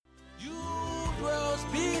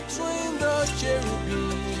between the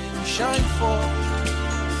cherubim, shine forth.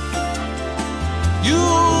 You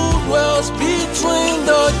dwells between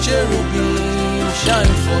the cherubim,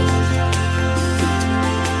 shine forth.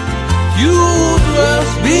 You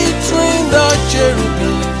dwells between the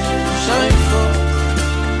cherubim, shine forth.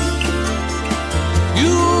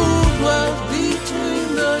 You dwells between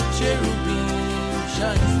the cherubim,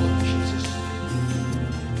 shine forth. Jesus,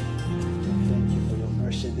 thank you for your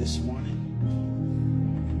mercy this morning.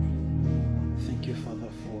 Thank you, Father,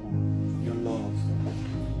 for your love.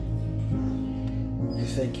 We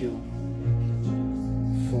thank you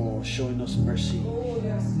for showing us mercy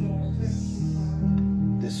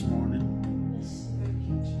this morning,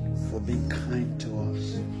 for being kind to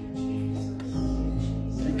us.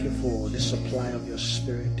 Thank you for the supply of your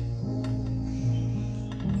Spirit.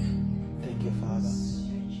 Thank you, Father.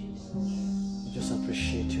 We just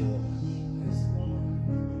appreciate you, Lord.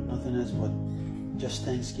 Nothing else but just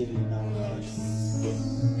thanksgiving in our heart.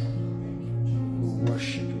 We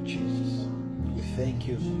worship you, Jesus. We thank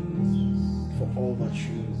you for all that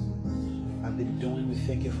you have been doing. We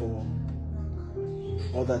thank you for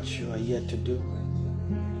all that you are yet to do.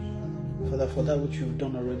 Father, for that which you've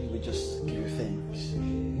done already, we just give you thanks.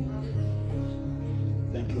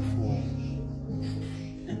 Thank you for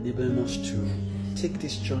enabling us to take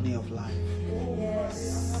this journey of life.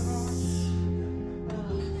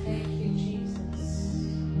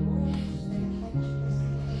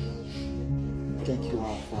 Thank you,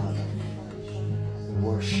 our Father. We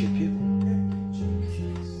worship you.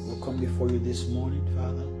 We'll come before you this morning,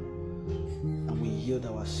 Father, and we yield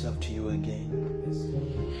ourselves to you again.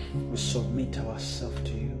 We submit ourselves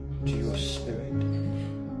to you, to your Spirit.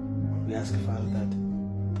 We ask, Father, that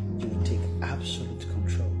you will take absolute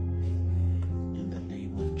control in the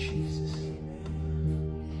name of Jesus.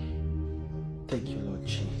 Thank you, Lord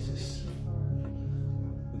Jesus.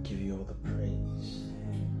 We give you all the praise.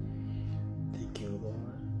 Thank you,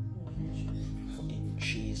 Lord. For in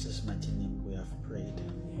Jesus' mighty name we have prayed.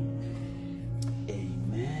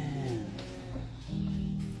 Amen.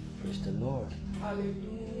 Praise the Lord.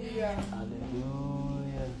 Hallelujah.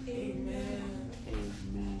 Hallelujah. Amen.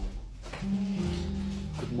 Amen.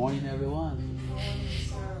 Good morning, everyone. Good morning,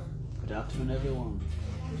 sir. Good afternoon, everyone.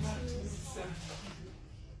 Good afternoon, sir.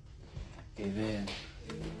 Amen.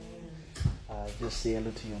 Just say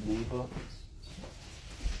hello to your neighbor.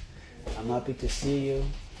 I'm happy to see you.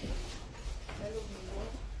 Hello, neighbor.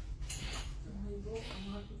 Neighbor,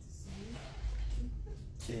 I'm happy to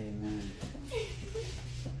see you. Amen.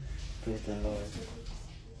 Praise the Lord.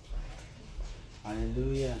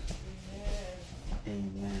 Hallelujah.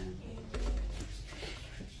 Amen.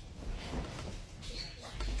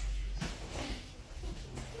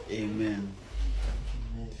 Amen.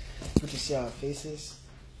 Good to see our faces.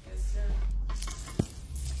 Yes, sir.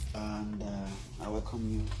 And I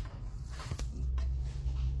welcome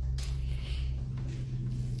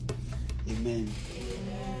you. Amen.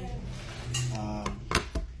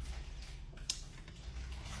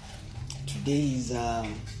 Today is I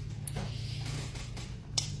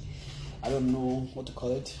don't know what to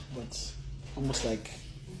call it, but almost like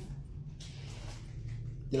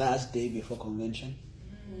the last day before convention.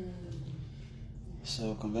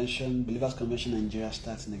 So convention, Believers Convention Nigeria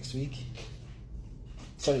starts next week.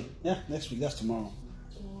 Next week, that's tomorrow.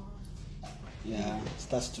 Yeah,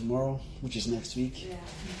 starts tomorrow, which is next week.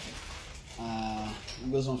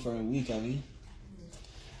 It goes on for a week, and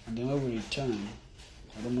then when we return,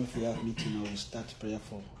 I don't know if we have meeting or we'll start prayer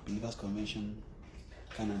for Believers Convention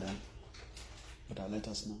Canada, but I'll let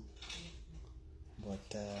us know.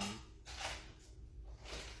 But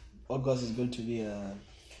August is going to be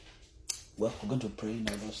we're going to pray in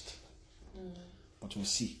August, but we'll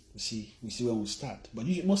see when we start. But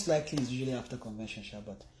most likely it's usually after convention,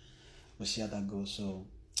 but we'll see how that goes. So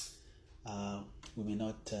we may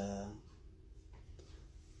not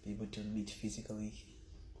be able to meet physically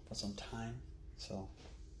for some time. So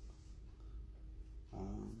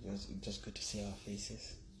just good to see our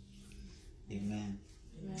faces. Amen.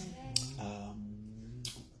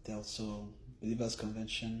 Also, Believers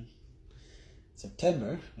Convention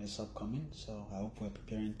September is upcoming, so I hope we're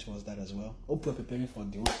preparing towards that as well. Hope we're preparing for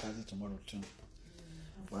the one starting tomorrow too.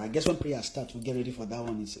 Well, I guess when prayer starts, we'll get ready for that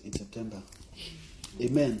one in September.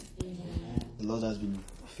 Amen. The Lord has been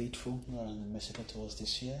faithful and merciful to us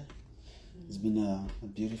this year. It's been a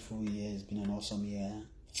beautiful year. It's been an awesome year.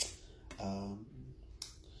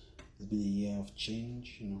 It's been a year of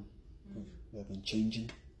change. We have been changing.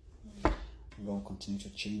 God will continue to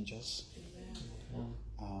change us.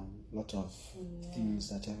 A lot of things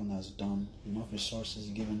that heaven has done, enough resources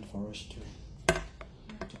given for us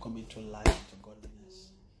to come into life, into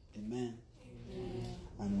godliness. Amen.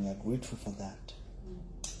 And we are grateful for that.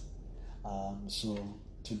 So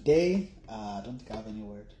today, I don't think I have any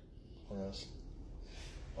word for us.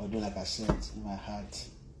 Although, like I said, in my heart,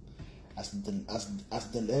 as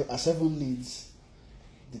heaven leads,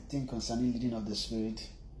 the thing concerning leading of the Spirit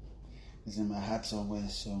is in my heart somewhere.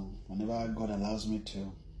 So whenever God allows me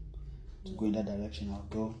to go in that direction, I'll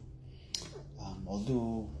go.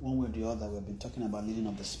 Although one way or the other, we've been talking about leading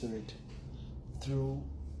of the Spirit through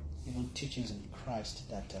even teachings in Christ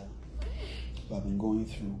that we have been going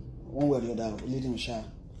through. One way or the other, leading shall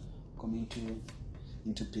come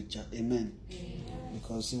into picture. Amen.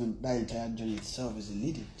 Because even that entire journey itself is a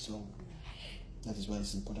leading. So that is why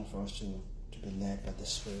it's important for us to be led by the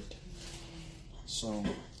Spirit. So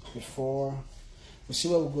before we see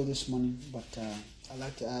where we go this morning, but I'd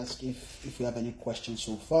like to ask if we have any questions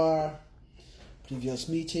so far, previous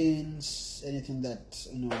meetings, anything that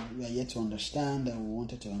we are yet to understand that we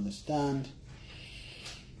wanted to understand.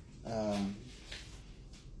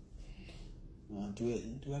 Do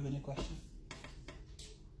we have any question?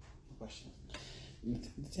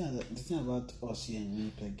 The thing about us here in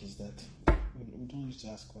Winnipeg is that we don't used to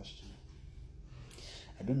ask questions.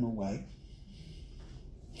 I don't know why.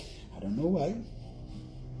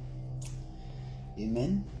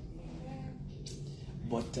 Amen.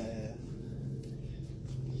 But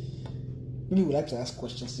maybe we like to ask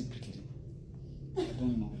questions secretly. I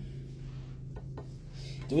don't know.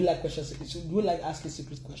 Do we like questions? Do we like asking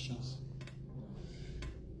secret questions?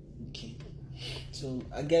 Okay. So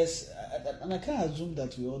I guess, and I can't assume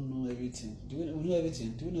that we all know everything. Do we know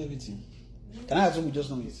everything? Do we know everything? Can I assume we just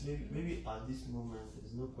know it? Maybe at this moment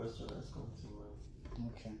there's no question that's come to mind.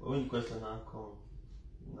 Okay. But when the question now come,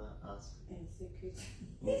 now ask. In secret.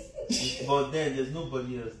 But then there's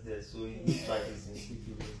nobody else there, so you need to try this in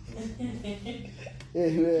secret.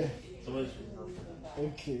 Yeah. Somebody should answer.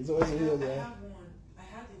 Okay. So what's the real there? I have one. I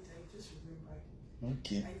had it. I just remembered.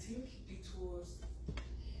 Okay. I think it was.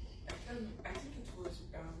 I think it was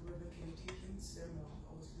Reverend Kennedy's sermon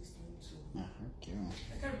I was listening to. Okay.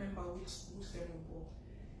 I can't remember which sermon, but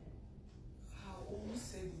how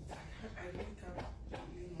almost said it. I really can't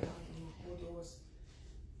lay my hand on it, but there was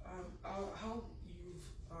how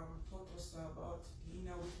you've taught us about the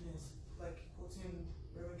inner witness, like quoting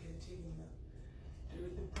Reverend Kennedy,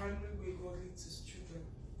 the primary way God leads his children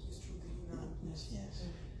is through the inner witness. Yes.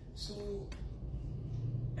 So,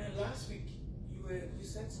 and last week you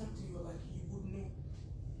said something, you were like, you would know,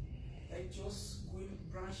 like just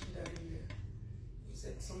branching that area. You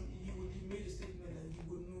said you made a statement that you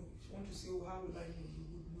would know. If you want to say, oh, how will I know? You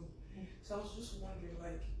would know. So I was just wondering,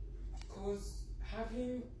 like, because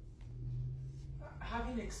having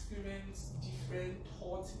experienced different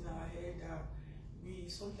thoughts in our head that we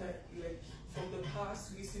sometimes, like, from the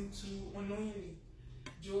past, listen to unknowingly,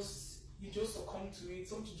 you just succumb to it.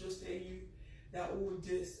 Something just tell you that, oh,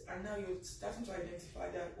 this, and now you're starting to identify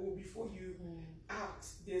that, oh, before you act,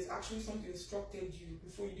 there's actually something instructed you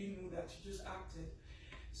before you didn't know that, you just acted.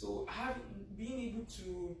 So being able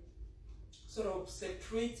to sort of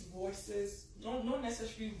separate voices, not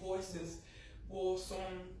necessarily voices, but some,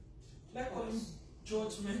 like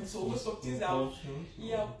judgments or some things that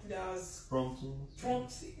there's prompts,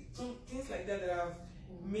 some things like that have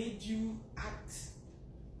made you act,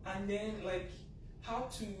 and then like how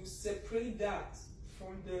to separate that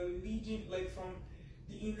from the leading, like from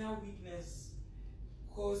the inner weakness,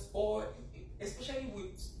 or especially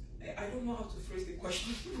with, I don't know how to phrase the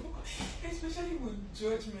question, especially with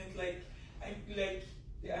judgment, I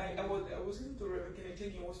was listening to Reverend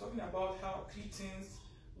Kennedy and was talking about how 3 things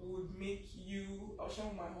would make you, I was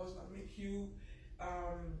showing my husband, make you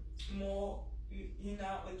more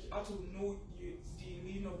inner, like how to know the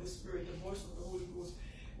leading of the Spirit, the voice of the Holy Ghost.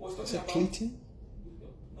 Was talking about Clinton?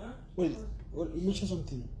 Huh? Wait, you mentioned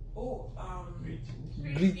something. Oh, three.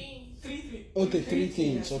 Okay, 3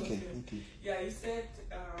 things. Okay. Yeah, he said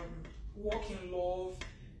walk in love,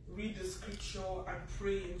 read the scripture, and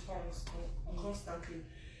pray in tongues constantly.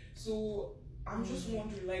 So I'm just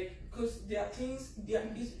wondering, like, because there are things,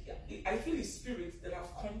 I feel it's spirits that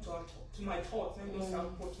have come to my thoughts, and those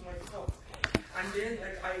have come to my thoughts, and then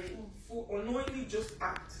like I unknowingly just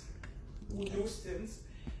act with those things.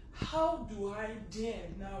 How do I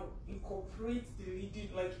then now incorporate the leading,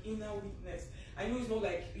 like inner witness? I know it's not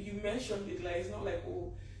like you mentioned it, like it's not like,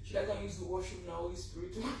 oh, should I come use the worship now, Holy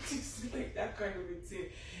Spirit? It's like that kind of a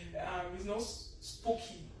thing. It's not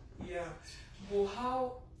spooky, yeah. But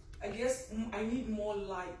how? I guess I need more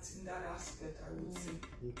light in that aspect, I would say.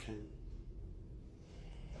 Okay.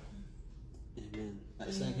 Amen.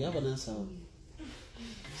 It's like you have an answer.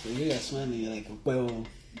 So you are smiling, you're like, well,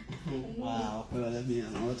 Wow. Well, let me.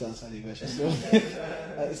 I want to answer the question. So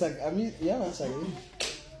it's like, I mean, you have answered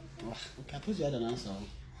it. Okay, I thought you had an answer.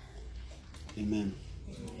 Amen.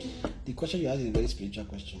 The question you asked is a very spiritual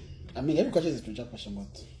question. I mean, every question is a spiritual question,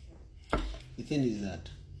 but the thing is that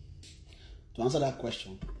to answer that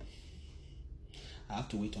question, I have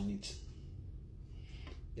to wait on it.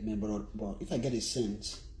 Amen. But if I get a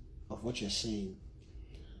sense of what you're saying,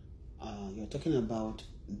 you're talking about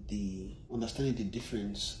the understanding the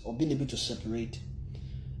difference or being able to separate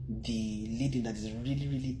the leading that is really,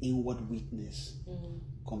 really inward witness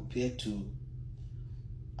compared to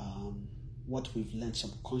what we've learned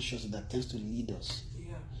subconsciously that tends to lead us.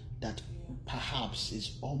 Yeah. That perhaps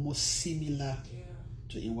is almost similar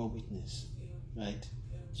to inward witness, right?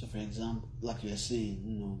 So, for example, like you were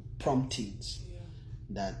saying, promptings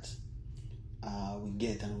that we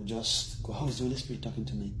get and we just go, how is the Holy Spirit talking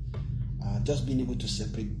to me? Just being able to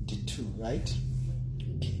separate the two, right?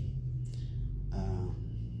 Okay.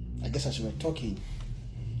 I guess as we were talking,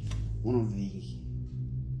 one of the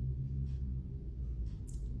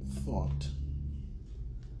thought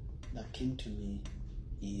that came to me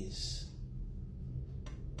is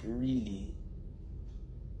really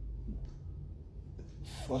the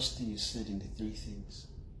first thing you said in the three things,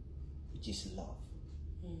 which is love.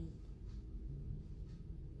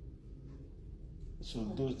 So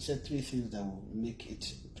those said three things that will make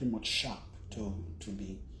it pretty much sharp to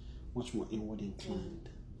be much more inward inclined.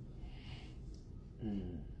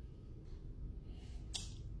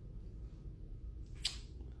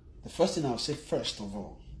 The first thing I'll say first of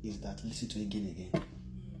all is that listen to it again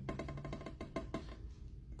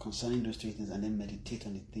concerning those three things, and then meditate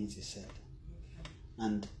on the things he said,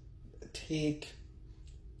 and take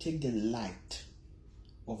the light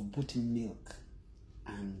of both milk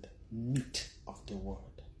and meat of the word,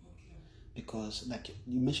 because like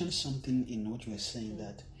you mentioned something in what you were saying,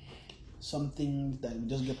 that something that we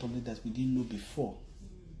just get probably that we didn't know before,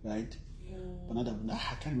 right? But not that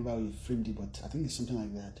I can't remember how you framed it, but I think it's something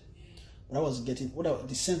like that. But I was getting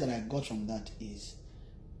the sense that I got from that is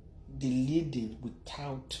the leading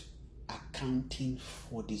without accounting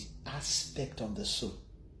for the aspect of the soul,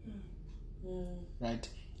 right?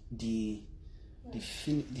 The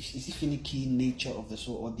finicky nature of the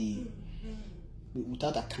soul, or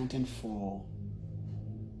without accounting for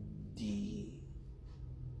the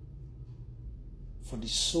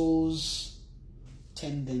soul's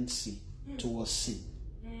tendency towards sin.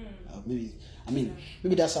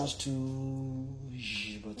 Maybe that sounds too,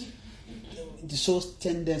 but the soul's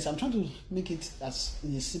tendency. I'm trying to make it as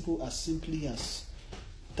simply as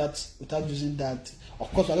that, without using that.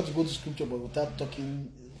 Of course, I have to go to scripture, but without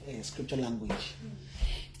talking scripture language.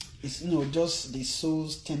 It's just the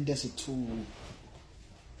soul's tendency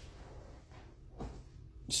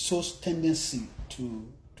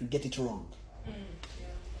to get it wrong.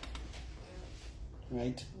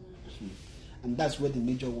 Right? And that's where the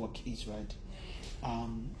major work is, right?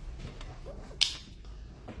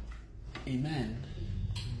 Amen.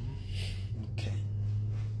 Okay.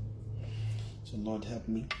 So Lord, help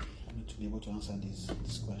me to be able to answer this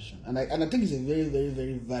question. And I think it's a very, very,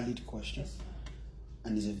 very valid question.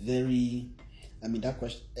 And it's a very, that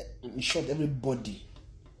question, in short, everybody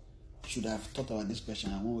should have thought about this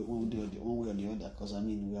question one way or the other, because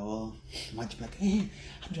we are all much like, hey,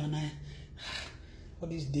 how do I, all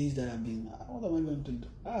these days that I've been, what am I going to do?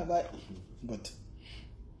 But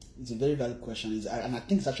it's a very valid question, and I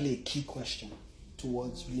think it's actually a key question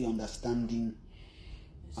towards really understanding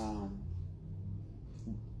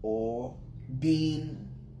or being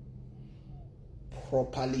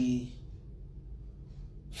properly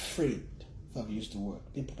framed, if I've used the word,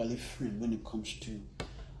 being properly framed when it comes to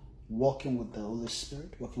walking with the Holy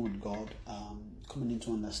Spirit, working with God, coming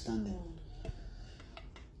into understanding.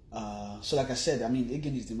 So like I said,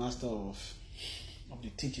 again, is the master of the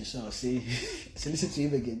teaching, so I'll say, listen to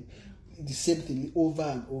him again, the same thing over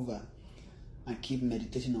and over, and keep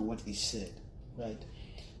meditating on what he said, right?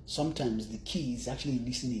 Sometimes the key is actually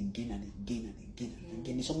listening again and again and again and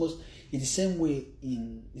again. It's the same way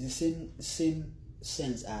it's the same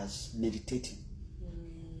sense as meditating.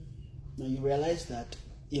 Now you realize that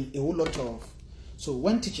in a whole lot of, so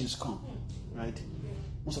when teachings come, right?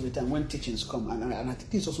 Most of the time when teachings come, and I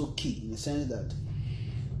think it's also key in the sense that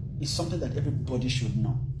it's something that everybody should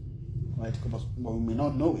know, right? But we may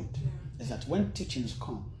not know it. Is that when teachings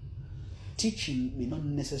come, teaching may not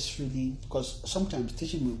necessarily, because sometimes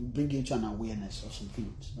teaching will bring you to an awareness of some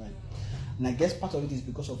things, right? And I guess part of it is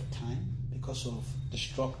because of time, because of the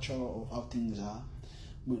structure of how things are,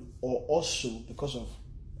 or also because of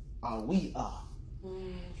how we are,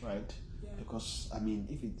 right? Because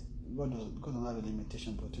if God doesn't have a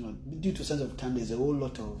limitation, but due to sense of time, there's a whole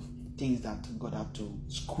lot of things that God had to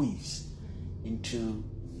squeeze into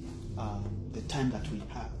the time that we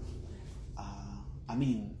have.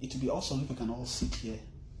 It would be awesome if we can all sit here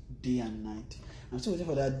day and night. I'm still waiting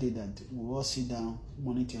for that day that we'll all sit down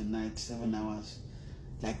morning till night, 7 hours,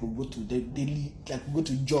 like we'll go to daily, like we'll go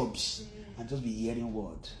to jobs and just be hearing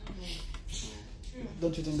word.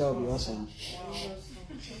 Don't you think that would be awesome?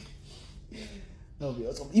 That would be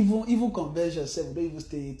awesome. Even convention, we don't even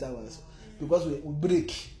stay 8 hours because we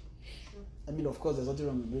break. Of course, there's nothing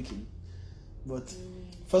wrong with breaking, but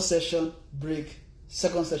first session break,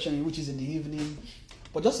 second session which is in the evening.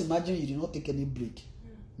 But just imagine you do not take any break,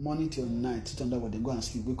 morning till night, sit under what, then go and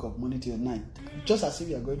sleep, wake up morning till night, just as if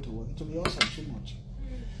you are going to work. It will be awesome so much.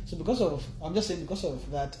 So because of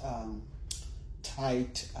that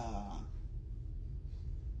tight.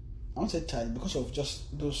 I won't say time, because of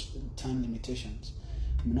just those time limitations,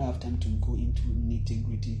 we don't have time to go into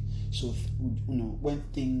nitty-gritty. So, when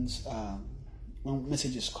things, when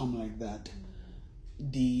messages come like that,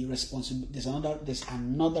 there's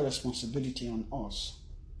another responsibility on us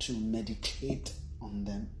to meditate on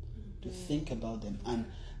them, to think about them, and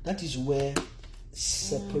that is where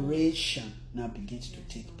separation now begins to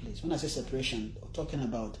take place. When I say separation, I'm talking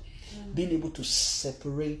about being able to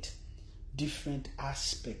separate different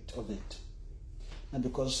aspect of it. And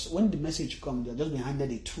because when the message comes, they're just being handed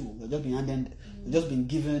a tool, they're just being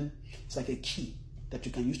given, it's like a key that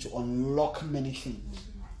you can use to unlock many things,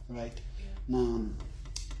 right? Now,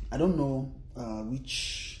 I don't know I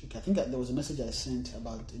think that there was a message I sent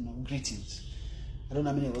about greetings. I don't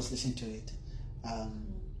know how many of us listened to it. I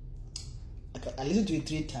listened to it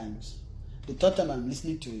 3 times. The third time I'm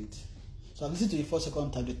listening to it, so I listened to it for a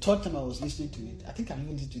second time. The third time I was listening to it, I think I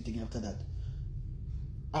even listened to it again after that.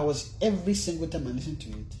 Every single time I listened to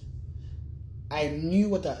it, I knew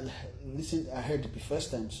what I heard the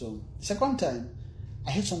first time. So the second time,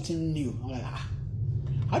 I heard something new. I'm like,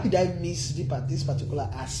 how did I miss this particular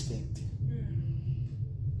aspect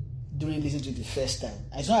during listening to it the first time?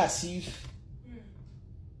 It's not as if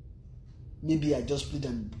maybe I just played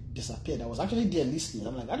and disappeared. I was actually there listening.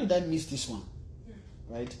 I'm like, how did I miss this one?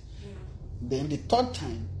 Right? Then the third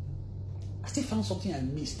time, I still found something I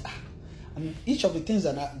missed. Each of the things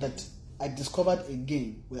that I discovered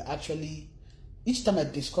again were actually, each time I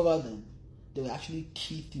discovered them, they were actually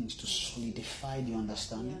key things to solidify the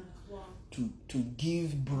understanding, to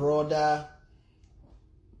give broader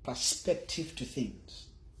perspective to things.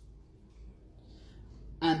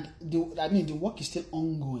 And the work is still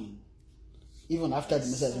ongoing. Even after the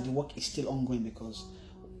message, the work is still ongoing, because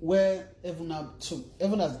where everyone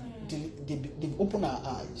has they've opened our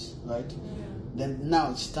eyes, right? Then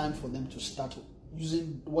now it's time for them to start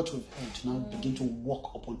using what we've heard to now begin to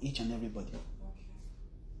work upon each and everybody,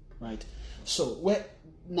 right? So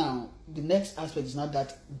now the next aspect is not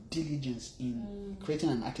that diligence in creating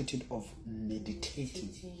an attitude of meditating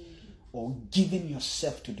or giving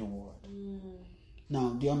yourself to the word.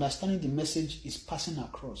 Now the understanding the message is passing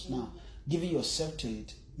across. Now giving yourself to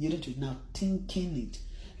it, yielding to it, now thinking it.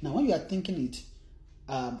 Now, when you are thinking it,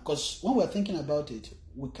 because when we are thinking about it,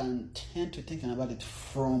 we can tend to think about it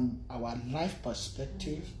from our life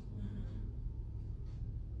perspective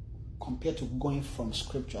compared to going from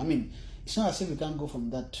scripture. It's not as if we can't go from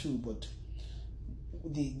that too, but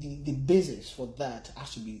the basis for that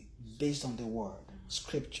has to be based on the word,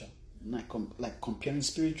 scripture, like comparing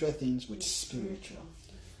spiritual things with spiritual.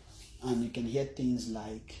 And you can hear things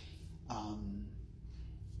like,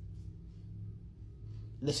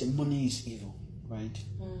 let's say money is evil, right?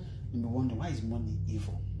 And we wonder, why is money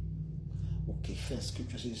evil? Okay, first,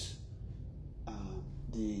 scripture says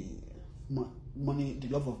the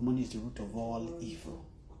love of money is the root of all evil.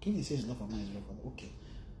 Okay, it says love of money is the root of all. Okay,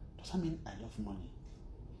 does that mean I love money?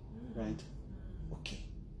 Right? Okay,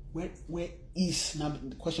 where is, now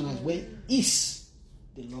the question is, where is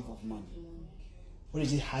the love of money? Where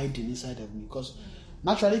is it hiding inside of me? Because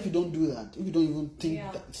naturally, if you don't do that, if you don't even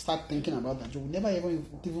start thinking about that, you will never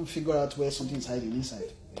even figure out where something is hiding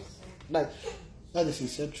inside. Like, that is a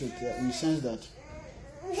sincere truth, in the sense that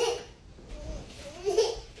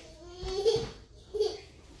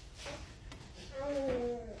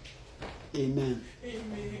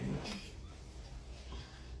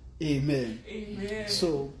Amen.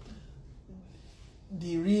 So,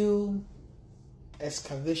 the real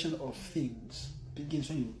excavation of things begins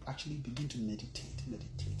when you actually begin to meditate. And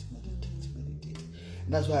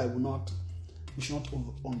that's why we should not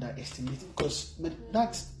underestimate it, because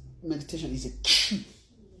that meditation is a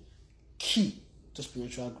key to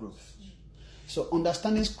spiritual growth. So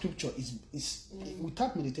understanding scripture is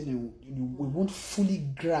without meditation, we won't fully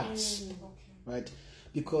grasp, right?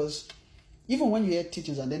 Because even when you hear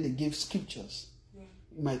teachings and then they give scriptures,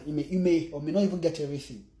 you may or may not even get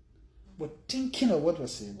everything. But thinking of what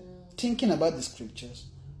was said, thinking about the scriptures,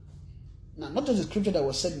 now not just the scripture that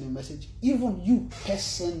was said in the message, even you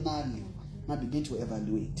personally now begin to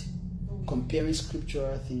evaluate, comparing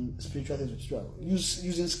spiritual things with spiritual,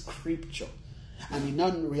 using scripture. And we now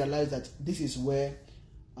realize that this is where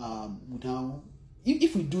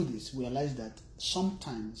if we do this, we realize that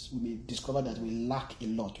sometimes we may discover that we lack a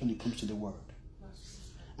lot when it comes to the word.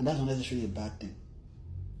 And that's not necessarily a bad thing.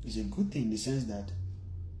 It's a good thing in the sense that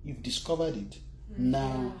you've discovered it.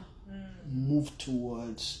 Now move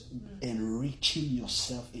towards enriching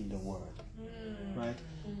yourself in the word. Right?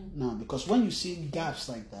 Now, because when you see gaps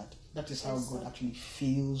like that, that is how God actually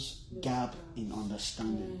fills gap in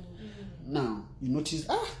understanding. Now, you notice,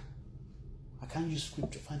 I can't use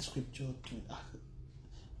scripture, find scripture to...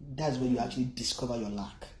 that's where you actually discover your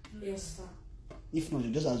lack. Yes, sir. If not,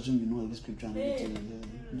 you just assume you know every scripture and everything.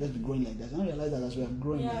 You just be growing like that. I don't realize that as we are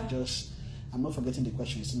growing, I'm not forgetting the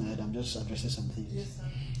question in my head, I'm just addressing some things. Yes, sir.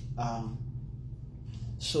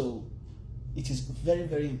 So, it is very,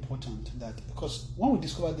 very important that, because when we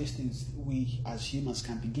discover these things, we as humans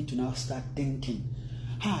can begin to now start thinking,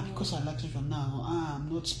 because I like scripture now,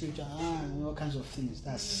 I'm not spiritual, all kinds of things.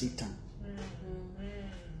 That's Satan.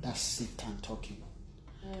 That's Satan talking.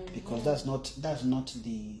 Because that's not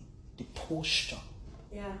the posture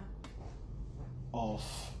of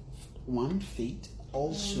one faith.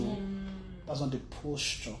 Also, that's not the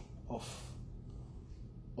posture of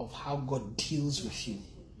how God deals with you.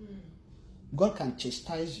 God can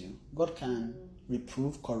chastise you, God can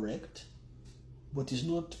reprove, correct, but it's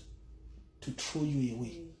not to throw you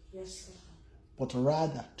away, but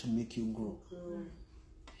rather to make you grow.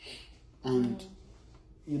 And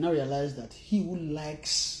you now realize that he who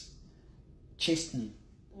likes chastening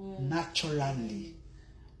naturally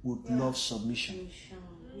would love submission.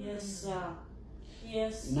 Yes, sir.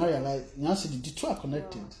 Yes. You now realize, you now see the two are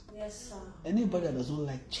connected. Yes, sir. Anybody that does not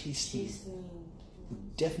like chastening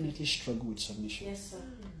would definitely struggle with submission. Yes, sir.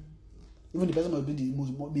 Even the person may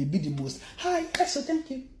be the most, hi, yes, sir, thank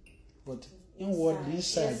you. But inwardly,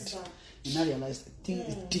 inside, you now realize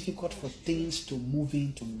it's difficult for things to move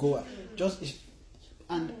in, to go.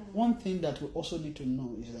 And one thing that we also need to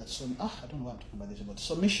know is that I don't know why I'm talking about this, but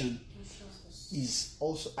submission is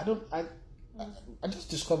also, I just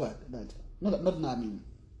discovered that, not now, I mean,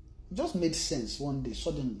 it just made sense one day,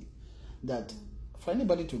 suddenly, that for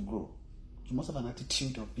anybody to grow, you must have an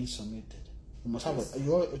attitude of being submitted. You must have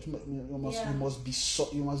you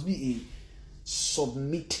must be a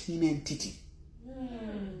submitting entity.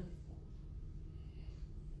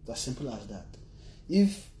 It's as simple as that.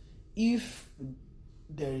 If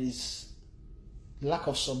there is lack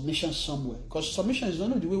of submission somewhere, because submission is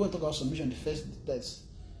one of the way we talk about submission.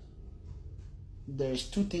 There's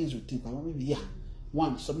two things we think about. Maybe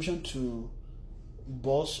one, submission to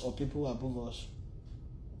boss or people above us.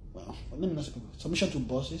 Well, let me not say people. Submission to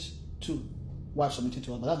bosses. Two, wives submitting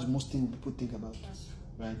to us. But that's the most thing people think about,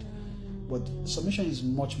 right? But submission is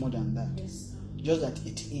much more than that. Yes. Just that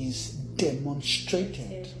it is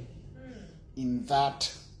demonstrated in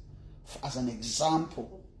that as an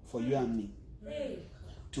example for you and me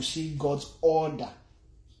to see God's order.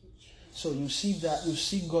 So you see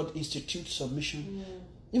God institute submission.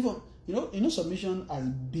 Even submission has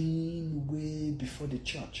been way before the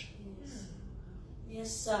church.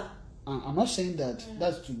 Yes, sir. I'm not saying that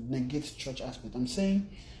that's to negate church aspect. I'm saying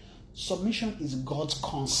submission is God's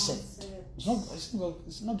concept.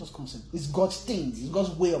 It's not just concept. It's God's thing. It's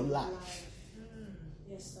God's way of life.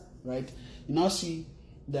 Yes, sir. Right? You now see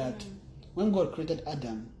that when God created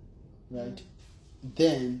Adam, right,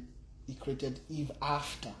 then he created Eve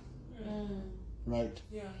after. Right?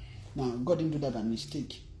 Yeah. Now, God didn't do that by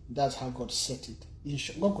mistake. That's how God set it.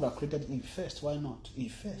 God could have created Eve first. Why not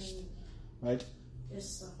Eve first? Right?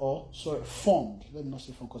 Yes, Or, sir. formed. Let me not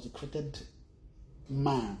say formed, because he created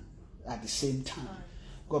man at the same time.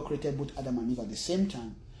 God created both Adam and Eve at the same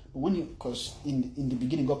time. But because in the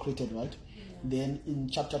beginning God created, right? Then in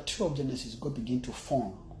chapter 2 of Genesis, God began to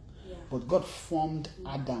form. But God formed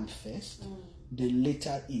Adam first, then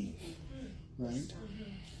later Eve. Right?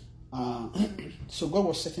 So God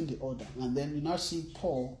was setting the order. And then you now see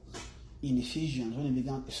Paul in Ephesians, when he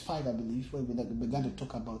began, it's 5 I believe, where he began to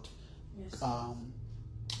talk about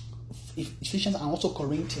Ephesians and also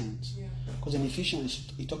Corinthians. Because in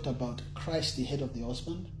Ephesians he talked about Christ, the head of the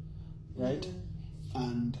husband, right?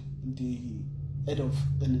 And the head of,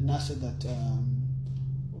 and now said that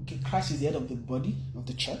Christ is the head of the body of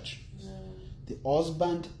the church. the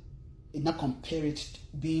husband, it not compare it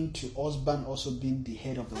being to husband also being the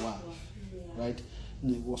head of the wife, right?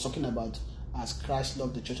 And it was talking about as Christ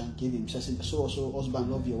loved the church and gave himself, so also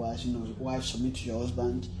husband love your wives, wife submit to your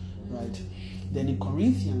husband, right? Then in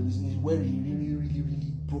Corinthians is where he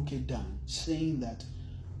really broke it down, saying that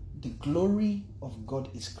the glory of God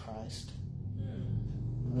is Christ,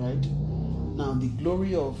 right? Now the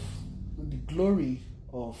glory of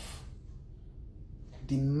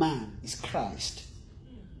the man is Christ.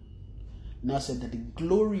 Now said that the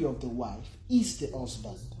glory of the wife is the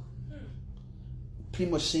husband. Pretty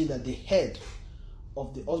much saying that the head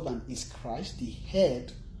of the husband is Christ, the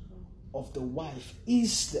head of the wife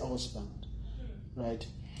is the husband, right?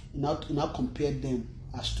 Now compared them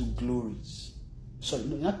as to glories. So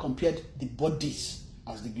not compared the bodies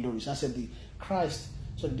as the glories. I said the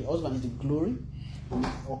husband is the glory,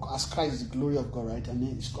 or as Christ is the glory of God, right? And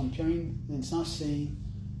then it's comparing, and it's not saying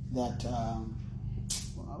that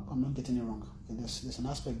I'm not getting it wrong. Okay, there's an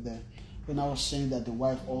aspect there. When I was saying that the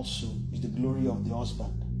wife also is the glory of the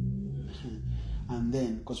husband, and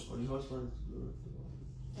then because For the husband is glory of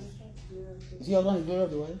the Lord. is the husband the glory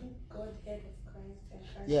of the wife? God head of Christ and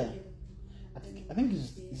Christ Yeah. head of I think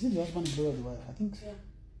is it the husband the glory of the wife? I think.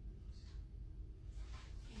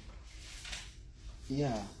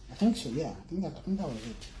 Yeah, I think so. Yeah, I think that was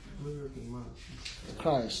it. Glory of the man.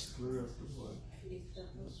 Christ. Glory of the wife.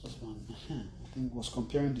 Husband. I think was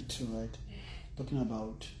comparing the two, right? Talking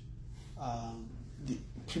about the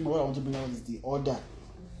what I want to bring out is the order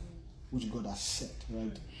which God has set,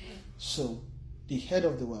 right? So the head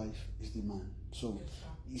of the wife is the man. So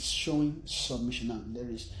it's showing submission. Now there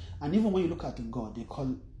is, and even when you look at the God, they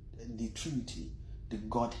call the Trinity the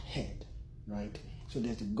Godhead, right? So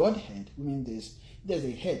there's the Godhead, meaning there's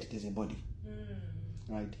a head, there's a body,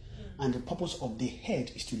 right? And the purpose of the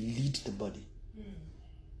head is to lead the body,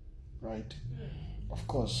 right? Of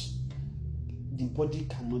course, the body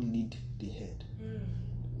cannot lead the head.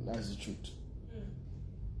 That's the truth.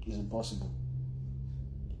 It's impossible.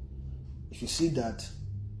 If you see that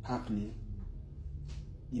happening,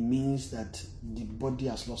 it means that the body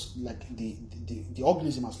has lost, like the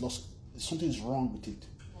organism has lost, something is wrong with it.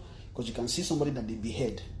 Because you can see somebody that they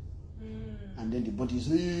behead, and then the body is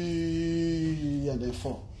and then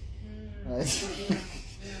fall, right?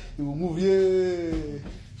 It will move,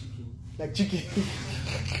 like chicken,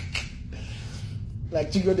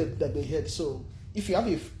 like chicken that they had. So if you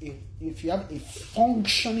have a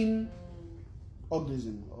functioning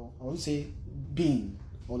organism, or I would say being,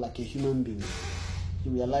 or like a human being,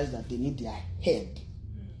 you realize that they need their head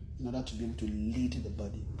in order to be able to lead the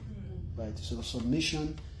body, right? So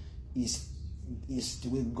submission is the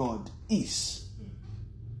way God is,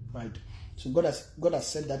 right? So God has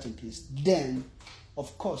set that in place. Then,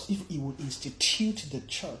 of course, if He would institute the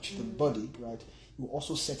church, the body, right, He will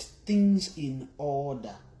also set things in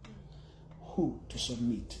order. Who to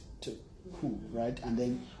submit to who, right? And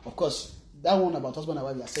then, of course, that one about husband and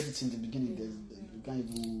wife, I said it in the beginning. You can't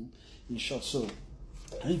even, in short. So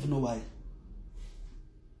I don't even know why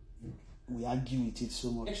we argue with it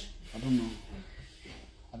so much. I don't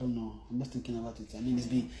know. I'm just thinking about it. I mean, it's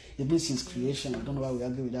been since creation. I don't know why we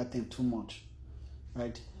argue with that thing too much,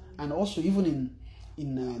 right? And also, even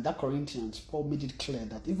in that Corinthians, Paul made it clear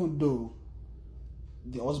that even though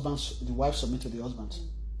the wife submits to the husband,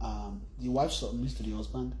 the wife submits to the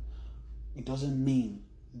husband, it doesn't mean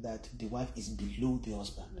that the wife is below the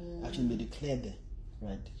husband. Actually, made it clear there,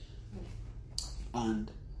 right?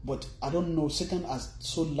 But I don't know. Satan has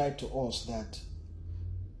so lied to us that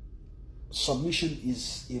submission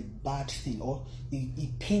is a bad thing, or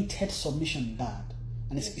he painted submission bad,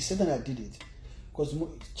 and it's Satan that did it. Because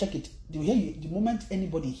check it, the moment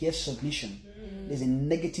anybody hears submission, there's a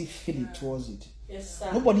negative feeling towards it. Yes,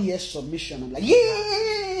 sir. Nobody hears submission. I'm like,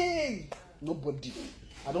 yay! Nobody.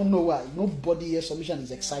 I don't know why. Nobody hears submission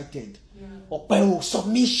is excited. Oh,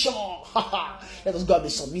 submission! Let us go and be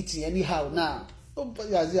submitting anyhow now.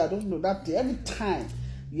 Nobody has it. I don't know that day. Every time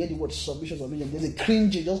you hear the word submission, there's a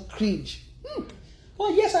cringe, just cringe. Oh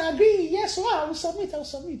yes, I agree. Yes, I will submit.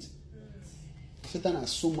 Satan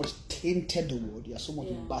has so much tainted the word. He has so much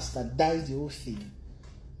bastardized the whole thing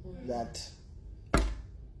that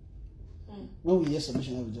when we hear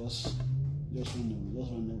submission, we just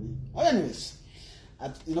run away. Oh, anyways,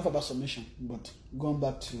 enough about submission. But going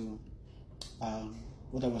back to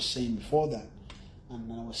what I was saying before that,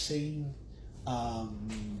 and I was saying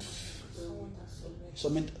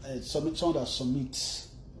someone that submits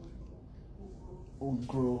will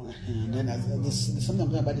grow. And then there's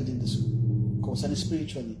something about it in this concerning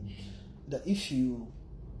spiritually, that if you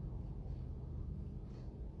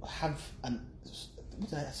have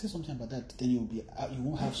I say something about that, then you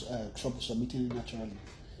won't have trouble submitting naturally.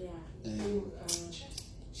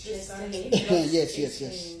 Chastening.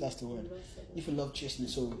 Yes, that's the word. If you love chastening,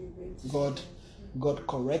 so God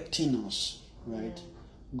correcting us, right?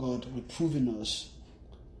 God reproving us.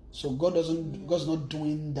 So God's not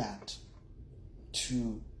doing that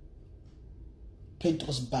to paint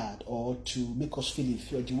us bad or to make us feel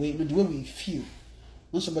inferior. The way we feel.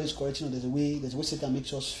 When somebody's correcting us, there's a way Satan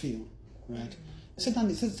makes us feel, right? Satan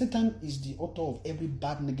is the author of every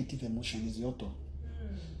bad negative emotion. Is the author.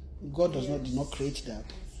 God did not create that.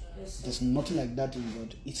 There's nothing like that in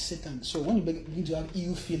God. It's Satan. So when you begin to have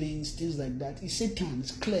ill feelings, things like that, it's Satan.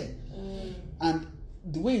 It's clear. And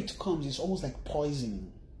the way it comes is almost like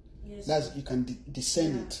poison. That's you can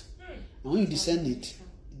discern it. And when you discern it,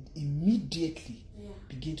 immediately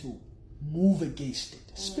begin to move against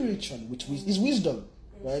it spiritually, which is wisdom,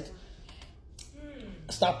 right?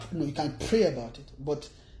 You can pray about it, but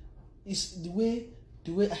it's the way.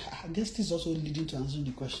 I guess this is also leading to answering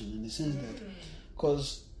the question in the sense that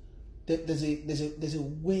because there's a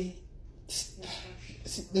way.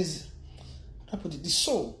 How put it? The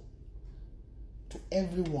soul to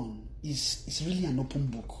everyone is really an open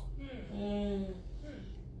book.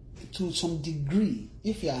 To some degree,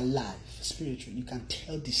 if you're alive spiritually, you can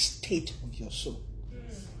tell the state of your soul,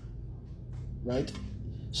 right?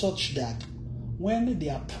 Such that when they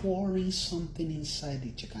are pouring something inside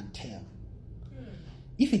it, you can tell.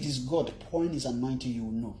 If it is God pouring His anointing, you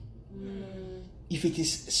will know. If it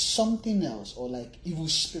is something else or like evil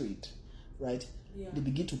spirit, right? They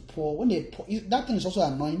begin to pour. When they pour, that thing is also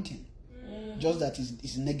anointing. Just that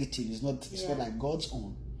it's negative. It's not like God's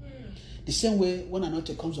own. The same way when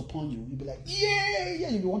anointing comes upon you, you'll be like,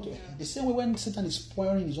 you want to. The same way when Satan is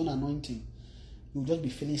pouring his own anointing, you'll just be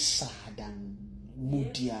feeling sad and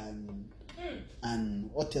moody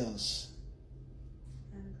and what else?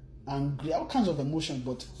 Angry, all kinds of emotions,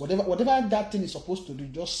 but whatever that thing is supposed to do,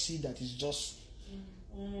 just see that it's just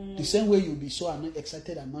the same way you'll be so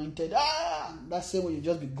excited, anointed. That same way you'll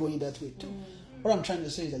just be going that way too. What I'm trying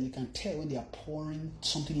to say is that you can tell when they are pouring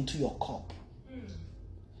something into your cup.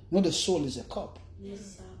 You know, the soul is a cup,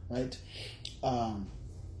 right? And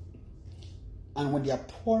when they are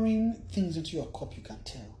pouring things into your cup, you can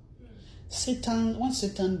tell. When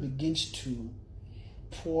Satan begins to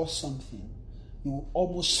pour something, you will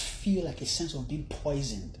almost feel like a sense of being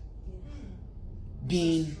poisoned.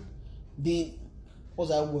 Being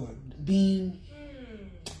what's that word?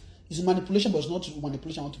 It's manipulation, but it's not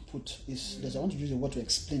manipulation I want to put. I want to use a word to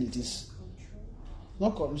explain it. It's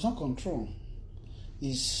not control.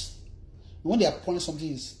 It's when they are pouring something,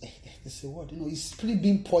 it's a word. It's pretty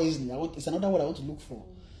being poisoned. It's another word I want to look for.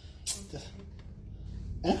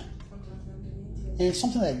 And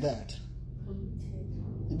something like that.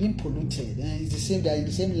 Being polluted. It's the same. They're in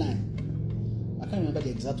the same line. I can't remember the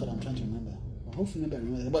exact word I'm trying to remember. Hopefully, maybe I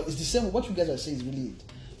remember. But it's the same. What you guys are saying is really it.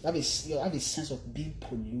 You have a sense of being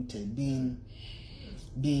polluted, being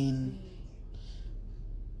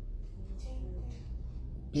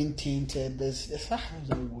tainted. There's how's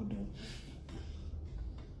that word?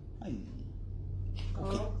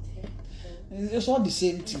 Okay. It's all the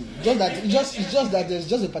same thing. It's just that there's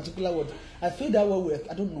just a particular word. I feel that word.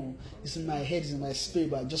 I don't know. It's in my head, it's in my spirit,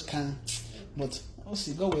 but I just can't. But I'll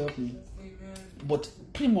see. God will help me. But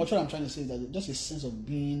pretty much what I'm trying to say is that just a sense of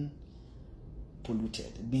being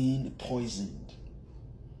polluted, being poisoned.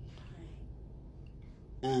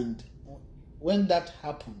 And when that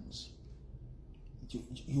happens,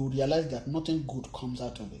 you realize that nothing good comes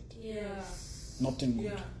out of it. Yes. Nothing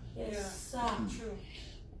good. Yes. True.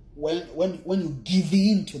 When you give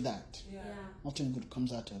in to that, nothing good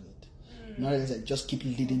comes out of it. You realize that just keep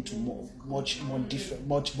leading to much more different,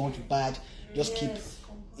 much bad. Just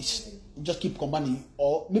keep combining.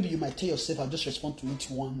 Or maybe you might tell yourself, I'll just respond to each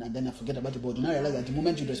one and then I forget about it. But you now realize that the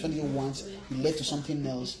moment you respond to it once, it led to something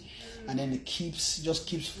else, and then it keeps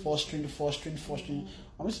fostering.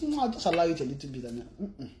 I'm just saying, I'll just allow it a little bit. And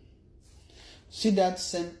see that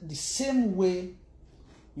the same way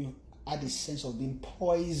you had a sense of being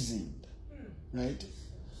poisoned, right?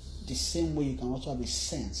 The same way you can also have a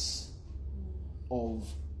sense of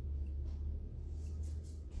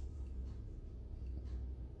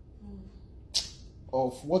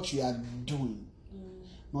what you are doing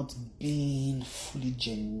not being fully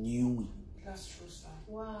genuine. That's true, sir.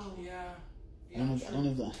 Wow. Yeah. I don't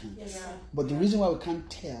know if that. Yes, sir. But the reason why we can't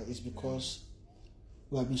tell is because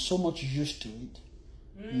we have been so much used to it.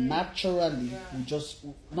 Naturally, we just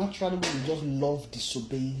love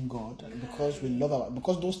disobeying God because we love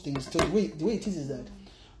because those things. So the way it is that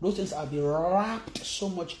those things are being wrapped so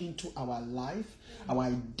much into our life, our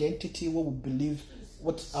identity, what we believe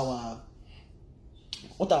our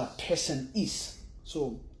person is.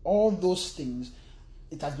 So all those things,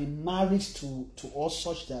 it has been married to us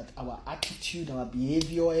such that our attitude, our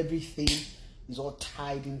behavior, everything is all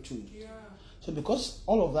tied into it. Yeah. So because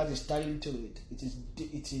all of that is tied into it,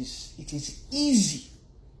 it is easy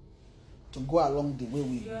to go along the way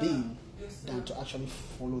we've been Yes, sir. than to actually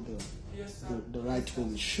follow Yes, sir. the right way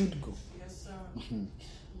we should go. Yes, sir.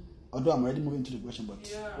 Although I'm already moving to the question, but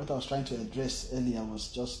Yeah. what I was trying to address earlier was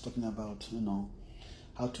just talking about,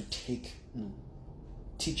 how to take,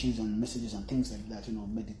 teachings and messages and things like that,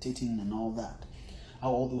 meditating and all that.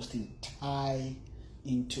 How all those things tie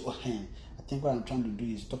into a hand. I think what I'm trying to do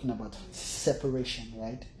is talking about separation,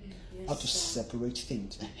 right? How to separate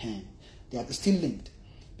things. They are still linked.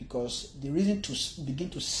 Because the reason to begin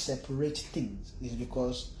to separate things is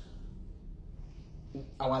because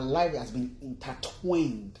our life has been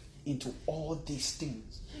intertwined into all these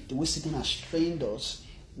things. The way Satan has trained us,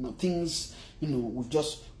 things we've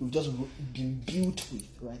just been built with,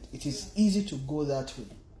 right? It is easy to go that way.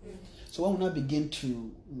 So when we now begin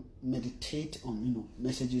to meditate on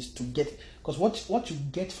messages to get, because what you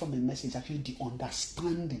get from a message is actually the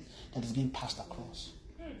understanding that is being passed across.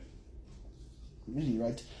 Really,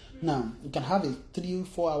 right? Now, you can have a 3,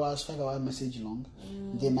 4 hours, 5 hour message long.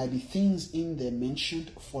 There might be things in there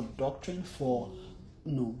mentioned for doctrine, for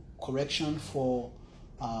correction, for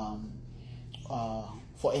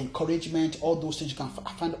encouragement, all those things. You can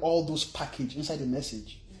find all those packaged inside the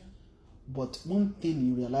message. But one thing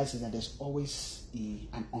you realize is that there's always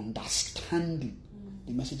an understanding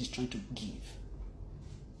the message is trying to give.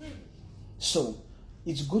 So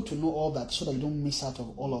it's good to know all that so that you don't miss out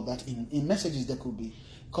of all of that. In messages there could be,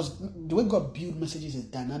 because the way God builds messages is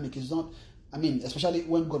dynamic. It's not, especially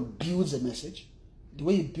when God builds a message, the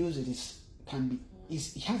way He builds it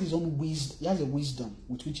He has His own wisdom. He has a wisdom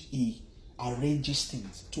with which He arranges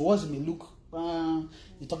things. To us, it may look,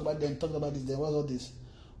 you talk about them, talk about this, there was all this,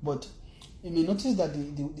 but you may notice that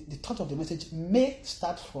the thought of the message may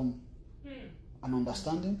start from an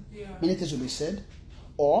understanding. Yeah. Many things will be said,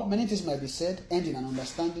 or many things might be said, end in an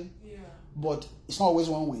understanding. Yeah. But it's not always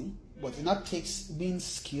one way. But it not takes being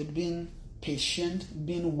skilled, being patient,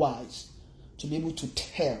 being wise to be able to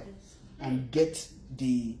tell and get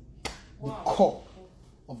the core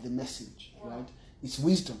of the message, right? It's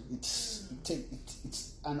wisdom. It's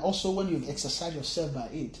and also when you exercise yourself by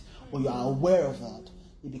it, or you are aware of that,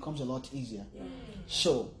 it becomes a lot easier.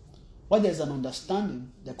 So, when there's an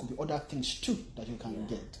understanding, there could be other things too that you can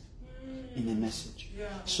get in a message. Yeah.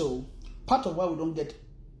 So, part of why we don't get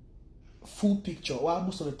full picture, or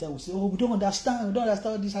most of the time we say, we don't understand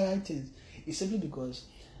all these higher things, it's simply because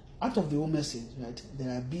out of the whole message, right,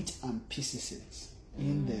 there are bits and pieces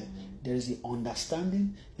in there. There is the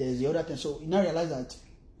understanding, there is the other thing. So you now realize that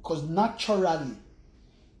because naturally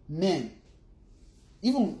men,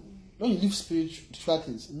 even when you live spiritual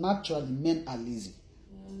things, naturally men are lazy.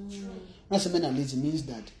 When I say men are lazy, means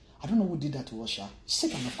that I don't know who did that to us,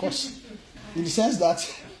 Satan, of course. In the sense that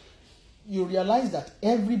you realize that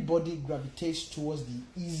everybody gravitates towards the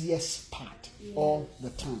easiest part all the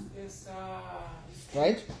time. Yes,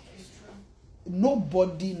 Right? it's true.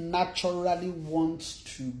 Nobody naturally wants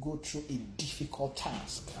to go through a difficult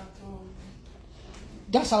task. At all.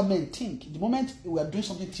 That's how men think. The moment we are doing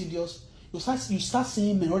something tedious, you start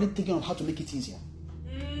seeing men already thinking of how to make it easier.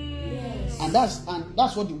 Yes. And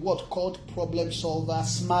that's what the world called problem solver,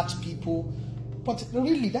 smart people. But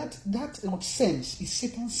really, that sense is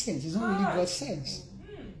Satan's sense. It's not really God's sense.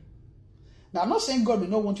 Now, I'm not saying God may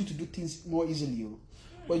not want you to do things more easily,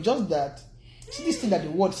 but just that, see this thing that the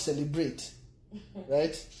world celebrate,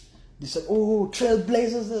 right? They say,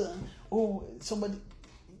 trailblazers, somebody.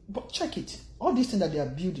 But check it. All these things that they are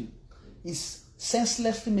building is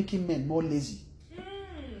senselessly making men more lazy.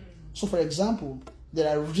 So, for example, there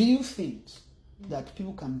are real things that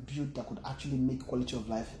people can build that could actually make quality of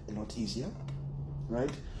life a lot easier, right?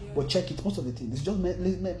 Yeah. But check it, most of the things, it's just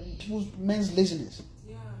men's laziness.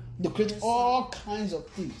 Yeah. They create all kinds of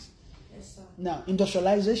things. Yes, sir. Now,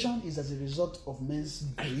 industrialization is as a result of men's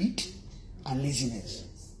greed and laziness.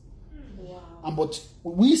 Wow. But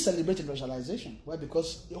we celebrate industrialization. Why?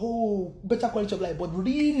 Because, better quality of life. But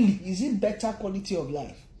really, is it better quality of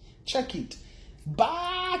life? Check it.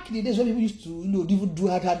 Back in the days when people used to even do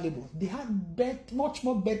hard labor, they had much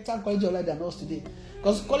more better quality of life than us today.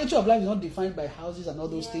 Because quality of life is not defined by houses and all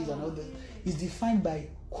those things and all that. It's defined by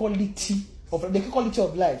quality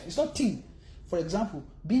of life. It's not thing. For example,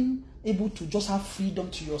 being able to just have freedom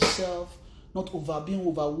to yourself, not being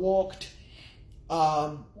overworked,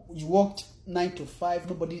 you worked 9 to 5,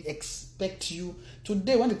 nobody expects you.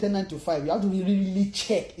 Today, when they tell 9 to 5, you have to really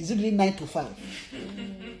check. Is it really 9 to 5?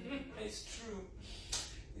 It's true.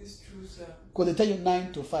 It's true, sir. Because they tell you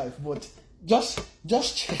 9 to 5, but just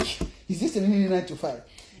check. Is this really 9 to 5?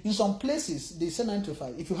 In some places, they say 9 to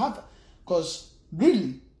 5. If you have, because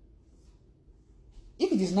really,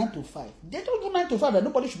 if it is 9 to 5, they don't do 9 to 5, that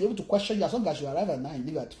nobody should be able to question you. As long as you arrive at 9,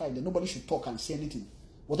 leave at 5, then nobody should talk and say anything.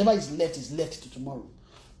 Whatever is left to tomorrow.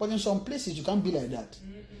 But in some places, you can't be like that.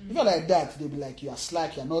 If you're like that, they'll be like, you are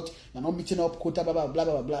slack, you're not meeting up quota, blah, blah, blah,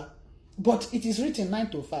 blah, blah. But it is written 9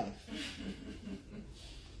 to 5.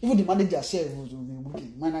 Even the manager said,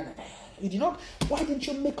 you did not, why didn't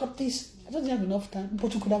you make up this? I don't have enough time,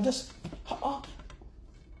 but you could have just,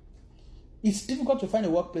 It's difficult to find a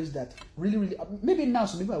workplace that really, maybe now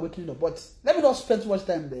some people are waking up, but let me not spend too much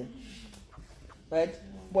time there. Right?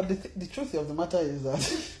 But the truth of the matter is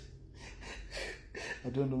that, I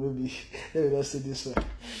don't know, maybe, let me not say this one,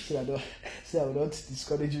 so I will not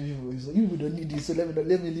discourage you people. So you don't need this, so let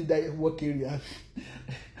me leave that work area.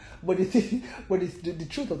 But the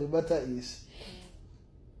truth of the matter is,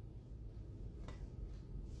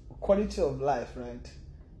 quality of life, right,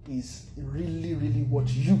 is really, really what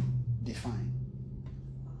you define.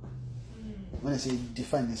 When I say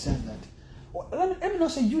define, in the sense that, let me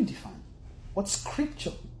not say you define, what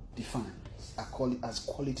Scripture defines as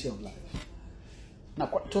quality of life. Now,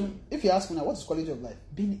 if you ask me now, what is quality of life?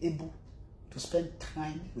 Being able to spend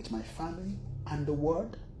time with my family and the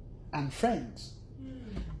Word and friends.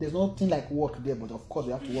 There's nothing like work there, but of course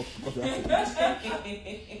we have to work because we have to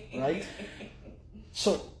eat. Right?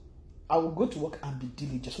 So, I will go to work and be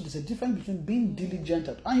diligent. So there's a difference between being diligent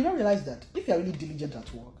and you don't realize that if you are really diligent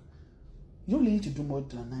at work, you don't really need to do more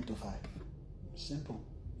than 9 to 5. Simple.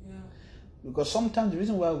 Yeah. Because sometimes the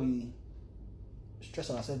reason why we stress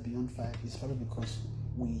ourselves beyond 5 is probably because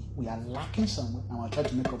we are lacking somewhere and we're trying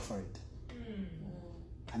to make up for it.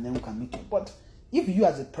 And then we can meet up. But if you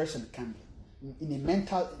as a person can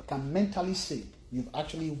mentally say you've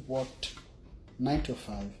actually worked 9 to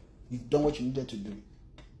 5, you've done what you needed to do.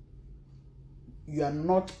 You are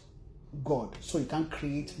not God, so you can't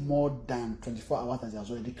create more than 24 hours that He has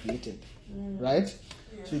already created. Right?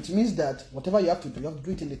 Yeah. So it means that whatever you have to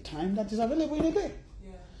do it in the time that is available in a day.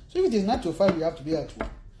 Yeah. So if it is 9 to 5, you have to be at work.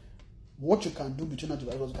 What you can do between 9 to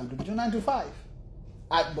 5, you can do between 9 to 5.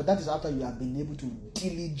 But that is after you have been able to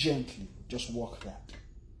diligently just work that.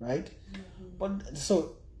 Right? Mm-hmm. But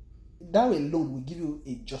so that alone will give you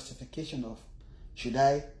a justification of, should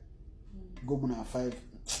I go more than 5?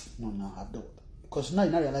 No, I've done. Because now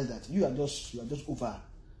you realize that you are just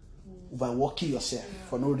overworking yourself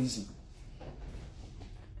for no reason.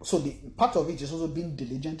 So the part of it is also being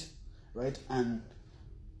diligent, right? And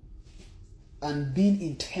being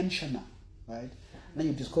intentional, right? And then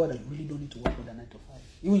you discover that you really don't need to work more than 9 to 5.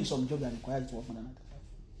 Even in some jobs that require you to work more than 9 to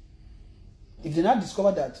 5. If they now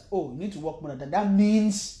discover that, you need to work more than that, that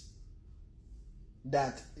means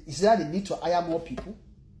that it's either they need to hire more people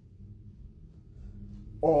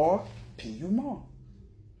or pay you more.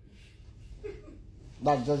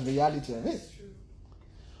 That's just the reality of it.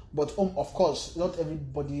 But of course, not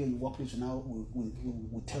everybody in your workplace now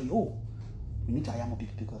will tell you, we need to hire more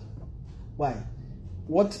people because why?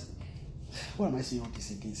 What am I saying all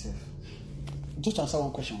this again, Seth? Just answer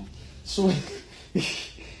one question. So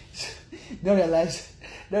don't realize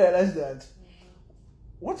that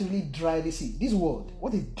what really drives this world,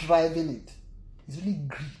 what is driving it is really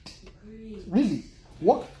greed. Really.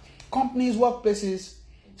 Companies, workplaces.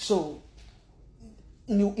 So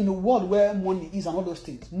in a world where money is and all those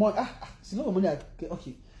things, it's a lot of money.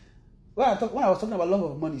 Okay. When I was talking about love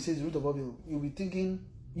of money, it says the root of all evil, you'll be thinking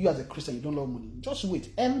you as a Christian, you don't love money. Just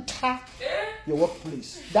wait. Enter your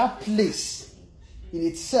workplace. That place in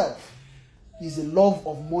itself is a love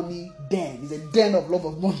of money den. It's a den of love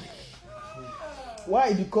of money.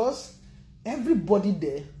 Why? Because everybody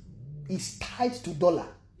there is tied to dollar.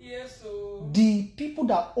 Yes, so the people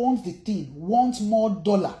that owns the thing want more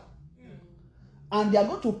dollar. And they are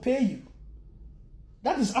going to pay you.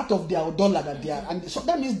 That is out of their dollar that they are. And so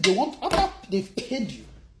that means they want, after they've paid you,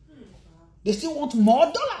 they still want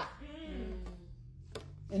more dollar.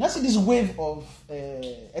 And that's this wave of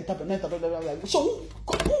entrepreneur. So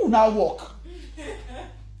who now work?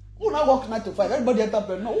 Who now work 9 to 5? Everybody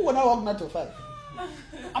entrepreneur. Who will now work 9 to 5?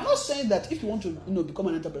 I'm not saying that if you want to become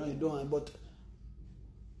an entrepreneur, you don't, but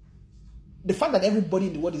the fact that everybody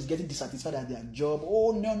in the world is getting dissatisfied at their job,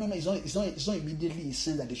 no, it's not immediately a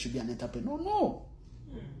sense that they should be an entrepreneur. No.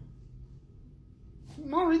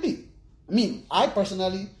 Not really. I mean, I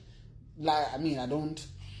personally,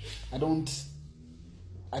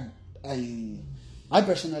 I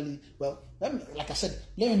personally, well, like I said,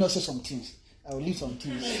 let me not say some things. I will leave some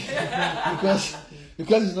things because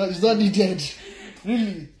it's not needed,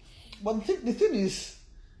 really. But the thing is,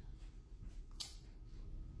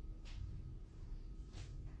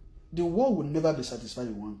 the world will never be satisfied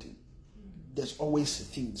with one thing. There's always a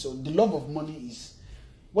thing. So the love of money is,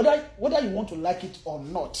 whether you want to like it or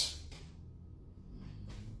not,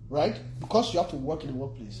 right? Because you have to work in the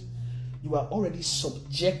workplace, you are already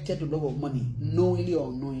subjected to the love of money, knowingly or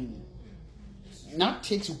unknowingly. Now it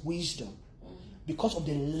takes wisdom, because of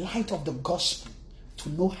the light of the gospel, to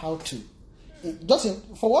know how to,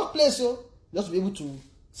 for workplace, just to be able to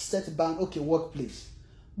set bound, okay, workplace.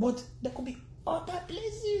 But there could be other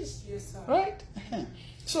places, Yes, sir. right?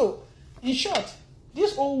 So, in short,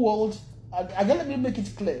 this whole world, again, let me make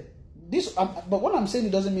it clear. But what I'm saying,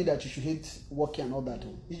 it doesn't mean that you should hate working and all that.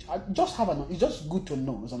 It's just good to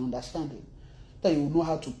know, as an understanding, that you know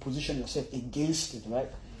how to position yourself against it, right?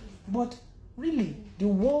 But really, the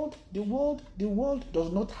world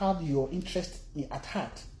does not have your interest at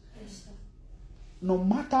heart. No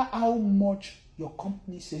matter how much your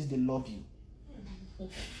company says they love you,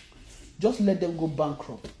 just let them go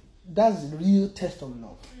bankrupt. That's the real test of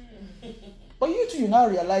love. But you now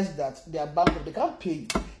realize that they are bankrupt. They can't pay you.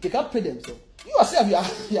 They can't pay themselves. You yourself,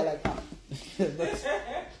 you're like,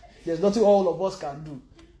 there's nothing all of us can do,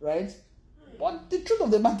 right? But the truth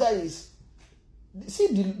of the matter is, see,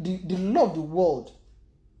 the love the world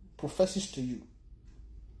professes to you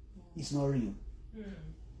is not real.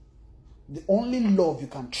 The only love you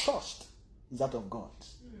can trust is that of God.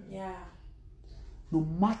 Yeah. No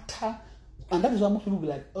matter, and that is why most people be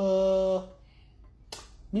like,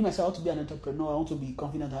 me myself, I want to be an entrepreneur. I want to be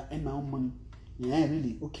confident I earn my own money. Yeah,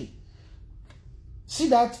 really? Okay. See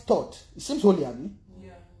that thought? It seems holy, Abby.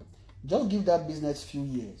 Yeah. Just give that business a few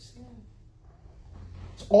years.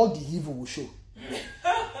 All the evil will show.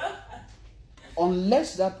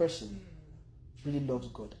 Unless that person really loves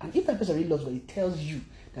God. And if that person really loves God, it tells you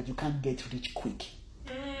that you can't get rich quick.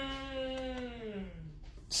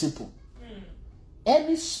 Simple.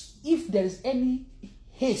 If there is any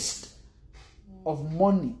haste of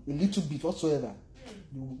money, a little bit whatsoever,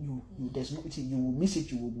 there's no, you will miss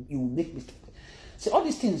it. You will make mistakes. See, all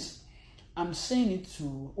these things, I'm saying it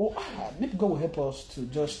to. Maybe God will help us to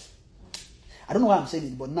just. I don't know why I'm saying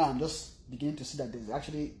it, but now I'm just beginning to see that there's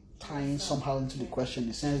actually tying somehow into the question in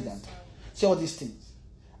the sense that, see, all these things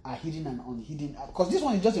are hidden and unhidden. Because this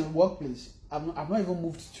one is just in the workplace. I've not even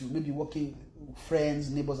moved to maybe working with friends,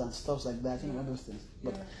 neighbors, and stuff like that. All those things.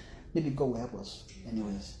 But maybe God will help us,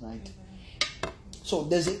 anyways, right? So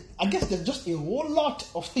I guess there's just a whole lot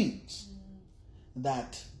of things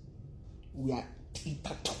that we are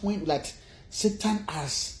intertwined, that Satan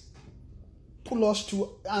has pulled us to,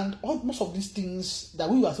 and most of these things that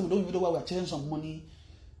we don't even know why we are chasing some money.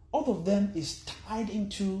 All of them is tied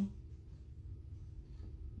into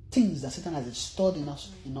things that Satan has installed in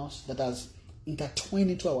us, that has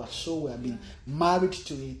intertwined into our soul. We have been married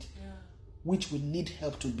to it, which we need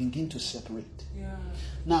help to begin to separate.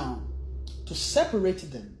 Now, to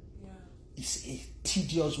separate them is a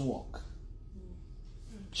tedious work.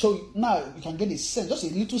 So now you can get a sense, just a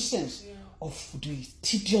little sense of the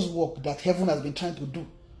tedious work that heaven has been trying to do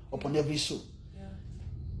upon every soul.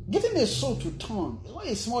 Getting a soul to turn is not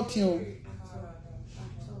a small thing.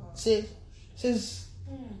 Say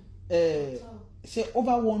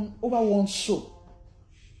over one soul,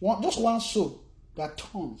 just one soul that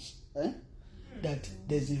turns, that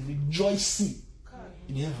there's a rejoicing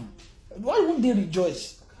in heaven. Why wouldn't they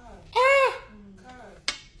rejoice?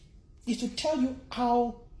 It's to tell you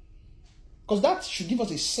how, because that should give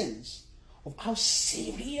us a sense of how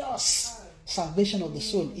serious salvation of the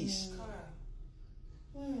soul is.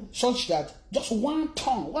 Such that just one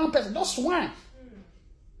person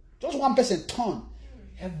turn,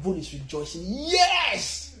 heaven is rejoicing.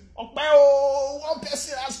 Yes! One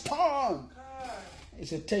person has turned. It's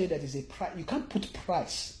to tell you that it's a price. You can't put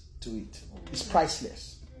price to it. It's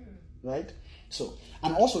priceless. Right? So,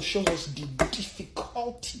 and also shows us the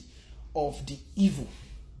difficulty of the evil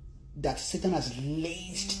that Satan has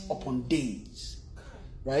laced upon days.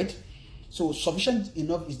 Right? So, sufficient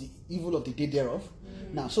enough is the evil of the day thereof.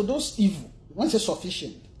 Now, so those evil, once it's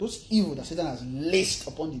sufficient, those evil that Satan has laced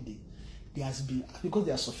upon the day, there has been, because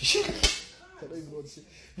they are sufficient. I don't even want to say,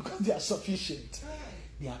 because they are sufficient,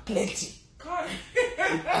 they are plenty.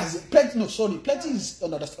 Plenty is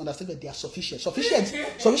understatement. They are sufficient.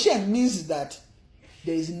 Sufficient means that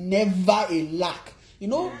there is never a lack. You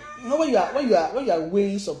know when you are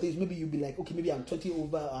weighing some things, maybe you'll be like, okay, maybe I'm 20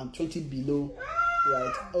 over, I'm 20 below,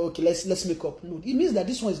 right? Okay, let's make up. No, it means that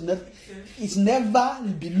this one is never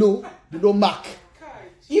below mark.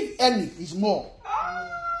 if any, is more.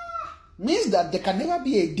 Means that there can never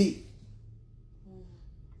be a day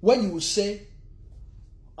when you will say,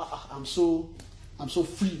 I'm so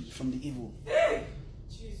free from the evil.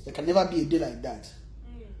 There can never be a day like that.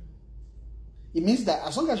 It means that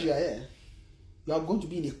as long as you are here, you are going to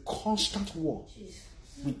be in a constant war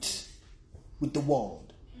with the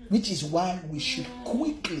world, which is why we should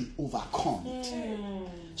quickly overcome it.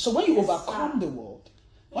 So when you overcome the world,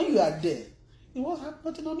 when you are there, it won't have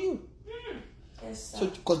nothing on you. Yes, sir. So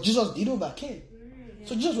because Jesus did overcame.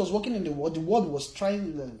 So Jesus was walking in the world was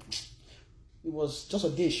trying, it was just a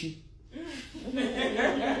day she.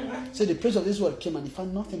 So the prince of this world came and he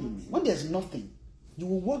found nothing in me. When there's nothing, you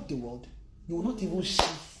will walk the world, you will not even see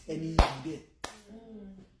any evil there.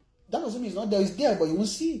 That doesn't mean it's not there, it's there, but you won't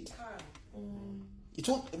see it. It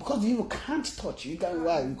won't, because the evil can't touch you.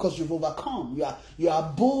 Why? Because you've overcome. You are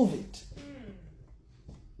above it.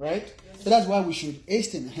 Right? So that's why we should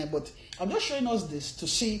hasten ahead. But I'm just showing us this to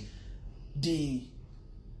see the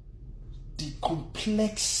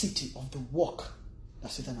complexity of the work that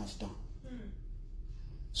Satan has done.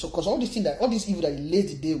 So, because all this evil that he laid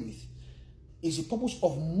the day with is the purpose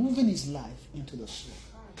of moving his life into the soul.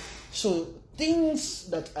 So, things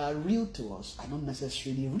that are real to us are not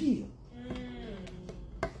necessarily real.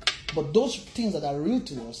 But those things that are real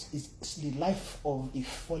to us is the life of a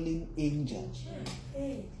fallen angel.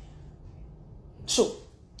 So,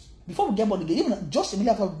 before we get born again, even just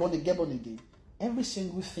immediately after we get born again, every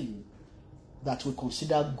single thing that we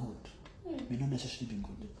consider good may not necessarily be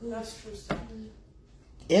good. That's true, sir.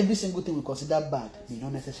 Every single thing we consider bad may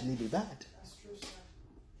not necessarily be bad. That's true, sir.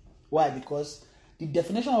 Why? Because the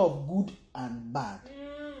definition of good and bad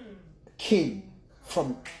came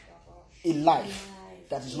from a life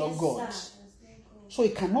that is not God's. So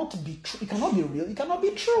it cannot be true. It cannot be real. It cannot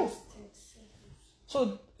be true.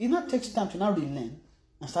 So it now takes time to now relearn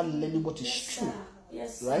and start learning what is true.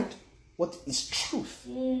 Yes, Right? What is truth.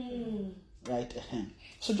 Right?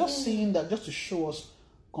 So just saying that, just to show us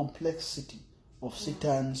complexity of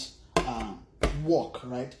Satan's work,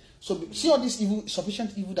 right? So see all this evil,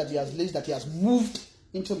 sufficient evil that he has laid, that he has moved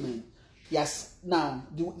into men. Yes, now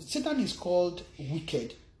Satan is called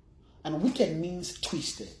wicked, and wicked means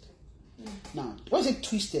twisted. Now, when you say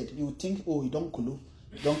twisted, you would think, oh, you don't kulu,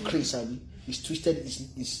 you don't crazy, it's twisted,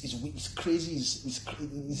 it's crazy,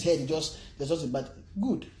 his head there's just a bad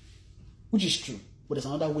good, which is true. But there's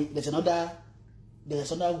another way. There's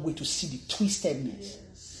another way to see the twistedness.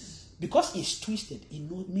 Because it's twisted, it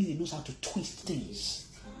means he knows how to twist things.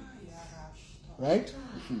 Right?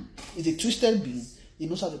 It's a twisted being. He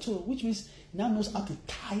knows how to twist, which means he now knows how to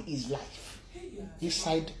tie his life.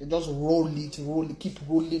 Inside, just roll it, keep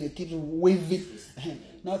rolling it, keep waving.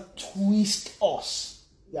 Now twist us.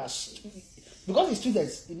 Yes. Because it's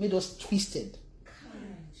twisted, it made us twisted.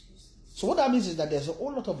 So what that means is that there's a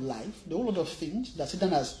whole lot of life, a whole lot of things that Satan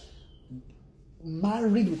has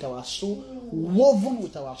married with our soul, woven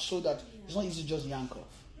with our soul, that it's not easy to just yank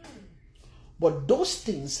off. But those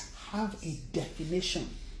things have a definition.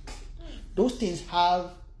 Those things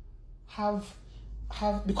have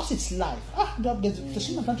because it's life. There's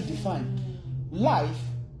something I'm trying to define. Life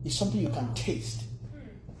is something you can taste.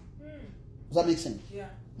 Does that make sense? Yeah.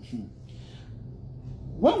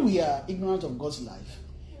 When we are ignorant of God's life,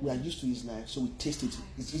 we are used to his life, so we taste it.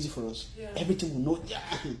 It's easy for us. Yeah. Everything we know. Yeah.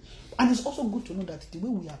 And it's also good to know that the way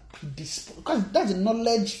we are predisposed, because that's the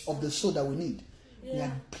knowledge of the soul that we need. We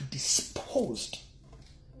are predisposed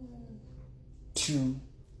to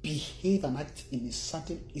behave and act in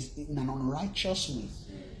an unrighteous way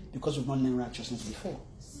because we've not learned righteousness before.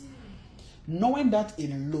 Knowing that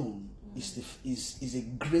alone is a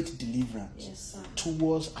great deliverance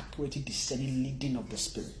towards accurately discerning leading of the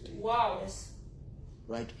Spirit. Wow.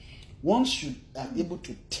 Right? Once you are able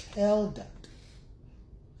to tell that,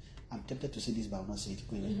 I'm tempted to say this, but I'll not say it.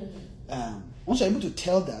 Once you're able to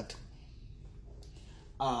tell that,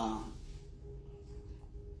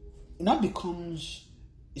 it now becomes,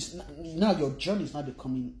 now your journey is now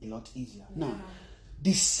becoming a lot easier. Now,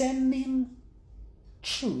 discerning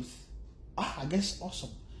truth, I guess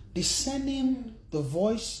awesome. Discerning the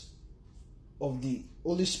voice of the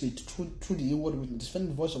Holy Spirit through the inward witness, discerning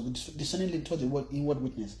the voice of discerning towards the inward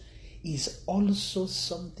witness is also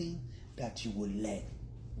something that you will learn.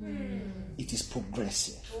 It is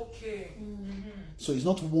progressive. Okay. So it's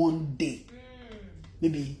not one day.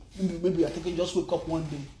 Maybe you are thinking, just wake up one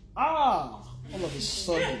day. All of a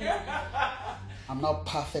sudden, I'm now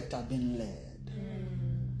perfect. I've been led.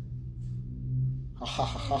 Ha ha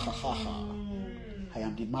ha ha ha ha. I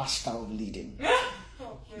am the master of leading.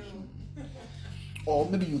 Or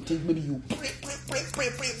maybe you think, maybe you pray.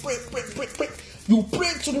 You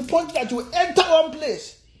pray to the point that you enter one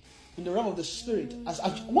place in the realm of the spirit. As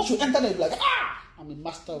once you enter there, you're like, I'm a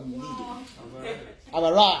master of leading. I've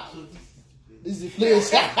arrived. This is the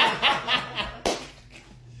place.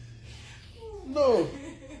 No,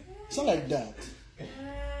 it's not like that.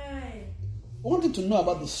 One thing to know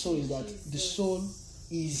about the soul is that the soul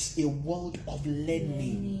is a world of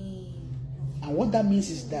learning. And what that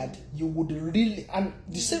means is that you would really, and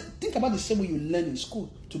the same, think about the same way you learn in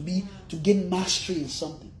school to gain mastery in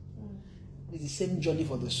something. It's the same journey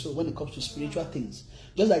for the soul when it comes to spiritual things.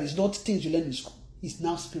 Just like it's not things you learn in school, it's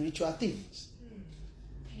now spiritual things.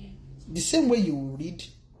 The same way you read,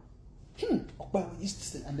 and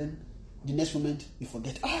then the next moment you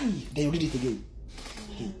forget, then you read it again.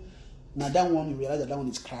 Now that one, you realize that one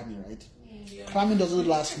is cramming, right? Cramming doesn't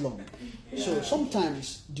last long. So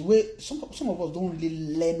sometimes the way some of us don't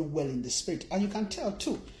really learn well in the spirit, and you can tell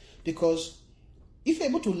too, because if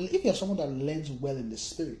you're someone that learns well in the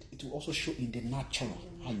spirit, it will also show in the natural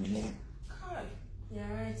how you learn.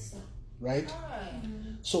 Yeah, right, sir. Right?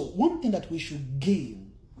 So one thing that we should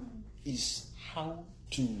gain is how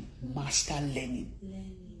to master learning.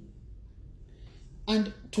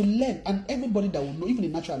 And to learn, and everybody that will know, even the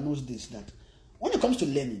natural knows this, that when it comes to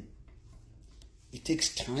learning, it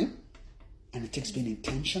takes time and it takes being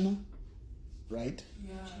intentional, right?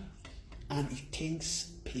 Yeah. And it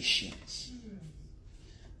takes patience.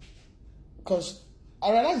 Because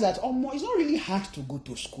I realize that it's not really hard to go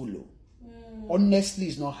to school. Honestly,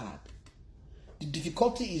 it's not hard. The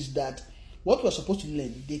difficulty is that what we're supposed to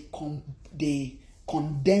learn, they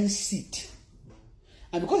condense it.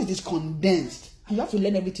 And because it is condensed, and you have to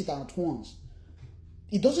learn everything at once,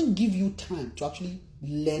 it doesn't give you time to actually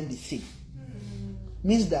learn the thing.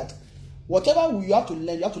 Means that whatever you have to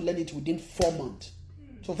learn it within 4 months.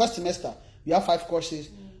 So first semester, you have 5 courses.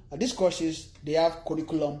 And these courses, they have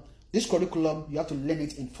curriculum. This curriculum, you have to learn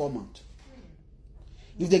it in 4 months.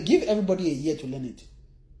 If they give everybody a year to learn it,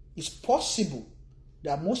 it's possible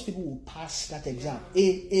that most people will pass that exam.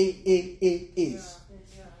 A's.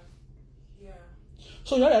 Yeah.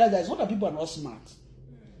 So you realize that it's not that people are not smart.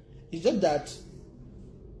 It's just that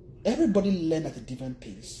everybody learns at a different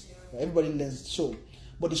pace. Everybody learns so.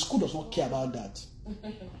 But the school does not care about that.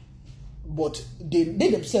 But they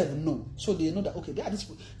themselves know. So they know that, okay, they are this.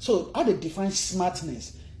 So how they define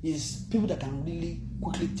smartness is people that can really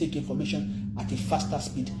quickly take information at a faster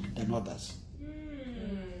speed than others.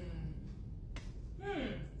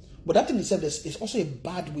 But that in itself is also a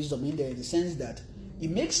bad wisdom in there, in the sense that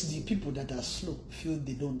it makes the people that are slow feel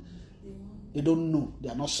they don't know, they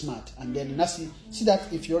are not smart, and then you see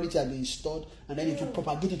that inferiority has been installed, and then it will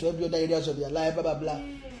propagate into every other areas of their life, blah blah blah.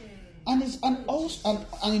 And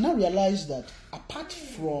you now realize that apart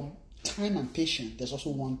from time and patience, there's also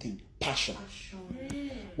one thing: passion.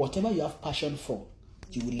 Whatever you have passion for,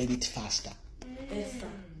 you will learn it faster. Yes, sir.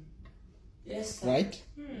 Yes, sir. Right?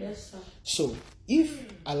 Yes, sir. So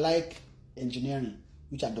if I like engineering,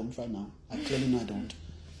 which I don't right now, I clearly know I don't,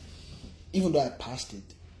 even though I passed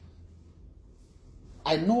it,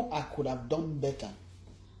 I know I could have done better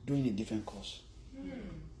doing a different course.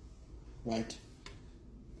 Right?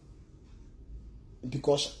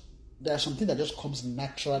 Because there are something that just comes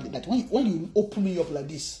naturally. That when you open me up like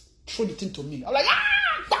this, throw the thing to me, I'm like,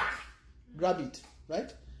 grab it.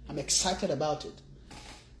 Right? I'm excited about it.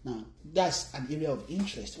 Now, that's an area of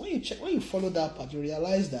interest. When you follow that path, you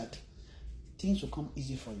realize that things will come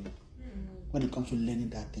easy for you when it comes to learning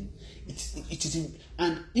that thing.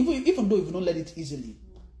 And even though if you don't learn it easily,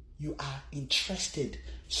 you are interested.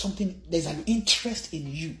 There's an interest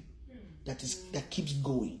in you that keeps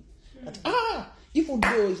going. That even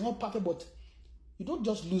though it's not perfect, but you don't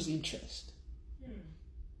just lose interest,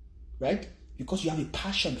 right? Because you have a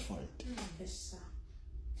passion for it. Yes, sir.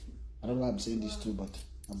 I don't know why I'm saying this too, but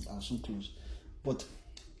I'll soon close. But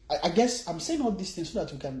I guess I'm saying all these things so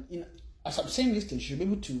that we can, as I'm saying these things, you'll be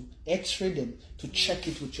able to x-ray them to check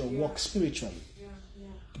it with your work spiritually.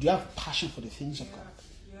 Do you have passion for the things of God?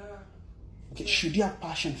 Okay, should you have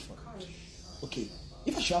passion for it? Okay,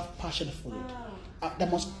 if I should have passion for it,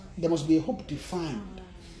 there must be a hope defined.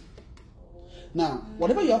 Now,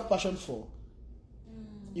 whatever you have passion for,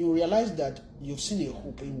 you realize that you've seen a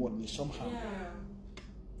hope inwardly somehow.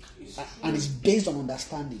 And it's based on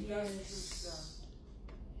understanding.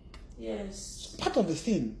 Yes. Part of the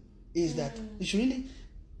thing is that you should really,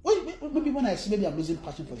 maybe when I see maybe I'm losing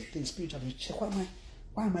passion for the thing spiritually, you check why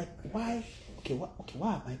am I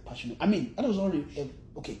passionate? I mean, that was already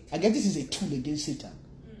okay. I guess this is a tool against Satan,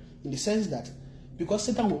 in the sense that because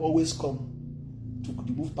Satan will always come to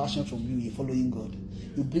remove passion from you in following God,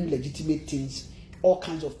 you bring legitimate things all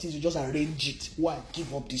kinds of things. You just arrange it. Why?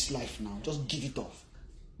 Give up this life now. Just give it off.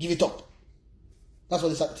 Give it up. That's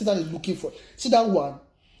what Satan is looking for. See that one?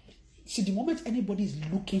 See, the moment anybody is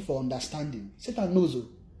looking for understanding, Satan knows it.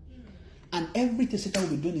 And everything Satan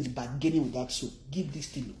will be doing is bargaining with that soul. Give this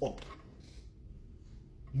thing up.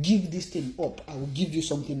 Give this thing up. I will give you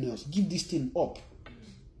something else. Give this thing up.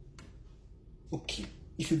 Okay.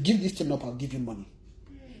 If you give this thing up, I'll give you money.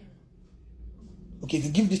 Okay, if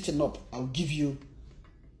you give this thing up, I'll give you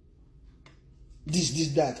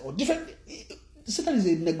this, that, or different. Satan is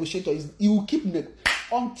a negotiator. He will keep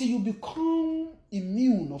until you become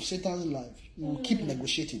immune of Satan's life. He will keep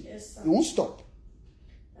negotiating. Yes, sir. He won't stop.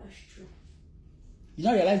 That's true. You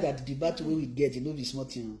now realize that the battle we get, you know, is small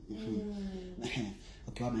thing.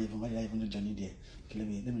 Okay, why did I even do journey there? Okay, let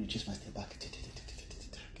me retrace my step back.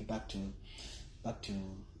 Okay, back to okay,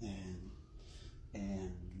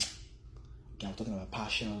 I'm talking about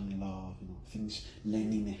passion, love, things,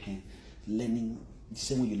 learning, learning. The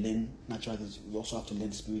same way you learn natural things, you also have to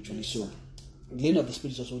learn spiritually. So, learning of the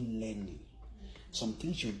spirit is also learning. Some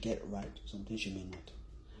things you get right, some things you may not,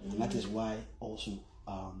 and that is why also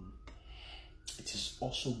it is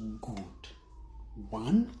also good.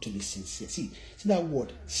 One, to be sincere. See that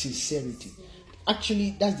word, sincerity.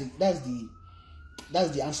 Actually, that's the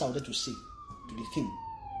answer I wanted to say to the thing.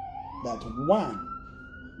 That one,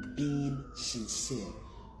 being sincere,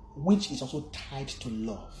 which is also tied to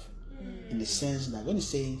love, in the sense that when it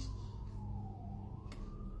says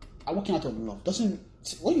I'm working out of love, doesn't,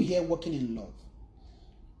 when you hear working in love,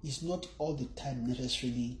 it's not all the time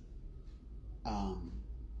necessarily you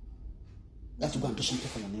have to go and do something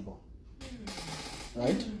for your neighbor,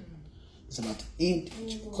 right? It's about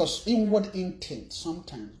because inward intent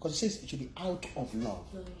sometimes, because it says it should be out of love.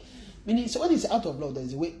 Meaning, so when it's out of love, there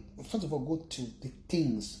is a way. First of all, go to the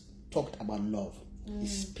things talked about love.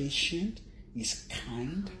 It's patient, it's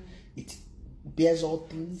kind, it bears all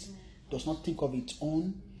things, does not think of its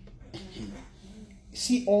own.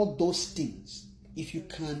 See all those things. If you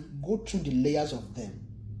can go through the layers of them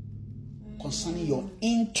concerning your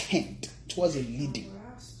intent towards a leading.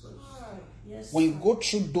 Yes. When you go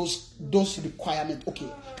through those requirements, okay,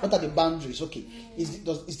 what are the boundaries? Okay,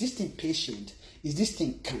 is this thing patient? Is this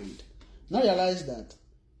thing kind? Now realize that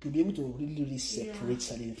you'll be able to really separate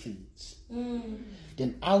certain things.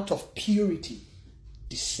 Then out of purity,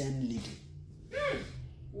 discern leading.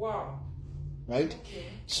 Wow. Right? Okay.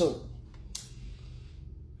 So,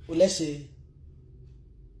 let's say,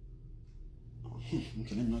 okay,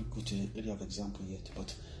 let me not go to the area of example yet,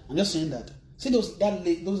 but I'm just saying that, see those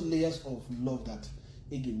layers of love that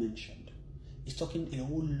Iggy mentioned. It's talking a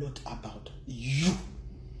whole lot about you,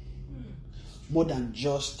 more than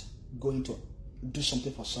just going to do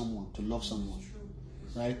something for someone, to love someone,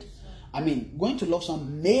 right? I mean, going to love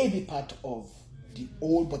someone may be part of the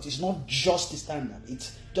old, but it's not just the standard.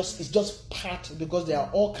 It's just part, because there are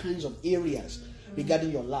all kinds of areas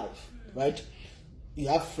regarding your life, right? You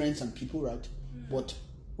have friends and people, right? But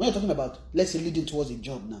when you're talking about, let's say, leading towards a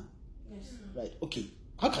job now, right? Okay,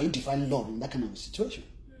 how can you define love in that kind of a situation,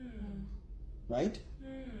 right?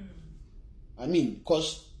 I mean,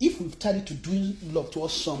 because if we've started to do love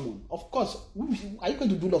towards someone, of course, are you going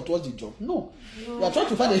to do love towards the job? No. You are trying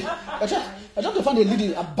to find a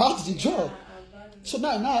leading about the job. So now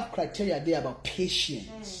I have criteria there about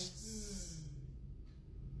patience,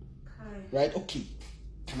 right? Okay,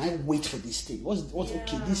 can I wait for this thing? What's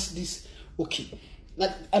okay? This okay.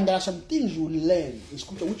 And there are some things you learn in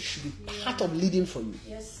scripture which should be part of leading for you.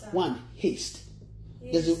 Yes, sir. One, haste.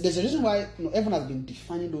 There's a reason why everyone has been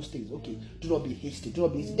defining those things. Okay, do not be hasty. Do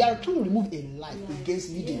not be hasty. They are trying to remove a life against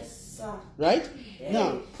leading. Yes, sir. Right?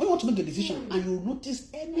 Now, when you want to make a decision and you notice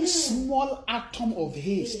any small atom of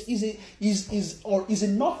haste is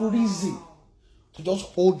enough reason to just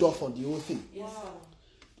hold off on the whole thing. Wow.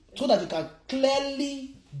 So that you can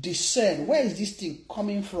clearly discern where is this thing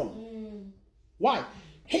coming from. Why?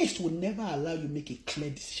 Haste will never allow you make a clear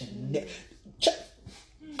decision.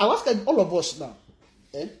 I'll ask all of us now.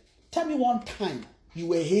 Tell me one time you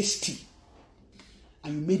were hasty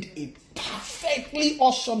and you made a perfectly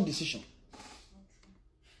awesome decision.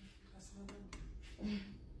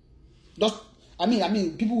 I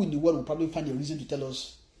mean, people in the world will probably find a reason to tell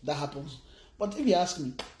us that happens. But if you ask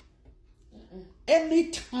me, any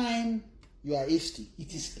time you are hasty,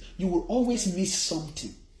 you will always miss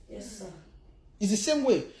something. Yes, sir. It's the same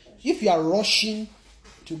way. If you are rushing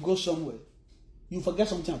to go somewhere, you forget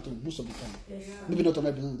something at home most of the time. Yes, sir. Maybe not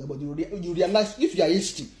 100%, but you realize, if you are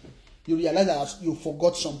hasty, you realize that you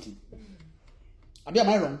forgot something. Am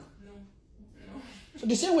I wrong? No. So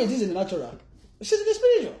the same way it is in the natural, it is in the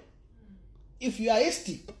spiritual. If you are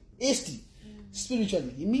hasty,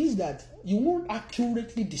 spiritually, it means that you won't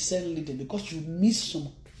accurately discern leading because you miss some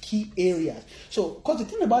key areas. So, because the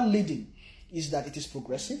thing about leading is that it is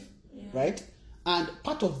progressive, right? And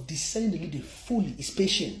part of discerning the leading fully is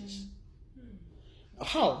patience.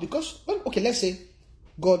 How? Because, okay, let's say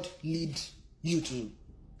God leads you to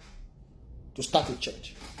start a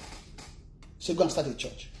church. So go and start a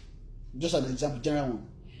church. Just as an example, general one.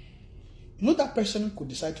 You know that person could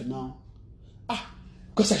decide to now,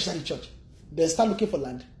 because I start a church. Then start looking for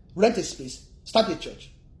land, rent a space, start a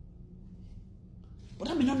church. But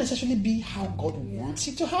that may not necessarily be how God wants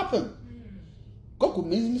it to happen. God could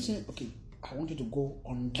maybe say, okay, I want you to go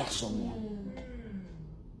under someone.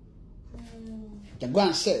 You can go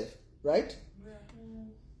and serve, right?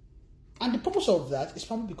 And the purpose of that is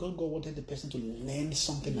probably because God wanted the person to learn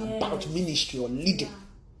something about ministry or leading.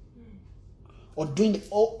 Or doing it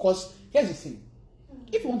all. Because here's the thing.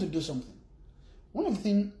 If you want to do something, one of the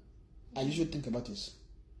things I usually think about is,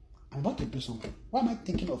 I'm about to do something. Why am I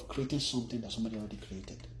thinking of creating something that somebody already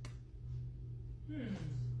created?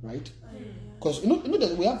 Right? Because you know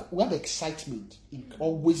that we have excitement in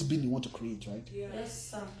always being the one to create, right?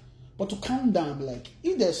 Yes, sir. But to calm down, like,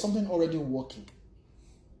 if there's something already working,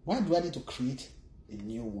 why do I need to create a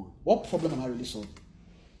new one? What problem am I really solving?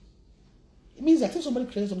 It means that if somebody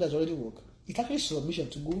creates something that's already working, it's actually submission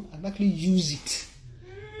to go and actually use it.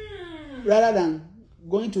 Rather than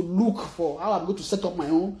going to look for how I'm going to set up my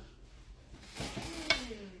own.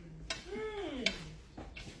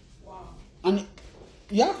 Wow. And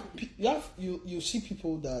you see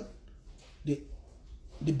people that they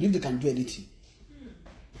believe they can do anything,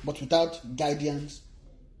 but without guidance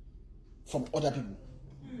from other people.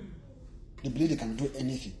 They believe they can do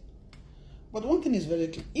anything. But one thing is very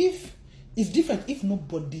clear. If it's different, if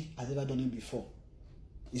nobody has ever done it before,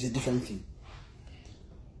 it's a different thing.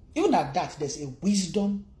 Even at that, there's a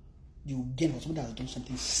wisdom you gain from somebody that has done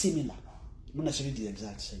something similar, not necessarily the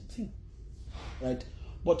exact same thing, right?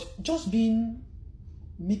 But just being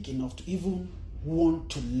meek enough to even want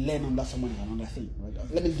to learn under someone is another thing,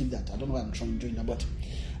 right? Let me leave that. I don't know why I'm trying to do that, but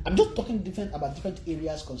I'm just talking about different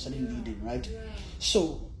areas concerning leading, right?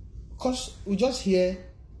 So, because we just hear,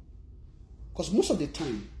 because most of the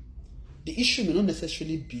time, the issue may not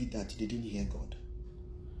necessarily be that they didn't hear God.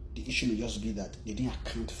 The issue may just be that they didn't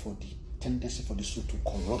account for the tendency for the soul to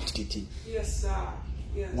corrupt the thing. Yes, sir.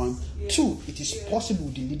 Yes. One. Yes. Two, it is possible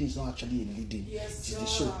the leading is not actually a leading. Yes, it is the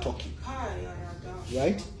soul talking. Right?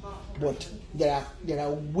 Right? But there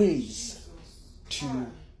are ways to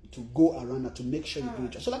go around that to make sure you do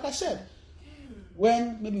it. So like I said,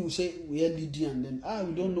 when maybe we say we hear leading and then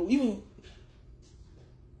we don't know, even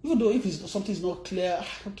though if something is not clear,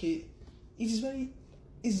 okay,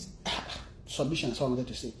 it's submission is what I wanted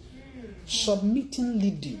to say. Submitting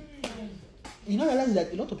leading. You know, realize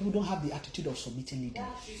that a lot of people don't have the attitude of submitting leading.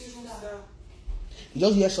 You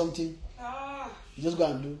just hear something, you just go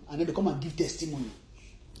and do, and then they come and give testimony.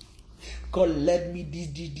 God led me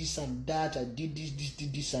this and that. I did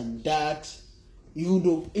this and that.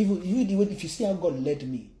 Even if you see how God led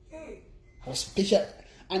me, I was patient.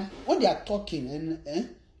 And when they are talking,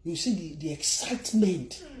 and you see the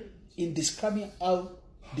excitement in describing how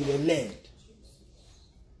they were led.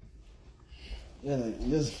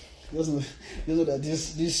 Just know that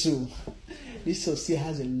this soul still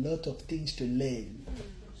has a lot of things to learn.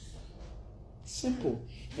 Simple,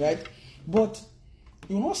 right? But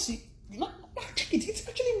you will not see. It's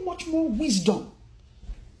actually much more wisdom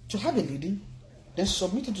to have a leading than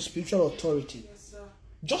submit it to spiritual authority. Yes, sir.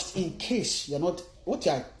 Just in case you're not, what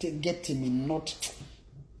you are getting may not.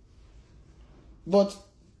 But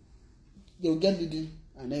they'll get leading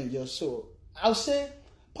and then you just. So I'll say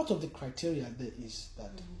part of the criteria there is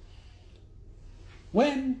that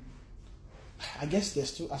when, I guess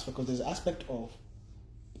there's two aspects, because there's an aspect of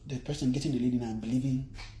the person getting the leading and believing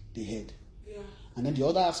they heard. Yeah. And then the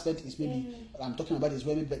other aspect is maybe, I'm talking about is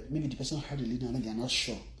where maybe the person heard the leading and then they're not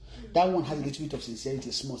sure. That one has a little bit of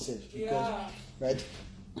sincerity, small self. Because, right?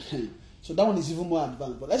 So that one is even more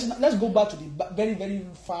advanced. But let's go back to the very, very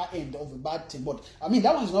far end of a bad thing. But I mean,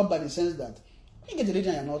 that one is not bad in the sense that you get the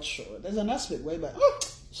leading and you're not sure. There's an aspect whereby,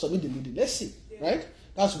 submit the leading. Let's see. Right?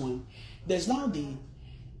 That's one. There's now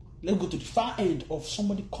let's go to the far end of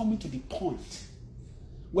somebody coming to the point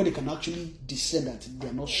where they can actually discern that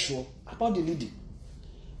they're not sure about the leading.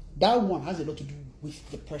 That one has a lot to do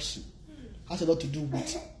with the person. Has a lot to do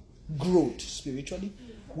with growth spiritually,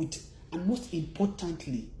 and most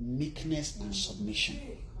importantly, meekness and submission.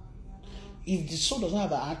 If the soul does not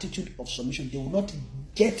have an attitude of submission, they will not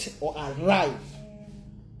get or arrive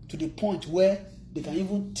to the point where they can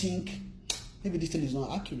even think maybe this thing is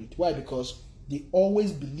not accurate. Why? Because they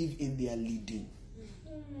always believe in their leading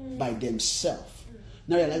by themselves.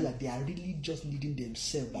 Now realize that they are really just leading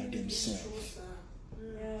themselves by themselves.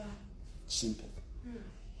 Yeah. Simple.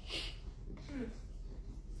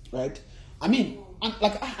 Right? I mean,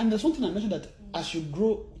 and there's one thing I mentioned that as you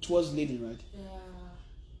grow towards leading, right? Yeah.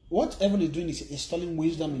 What everyone is doing is installing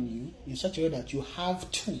wisdom in you in such a way that you have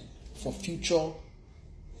tool for future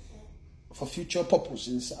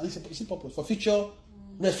purpose. For future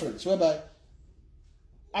reference, whereby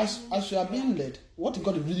as you are being led, what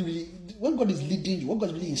God is really, when God is leading you, what God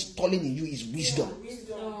is really installing in you is wisdom.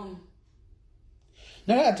 Wisdom.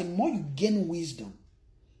 Now that the more you gain wisdom,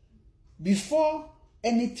 before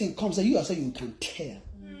anything comes, that you yourself you can tell.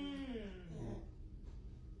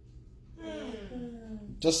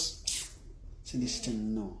 Just see this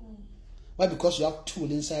thing, no. Why? Because you have tool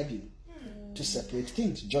inside you to separate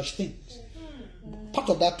things, judge things. Part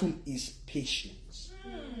of that tool is patience.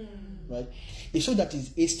 Right? A soul that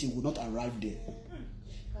is hasty will not arrive there.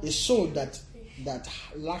 A soul that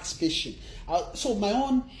lacks patience. So my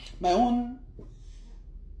own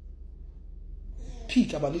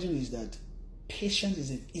peak about leading is that patience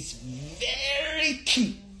is very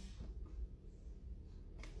key.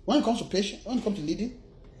 When it comes to patience, when it comes to leading,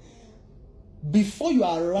 before you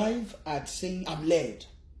arrive at saying I'm led,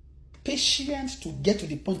 patience to get to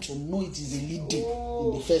the point to know it is a leading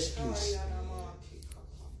in the first place.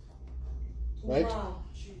 Right? Wow.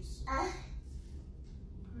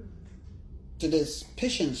 So there's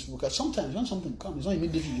patience, because sometimes when something comes, it's not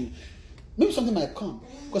immediately. Maybe something might come.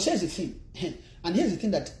 Because here's the thing, and here's the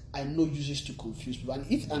thing that I know uses to confuse people. And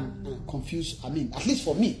if I'm confused, I mean, at least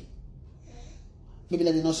for me, maybe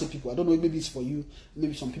let me not say people, I don't know, maybe it's for you,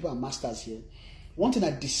 maybe some people are masters here. One thing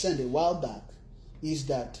I discerned a while back is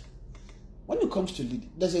that when it comes to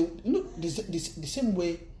leading, there's the same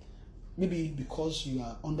way, maybe because you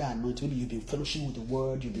are under anointed, maybe you've been fellowshipping with the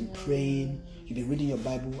word, you've been praying, you've been reading your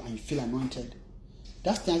Bible, and you feel anointed.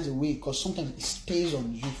 That's the way, because sometimes it stays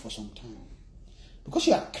on you for some time. Because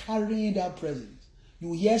you are carrying that presence,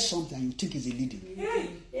 you hear something and you think it's a leading.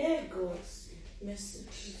 Hey, God. Mercy,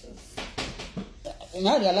 Jesus. And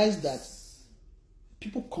I realized that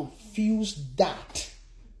people confuse that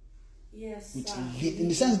Yes, with sir. lead, in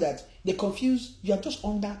the sense that they confuse, you are just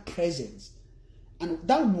under presence. And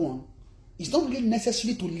that one is not really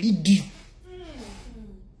necessary to lead you.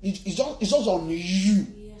 It's just on you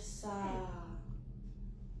Yes, sir.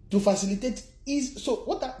 to facilitate. So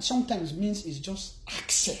what that sometimes means is just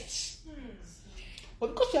access.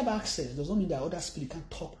 But because you have access, does not mean that other spirit can't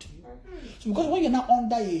talk to you. So because when you're now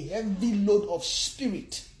under a heavy load of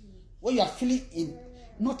spirit, when you are feeling in,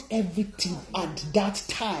 not everything at that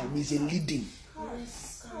time is a leading.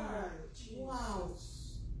 Yes, sir. Wow.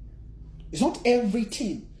 It's not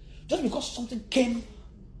everything. Just because something came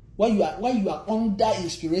while you are under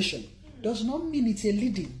inspiration does not mean it's a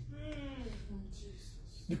leading.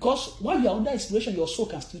 Because while you are under inspiration, your soul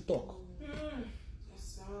can still talk.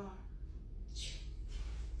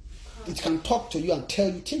 It can talk to you and tell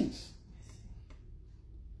you things.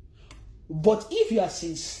 But if you are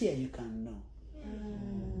sincere, you can know.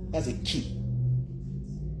 That's a key.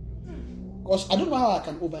 Because I don't know how I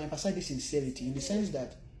can overemphasize this sincerity in the sense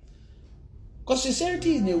that, because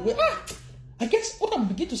sincerity in a way, I guess what I'm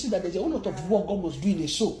beginning to see that there's a whole lot of work God must do in a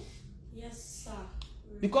soul. Yes, sir.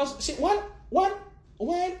 Because see, while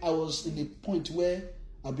I was in the point where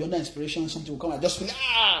I'll be under inspiration, something will come, I just feel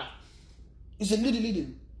it's a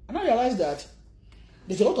leading. And I realized that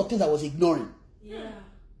there's a lot of things I was ignoring. Yeah.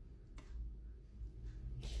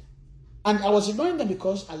 And I was ignoring them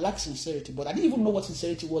because I lacked sincerity, but I didn't even know what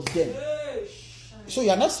sincerity was then. So you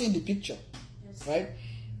are not seeing the picture, Yes. right?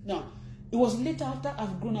 Now, it was later after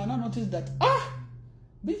I've grown, I now noticed that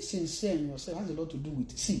being sincere in yourself has a lot to do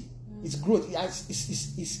with it's growth. You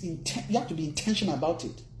have to be intentional about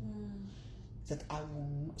it. That I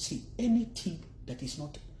will not see anything that is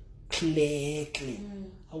not clear.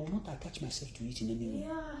 I will not attach myself to it in any way.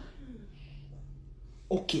 Yeah.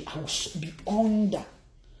 Okay, I will be under.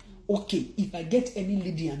 Okay, if I get any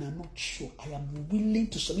leading and I'm not sure, I am willing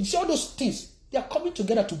to submit. See, all those things, they are coming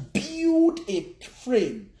together to build a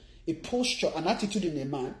frame, a posture, an attitude in a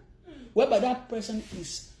man, whereby that person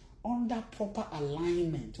is under proper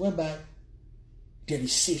alignment, whereby there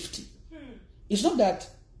is safety. It's not that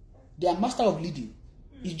they are master of leading.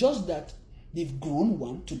 It's just that they've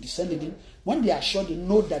grown to discern leading. When they are sure, they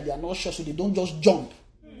know that they are not sure, so they don't just jump.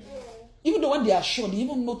 Even though when they are sure, they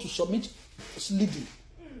even know to submit leading.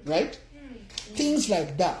 Right? Things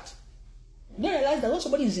like that. You now realize that when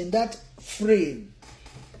somebody is in that frame,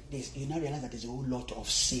 you now realize that there's a whole lot of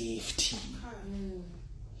safety.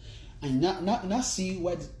 And now see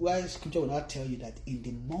why scripture will not tell you that in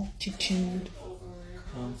the multitude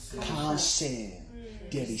counsel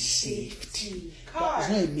there is safety. That is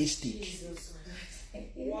not a mistake.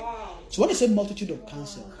 Wow. So when they say multitude of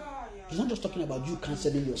counsel, Car, yeah. it's not just talking about you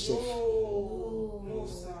counseling yourself. No,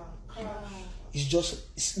 sir. Car.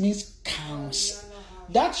 It means counsel.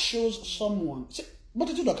 That shows someone. See,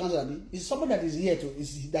 multitude of counsel is someone that is here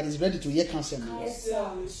that is ready to hear counsel. Yes, Sir,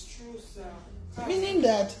 sir. it's true, sir. Meaning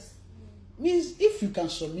that means if you can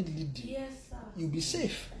submit leading, Yes, sir. you'll be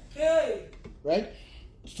safe, Hey, right?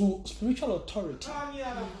 To spiritual authority.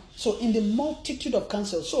 Kanya. So in the multitude of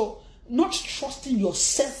counsel, so not trusting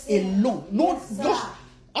yourself alone, no, Yes, sir. just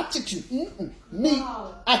attitude. Me,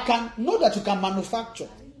 Wow. I can know that you can manufacture,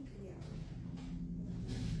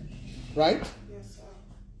 right? Yes, sir.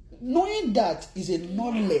 Knowing that is a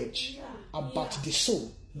knowledge about the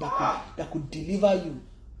soul that could deliver you.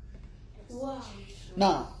 Wow.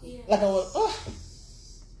 Now, Yes. like I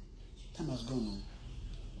was, time has gone on.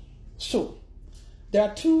 So, there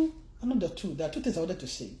are two things I wanted to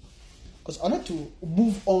say. Because I wanted to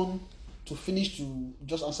move on to finish to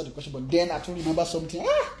just answer the question, but then I to remember something.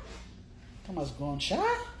 Time has gone, Sha.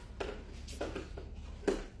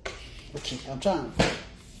 Okay, I'm trying to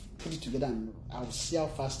put it together and I'll see how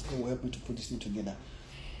fast it will help me to put this thing together.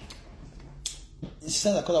 It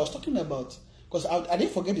says that because I was talking about, because I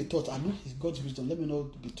didn't forget the thought. I know it's God's wisdom. Let me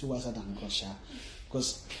not be too wiser than God, Sha.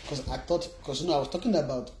 Because I thought, because I was talking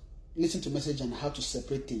about listening to message and how to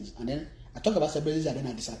separate things, and then I talked about separating and then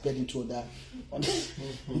I disappeared into other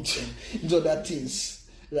things,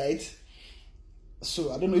 right?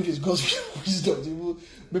 So I don't know if it's God's wisdom.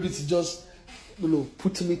 Maybe it's just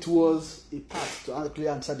putting me towards a path to actually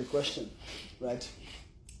answer the question, right?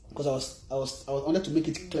 Because I wanted to make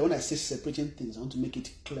it clear when I say separating things. I want to make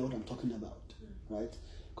it clear what I'm talking about, right?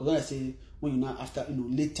 Because when I say when you're not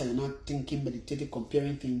later you're not thinking, meditating,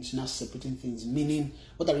 comparing things, not separating things. Meaning,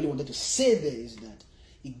 what I really wanted to say there is that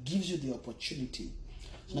it gives you the opportunity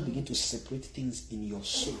to now begin to separate things in your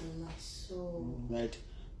soul, right?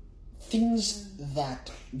 Things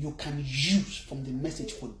that you can use from the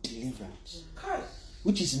message for deliverance, Kai.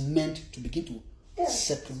 which is meant to begin to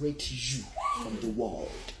separate you from the world,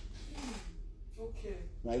 Okay.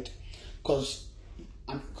 right? Because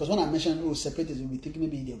when I mention separated, you'll be thinking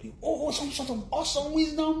maybe there'll be some sort of awesome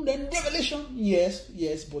wisdom, then revelation. Yes,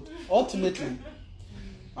 but ultimately,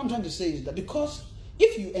 what I'm trying to say is that because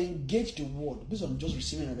if you engage the word based on just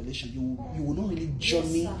receiving revelation, you will not really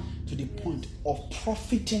journey to the point of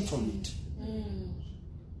profiting from it.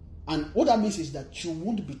 And what that means is that you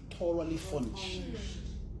won't be thoroughly furnished.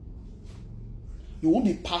 You won't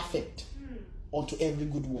be perfect unto every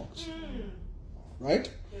good works. Right?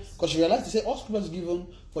 Because you realize they say all scripture is given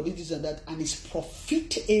for this and that, and it's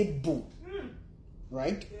profitable.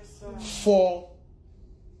 Right? Yes, sir. For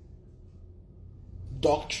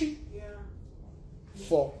doctrine,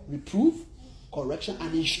 for reproof, correction,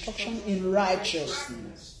 and instruction in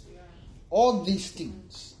righteousness. All these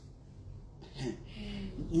things,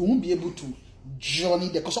 you won't be able to journey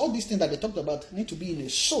there, because all these things that they talked about need to be in a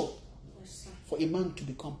soul for a man to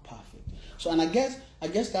become perfect. So, and I guess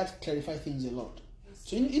that clarifies things a lot.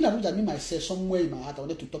 So, in other words, I mean myself, somewhere in my heart, I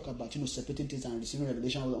wanted to talk about separating things and receiving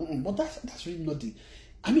revelation. But that's really not the.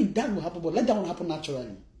 I mean, that will happen, but let that one happen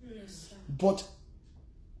naturally. But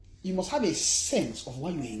you must have a sense of why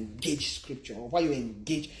you engage scripture, or why you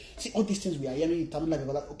engage. See, all these things we are hearing, eternal life,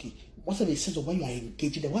 like, okay, must have a sense of why you are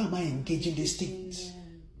engaging them. Why am I engaging these things?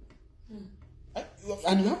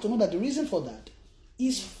 And you have to know that the reason for that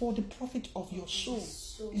is for the profit of your soul.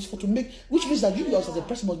 It's for to make, which means that you yourself as a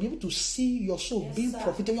person must be able to see your soul being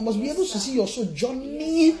profitable. You must be able to see your soul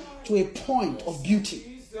journey to a point of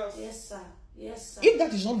beauty. Yes, sir. Yes, sir. If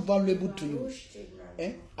that is not valuable to you,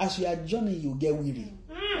 as you are journeying, you get weary.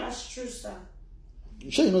 That's true, sir.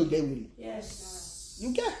 Sure, you get weary. Yes.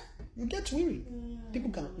 You get weary.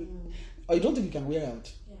 People can, or you don't think you can wear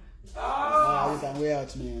out? Yeah. You can wear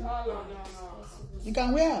out, man. You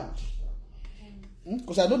can wear out.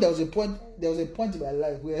 Because I know there was a point in my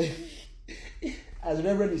life where, as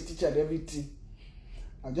Reverend is teaching and everything,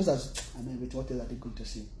 I mean, what else are they going to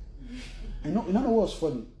say? You know what was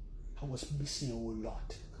funny? I was missing a whole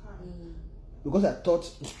lot. Because I thought,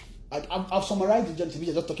 I've summarized the journey to be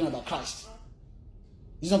just talking about Christ.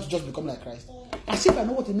 It's not to just become like Christ. As if I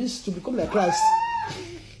know what it means to become like Christ.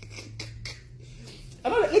 I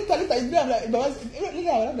know that later,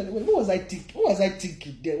 I'm like, what was I thinking? What was I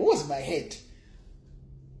thinking there? What was in my head?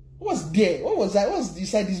 What was there? What was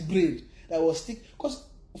inside this brain that was thick? Because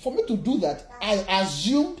for me to do that, I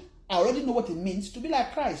assumed I already know what it means to be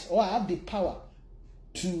like Christ, or I have the power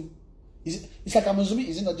to It's like I'm assuming,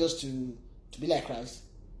 is it not just to be like Christ?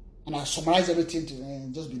 And I summarize everything to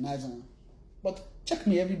just be nice. But check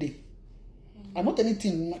me every day. I'm not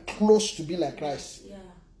anything close to be like Christ.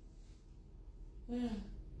 Yeah.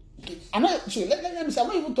 Okay. I'm not, so let me say, I'm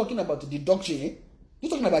not even talking about the doctrine. Eh?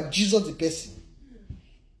 You're talking about Jesus the person.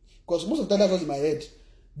 Because most of the time that's what's in my head.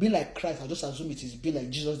 Being like Christ, I just assume it is being like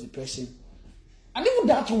Jesus the person. And even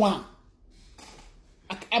that one,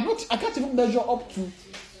 I can't even measure up to,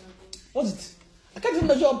 what's it? I can't even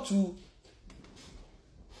measure up to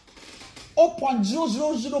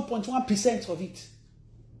 0.000.1% of it.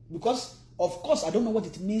 Because, of course, I don't know what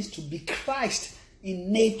it means to be Christ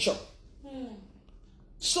in nature.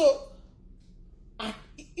 So,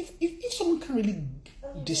 if someone can really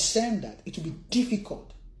discern that, it will be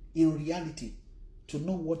difficult in reality to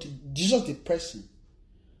know what Jesus the person,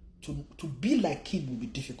 to be like him will be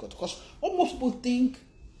difficult. Because what most people think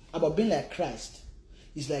about being like Christ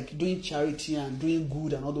is like doing charity and doing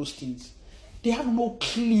good and all those things. They have no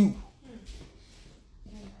clue.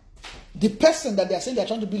 The person that they are saying they are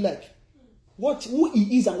trying to be like, who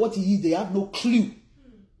he is and what he is, they have no clue.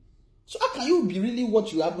 So how can you be really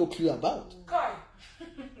what you have no clue about?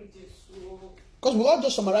 Because we all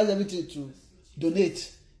just summarize everything to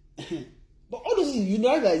donate. But all those things, you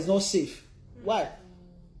know that it's not safe. Why?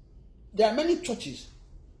 There are many churches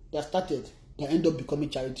that started that end up becoming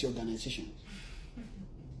charity organizations.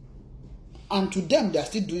 And to them, they are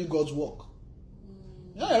still doing God's work.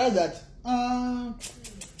 You know, realize that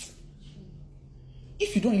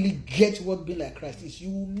if you don't really get what being like Christ is, you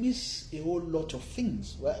will miss a whole lot of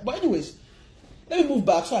things. Right? But anyways, let me move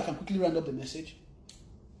back so I can quickly round up the message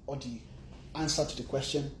or the answer to the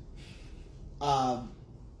question.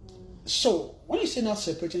 So when you say now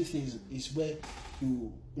separating things is where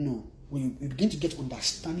you know when you begin to get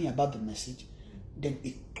understanding about the message, then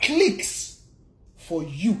it clicks for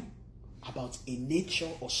you about a nature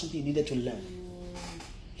or something you needed to learn.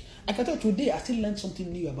 I can tell you today I still learned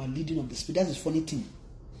something new about leading of the Spirit. That's a funny thing.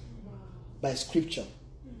 By scripture.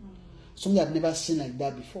 Something I've never seen like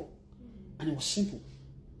that before. And it was simple.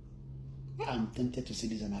 I'm tempted to say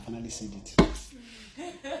this and I finally said it.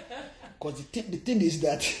 Because the thing is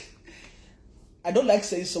that I don't like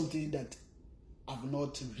saying something that I've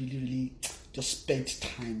not really just spent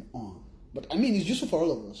time on. But I mean, it's useful for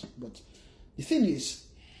all of us. But the thing is,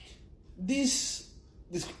 this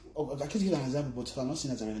I can't give an example, but I'm not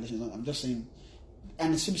saying as a revelation. I'm just saying,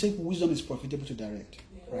 and it's simple. Wisdom is profitable to direct,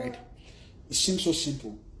 right? It seems so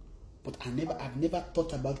simple, but I've never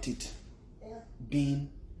thought about it being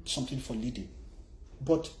something for leading.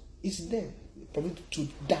 But it's there, probably to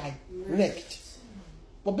direct.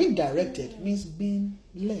 But being directed means being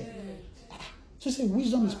led. So say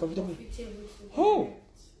wisdom is profitable. Oh,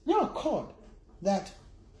 now God, that.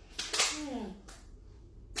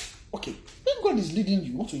 Okay, when God is leading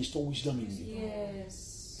you, you want to install wisdom in you.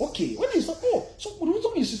 Yes. Okay, when you start, so the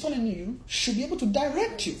wisdom is installing in you should be able to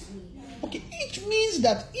direct you. Okay, it means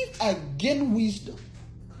that if I gain wisdom,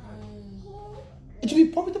 it will be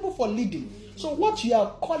profitable for leading. So what you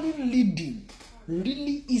are calling leading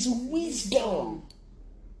really is wisdom.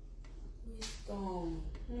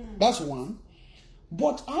 That's one.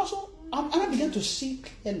 But also, I began to see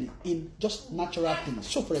clearly in just natural things.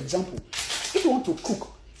 So for example, if you want to cook,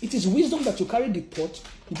 it is wisdom that you carry the pot,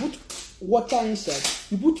 you put water inside,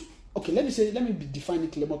 let me define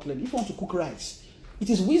it more clearly. If you want to cook rice, it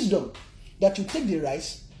is wisdom that you take the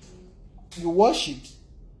rice, you wash it,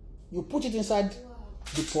 you put it inside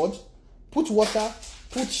the pot, put water,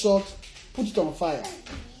 put salt, put it on fire.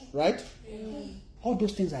 Right? All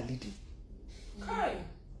those things are leading.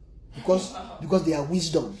 Because they are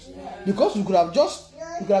wisdom. Because you could have just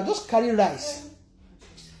carry rice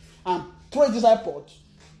and throw it inside pot,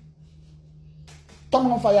 turn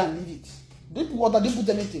on fire and leave it. Didn't put water, didn't put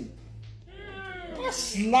anything.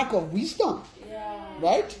 That's lack of wisdom.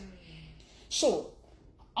 Right? So,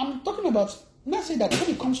 I'm talking about, let's say that when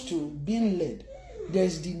it comes to being led,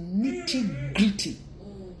 there's the nitty-gritty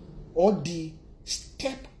or the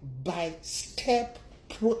step-by-step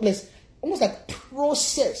almost like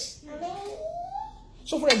process.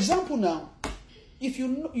 So, for example, now, if you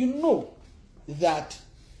know that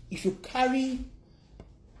if you carry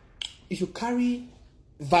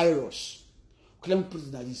virus, let me put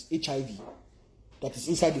it that is HIV, that is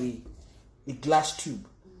inside a glass tube.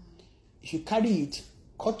 If you carry it,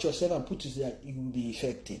 cut yourself and put it there, you will be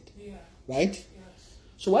infected. Right? Yes.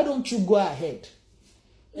 So why don't you go ahead?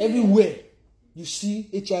 Everywhere you see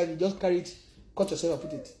HIV, just carry it, cut yourself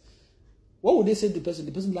and put it. What would they say to the person?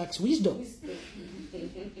 The person lacks wisdom.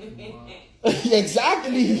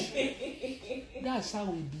 Exactly. That's how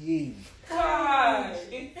we behave Kai.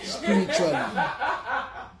 spiritually.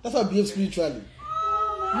 That's how we behave spiritually.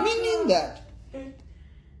 Meaning that,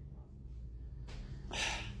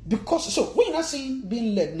 because, so when you're not seeing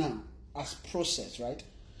being led now as process, right?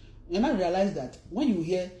 You might realize that when you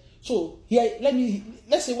hear, so here,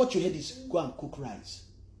 let's say what you heard is go and cook rice.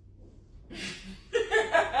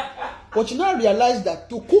 But you now realize that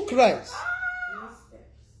to cook rice,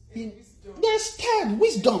 there's 10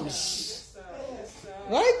 wisdoms,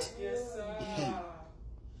 right? Yes, sir.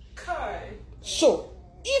 Kai. So,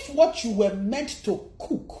 if what you were meant to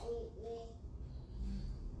cook,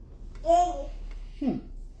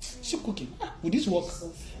 still cooking, would this work?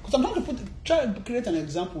 Because I'm trying to try to create an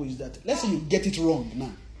example is that, let's say you get it wrong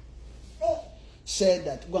now. Said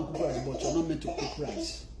that go and cook rice, but you're not meant to cook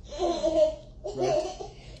rice. Right?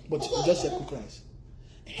 But you just said cook rice.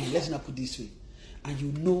 And let's not put this way. And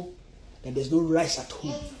you know that there's no rice at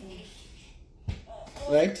home.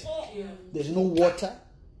 Right? Yeah. There's no water.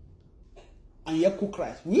 And you cook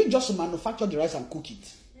rice. Will you just manufacture the rice and cook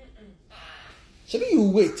it? Maybe you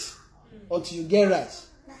wait until you get rice.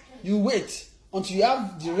 You wait until you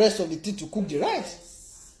have the rest of the thing to cook the rice.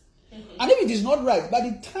 And if it is not right, by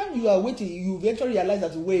the time you are waiting, you eventually realize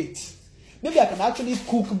that, wait, maybe I can actually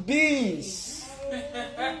cook beans.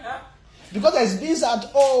 Because there's beans at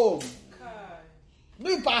home. Kai.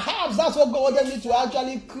 Maybe perhaps that's what God wanted me to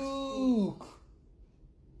actually cook.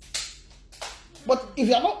 But if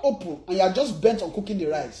you are not open and you are just bent on cooking the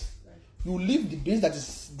rice, you leave the beans that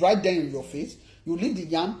is right there in your face, you leave the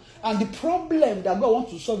yam, and the problem that God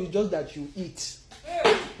wants to solve is just that you eat.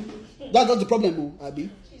 That's not the problem, Abi.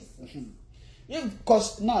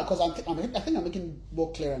 Because I think I'm making it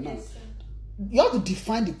more clearer now. Yes, sir. You have to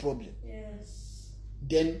define the problem. Yes.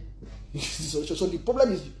 Then, so the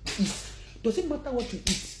problem is, does it matter what you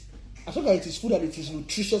eat? As long as it is food and it is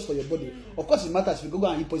nutritious for your body. Of course, it matters. If you go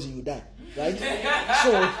and eat poison, you die. Right?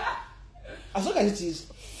 So, as long as it is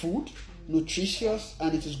food, nutritious,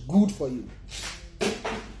 and it is good for you.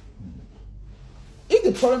 If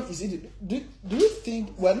the problem is eating, do you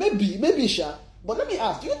think, well, maybe, Sha, but let me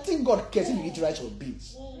ask, do you think God cares if you eat rice or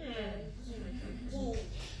beans?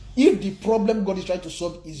 If the problem God is trying to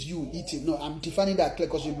solve is you eating, no, I'm defining that clear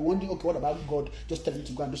because you'll be wondering, okay, what about God just telling you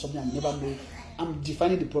to go and do something and you never know? I'm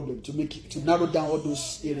defining the problem to narrow down all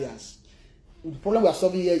those areas. The problem we are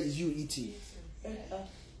solving here is you eating.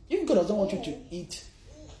 If God doesn't want you to eat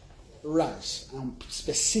rice and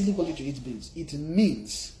specifically want you to eat beans, it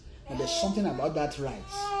means that there's something about that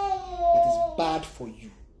rice that is bad for you.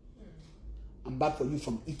 And bad for you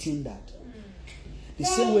from eating that. The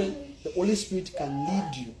same way the Holy Spirit can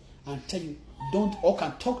lead you and tell you, don't, or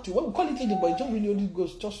can talk to you. Well, we call it leading, but it don't really only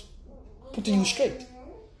goes just putting you straight.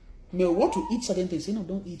 May want to eat certain things, say, no,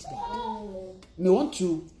 don't eat that. May want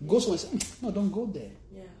to go somewhere, say, no, don't go there.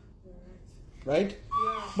 Yeah. Right?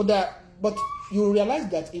 Yeah. But you realize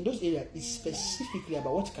that in those areas, it's specifically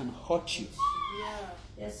about what can hurt you. Yeah.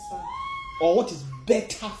 Yes, sir. Or what is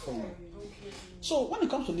better for you. Okay. So when it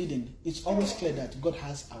comes to leading, it's always clear that God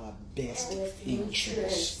has our best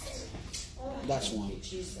interest. That's one.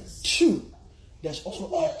 Jesus. 2, there's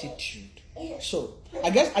also attitude. So I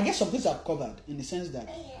guess some things are covered in the sense that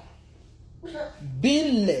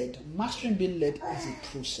being led, mastering being led is a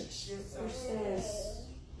process.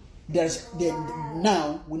 Yes.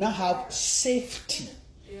 Now we have safety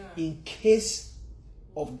in case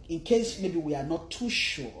maybe we are not too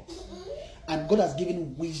sure, and God has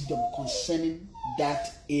given wisdom concerning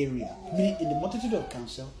that area. Meaning, in the multitude of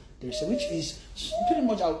counsel, there is which is pretty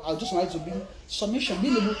much. I'll just like to be submission,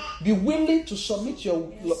 be willing to submit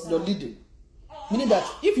your leading. Meaning that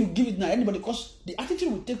if you give it now, anybody, because the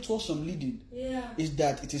attitude we take towards some leading is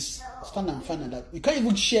that it is stand and find and that you can't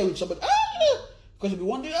even share with somebody. Because you'll be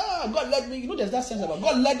wondering, God led me. You know, there's that sense about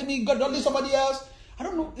God led me, God don't lead somebody else. I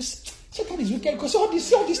don't know. Satan is wicked because all these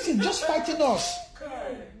things just fighting us.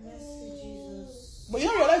 Jesus. But you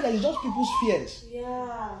don't realize that it's just people's fears.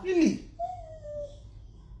 Yeah. Really.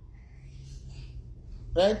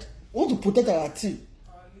 Right? We want to protect our team.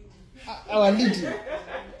 Our leading.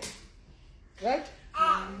 Right?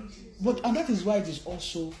 And that is why it is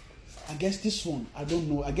also, I guess this one, I don't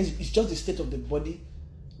know. I guess it's just the state of the body.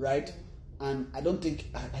 Right? And I don't think,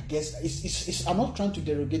 I guess, it's I'm not trying to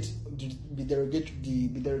be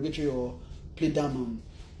derogatory or play down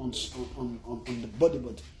on the body,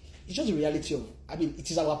 but it's just the reality of, I mean, it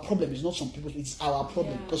is our problem. It's not some people, it's our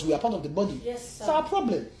problem because we are part of the body. Yes, sir. It's our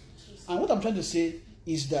problem. And what I'm trying to say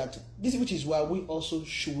is that this, which is why we also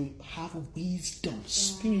should have wisdom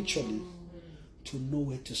spiritually to know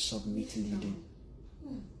where to submit leading.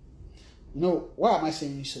 You know, why am I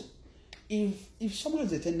saying so? if someone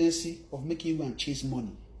has a tendency of making you go and chase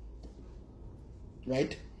money,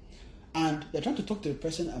 right? And they're trying to talk to the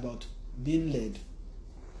person about being led,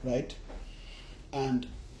 right? And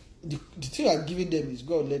the thing I'm giving them is,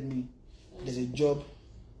 God led me. There's a job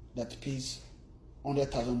that pays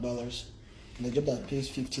 $100,000, and a job that pays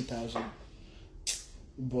 $50,000,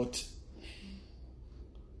 but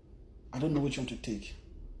I don't know which one to take.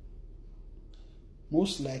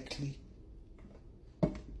 Most likely,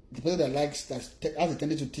 the person that likes that has a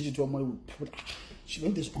tendency to teach you to money will put. She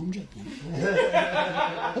wrote this 100.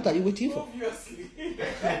 What are you waiting for? Obviously.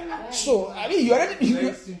 So I mean, you already.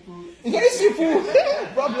 Very simple. It's very simple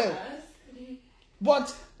problem.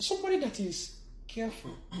 But somebody that is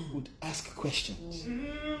careful would ask questions.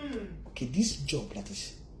 Okay, this job that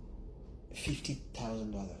is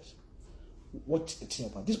 $50,000. What it's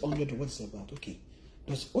about? This 100, what is it about? Okay,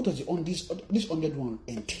 what does this 100 one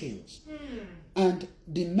entails? And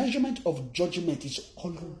the measurement of judgment is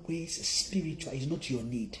always spiritual. It's not your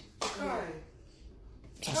need.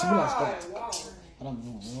 It's as simple as that. Wow. I don't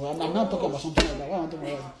know. I'm not talking about something like that. Why am I talking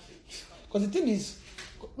about that? Because the thing is,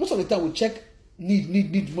 most of the time we check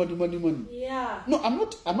need, money. Yeah. No, I'm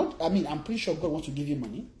not. I mean, I'm pretty sure God wants to give you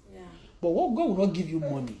money. Yeah. But what God will not give you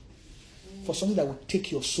money for something that will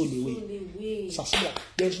take your soul away. It's as simple as,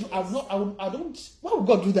 there's no. I don't. Why would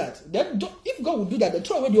God do that? Then if God would do that, then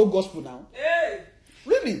throw away the old gospel now. Hey.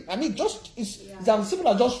 Really? I mean, it's as simple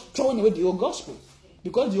as just throwing away the old gospel,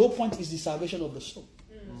 because the whole point is the salvation of the soul,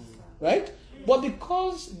 right? But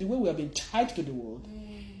because the way we have been tied to the world,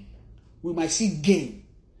 we might see gain.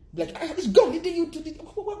 Like, is God leading you to the...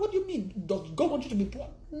 What do you mean? Does God want you to be poor?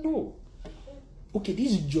 No. Okay,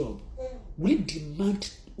 this job, will it demand...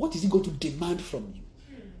 What is it going to demand from you?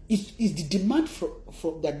 Is the demand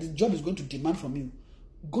that the job is going to demand from you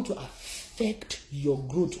going to affect your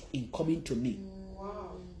growth in coming to me?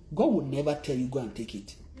 Wow. God will never tell you go and take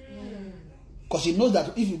it. Because he knows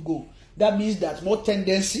that if you go, that means there's more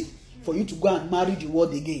tendency for you to go and marry the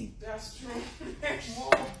world again. That's true.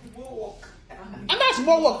 more work. And that's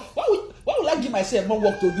more work. Why would I give myself more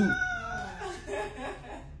work to do?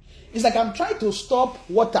 It's like I'm trying to stop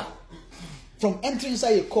water from entering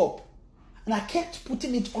inside a cup, and I kept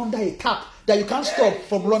putting it under a tap that you can't stop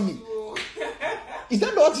from running. Is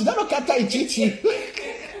that not counterintuitive?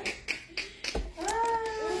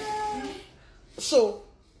 So,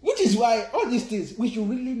 which is why all these things, we should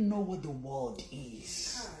really know what the world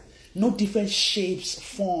is. No different shapes,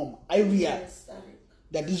 form, area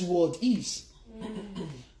that this world is.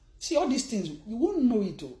 See, all these things, you won't know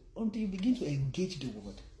it until you begin to engage the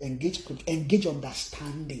word, engage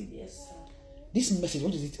understanding. Yes, sir. This message,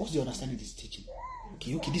 what is it? What's the understanding it's teaching?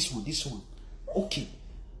 Okay, this one. Okay.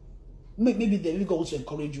 Maybe God wants to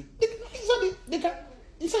encourage you.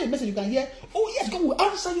 Inside the message you can hear, oh yes, God will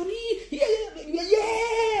answer your need.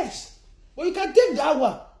 Yes. But you can take that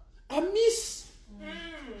one. I miss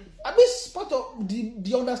part of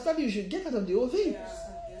the understanding you should get out of the whole thing.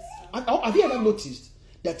 Have you ever noticed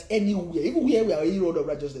that anywhere, even where we are in road of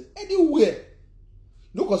righteousness, anywhere,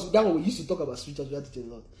 because that one we used to talk about spiritual reality a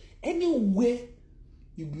lot. Anywhere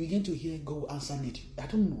you begin to hear God will answer need, I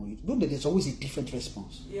don't know. You know that there's always a different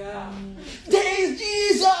response. Yeah. There is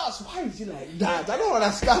Jesus. Why is it like that? I don't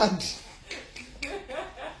understand.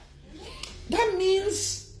 That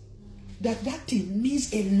means that thing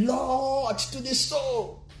means a lot to the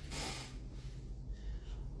soul.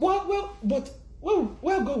 But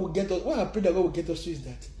where God will get us, what I pray that God will get us to is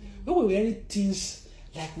that when we hear things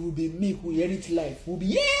like we'll be meek, we hear it life, we'll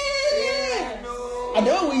be No. and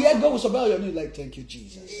then when we hear God will supply your need, like thank you,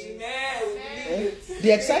 Jesus. Amen.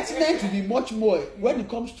 The excitement will be much more when it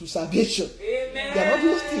comes to salvation. Amen. There are not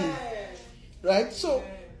those things, right? So,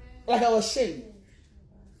 like I was saying,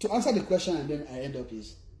 to answer the question and then I end up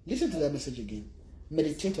is listen to that message again,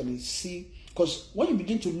 meditate on it, see, because when you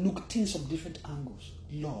begin to look things from different angles,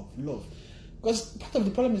 love. Because part of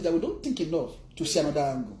the problem is that we don't think enough to see another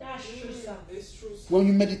angle. That's true, sir. It's true. When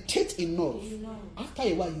you meditate enough, after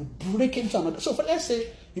a while you break into another. So let's say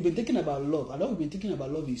you've been thinking about love, and what we've been thinking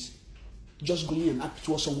about love is just going and act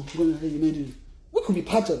towards someone. We could be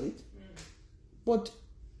part of it. But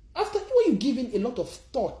after when you give in a lot of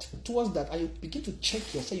thought towards that, and you begin to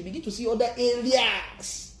check yourself, you begin to see other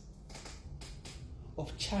areas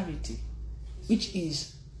of charity, which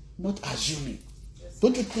is not assuming.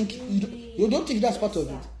 Don't you think you don't think that's part of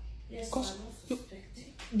it? Yes, Because sir.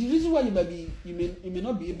 the reason why you may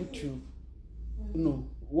not be able to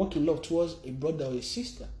walk in love towards a brother or a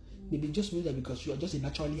sister maybe just means that because you are just a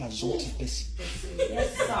naturally assaultive person.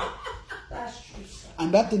 Yes, sir. That's true, sir.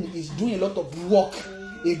 And that thing is doing a lot of work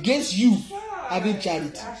against you having charity.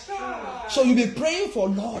 That's true. So you'll be praying for,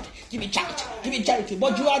 Lord, give me charity,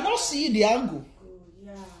 but you are not seeing the angle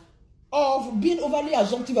of being overly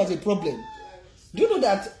assumptive as a problem. Do you know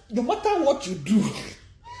that no matter what you do,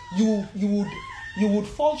 you would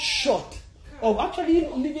fall short of actually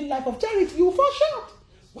living life of charity? You will fall short.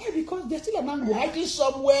 Why? Because there's still an angle hiding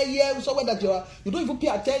somewhere that you don't even pay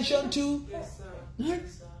attention to. Yes, sir. Right?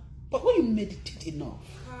 Yes, sir. But when you meditate enough,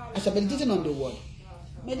 as you're meditating on the word,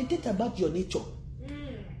 meditate about your nature.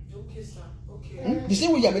 Okay, sir. Okay. The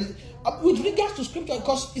same way you're meditating. With regards to scripture,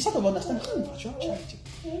 because it's sort of understanding, charity.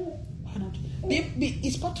 Why not?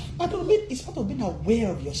 It's part of being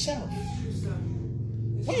aware of yourself. True, sir.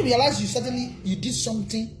 When you realize you did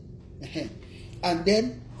something, and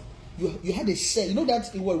then you had a sense, you know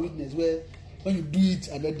that in word witness where when you do it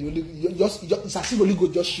and then it's as if Holy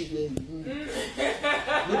Ghost just shoot you.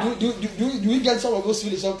 Do you get some of those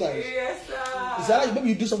feelings sometimes? Yes, sir. It's like maybe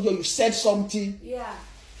you do something or you said something. Yeah.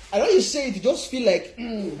 And when you say it, you just feel like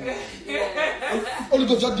Holy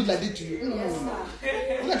Ghost just did like this to you. Yes,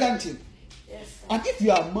 sir. That kind of thing. Yes, sir. And if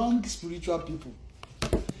you are among spiritual people,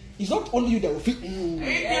 it's not only you that will feel.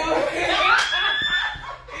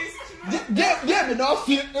 They may not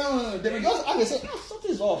feel. They may just have to say,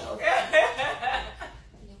 something's off.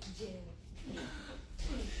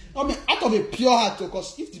 I mean, out of a pure heart,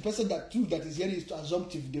 because if the person that is hearing is too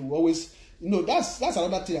assumptive, they will always, that's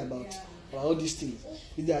another thing about all these things.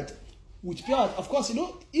 Is that with pure heart, of course,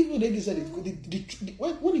 even they said it,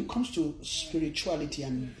 when it comes to spirituality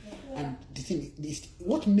and the thing is,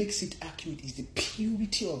 what makes it accurate is the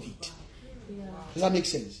purity of it. Yeah. Does that make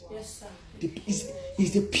sense? Yes, sir.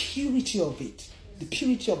 Is the purity of it, the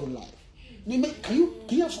purity of the life. Can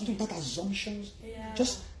you have something without assumptions? Yeah.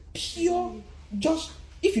 Just pure, just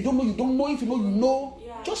if you don't know, you don't know. If you know, you know.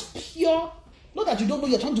 Yeah. Just pure. Not that you don't know,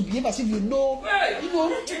 you're trying to behave as if you know.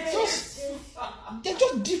 They're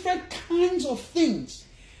just different kinds of things,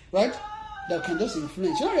 right? That can just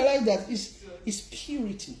influence. You don't realize that it's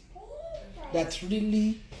purity that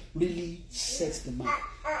really, really sets the mark.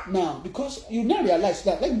 Now, because you now realize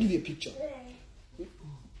that, let me give you a picture.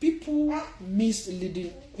 People miss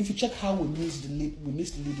leading. If you check how we missed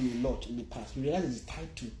leading a lot in the past, you realize it's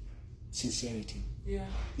tied to sincerity. Yeah.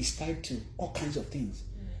 It's tied to all kinds of things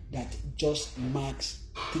that just marks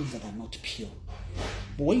things that are not pure.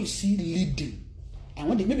 But when you see leading, and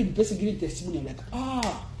when maybe the person giving testimony, I'm like,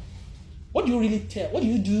 what do you really tell? What do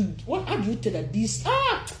you do? How do you tell that this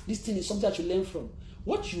thing is something that you learn from?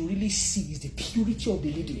 What you really see is the purity of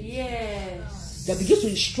the leading. Yes. That begins to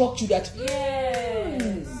instruct you that.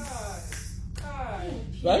 Yes.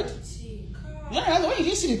 Right? Purity. Yeah, when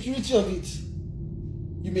you see the purity of it,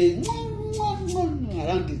 you may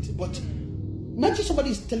around it. But imagine somebody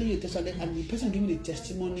is telling you a testimony and the person giving the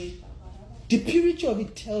testimony, the purity of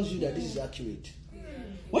it tells you that this is accurate.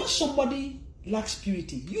 When somebody lacks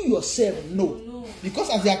purity, you yourself know. Because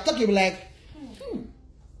as they are talking, you're like,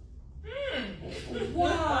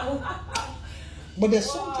 Wow. But there's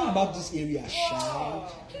something about this area,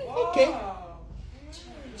 okay.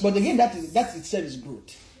 But again, that itself is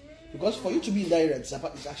growth. Because for you to be in that area, it's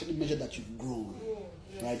actually measured that you've grown.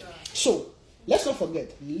 Right? So, let's not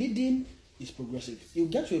forget, leading is progressive. You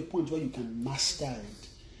get to a point where you can master it.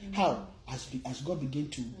 How? As God begin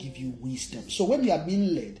to give you wisdom. So when you are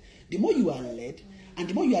being led, the more you are led, and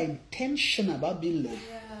the more you are intentional about being led,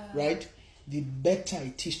 right, the better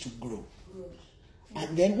it is to grow.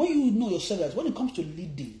 And then when you know yourself that when it comes to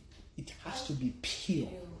leading, it has to be pure.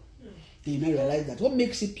 Then you now realize that what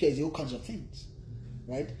makes it pure is all kinds of things.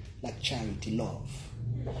 Right? Like charity, love.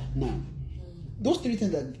 Now, those three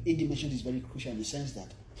things that AD mentioned is very crucial in the sense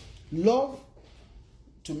that love,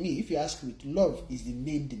 to me, if you ask me, love is the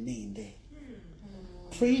main there.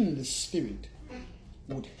 Praying in the spirit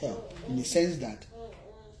would help in the sense that.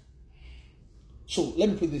 So let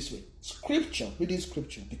me put it this way: reading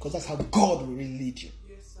scripture, because that's how God will really lead you.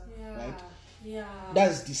 Yes, sir. Right? Yeah.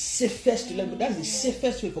 That's the safest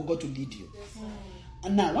way for God to lead you.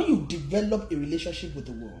 And now, when you develop a relationship with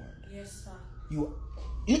the Word, Yes, sir. you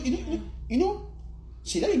know.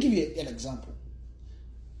 See, let me give you an example.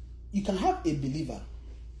 You can have a believer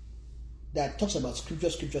that talks about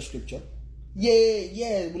scripture.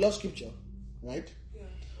 Yeah, we love scripture, right? Yeah.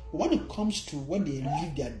 But when it comes to when they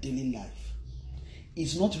live their daily life,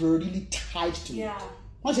 it's not really tied to Yeah. it.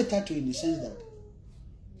 When I say tied to it, in the sense that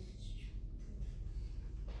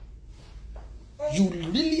you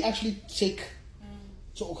really actually take.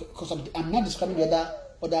 So, because I'm not describing the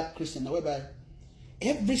other Christian, whereby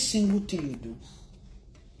every single thing you do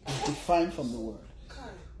is defined from the Word.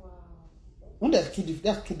 Wow. When there's two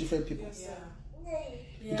different people. Yes, sir.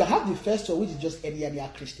 You can have the first one, which is just any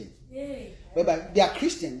Christian. Yeah. whereby they are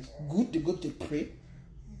Christians, good, they go to pray,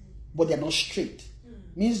 but they are not straight.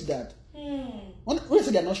 Means that when I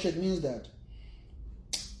say they are not straight, means that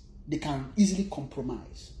they can easily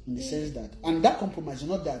compromise in the sense that, and that compromise is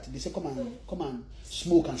not that they say come and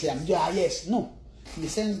smoke and say yes, no, in the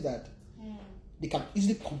sense that they can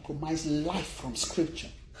easily compromise life from scripture.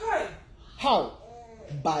 How?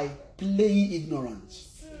 By playing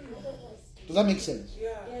ignorance. Does that make sense?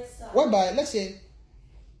 Yeah. Yes, sir. Whereby, let's say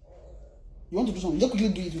you want to do something, you just quickly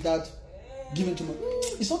do it without giving too much.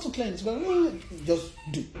 It's not too clear. It's just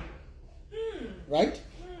do. Right?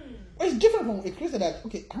 But it's different from a Christian that,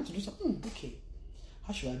 okay, I want to do something. Okay.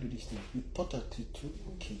 How should I do this thing? You thought that it through.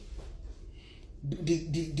 Okay.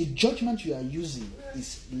 The judgment you are using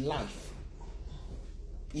is life.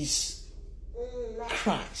 Is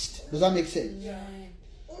Christ. Does that make sense? Yeah.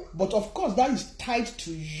 But of course, that is tied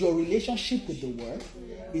to your relationship with the Word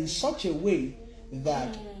in such a way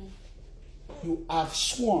that you have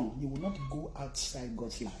sworn you will not go outside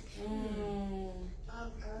God's life.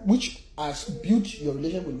 Which has built your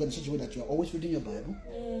relationship with God in such a way that you are always reading your Bible.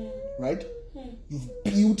 Right? You've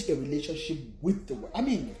built a relationship with the Word. I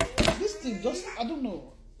mean, this thing just, I don't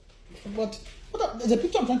know. But the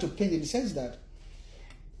picture I'm trying to paint in the sense that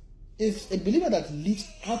if a believer that lives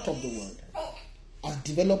out of the Word has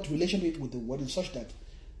developed relationship with the Word in such that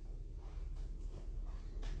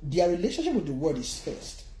their relationship with the Word is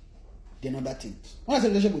first, then other things. When I say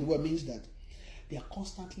relationship with the Word, means that they are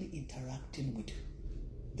constantly interacting with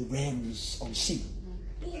the realms unseen.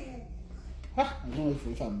 I don't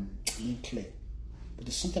know if I'm being clear, but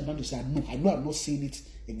there's something I'm trying to say. I know I'm not saying it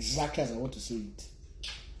exactly as I want to say it,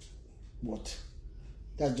 but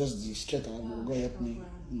that's just the strength I want. God help me,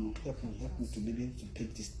 help me to be able to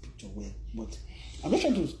paint this picture well. But I'm just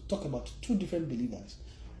trying to talk about two different believers.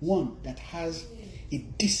 One that has a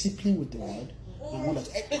discipline with the Word, and one that's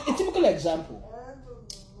a typical example.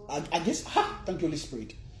 I guess, thank you, Holy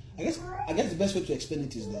Spirit. I guess the best way to explain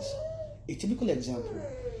it is this. A typical example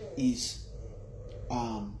is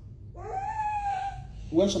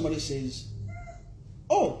when somebody says,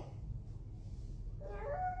 "Oh,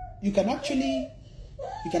 you can actually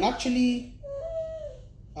I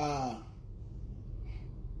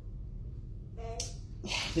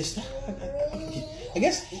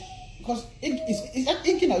guess because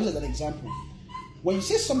Egin I use as an example. When you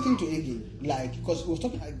say something to Egin, like because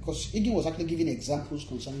Egin was actually giving examples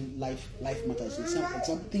concerning life matters.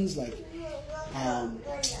 Example things like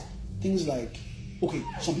okay,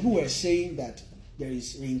 some people were saying that there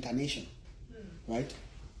is reincarnation, right?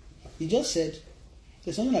 He just said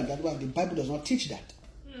there's something like that. Well, the Bible does not teach that.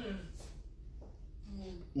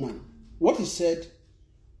 Now, what he said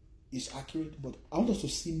is accurate, but I want us to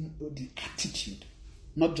see the attitude,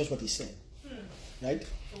 not just what he said, right?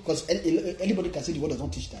 Because anybody can say the word does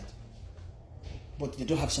not teach that, but they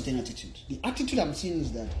don't have certain attitude. The attitude I'm seeing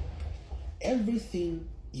is that everything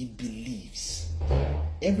he believes,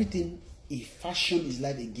 everything he fashioned his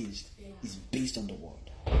life against, is based on the word.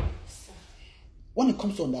 When it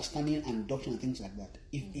comes to understanding and doctrine and things like that,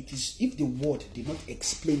 if the word did not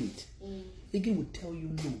explain it, Egin would tell you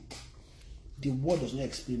no. The word does not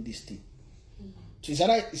explain this thing. So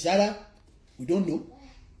it's either we don't know,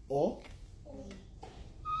 or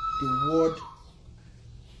the word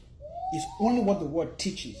is only what the word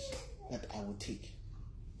teaches that I will take.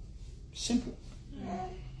 Simple.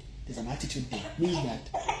 There's an attitude there. Means that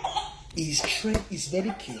he's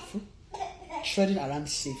very careful, treading around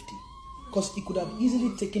safety. Because he could have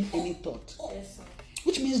easily taken any thought. Yes, sir.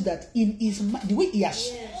 Which means that in his mind, the way he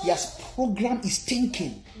has programmed his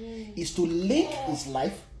thinking is to link his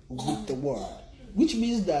life with the word. Which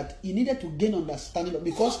means that he needed to gain understanding.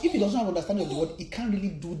 Because if he doesn't have understanding of the word, he can't really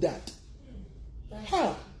do that.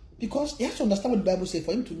 How? Because he has to understand what the Bible says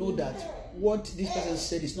for him to know that what this person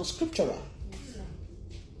said is not scriptural.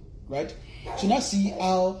 Right? So now see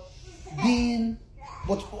how being...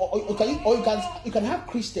 But you can have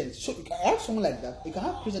Christians. So you can have someone like that. You can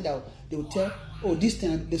have Christians that they will tell, oh, this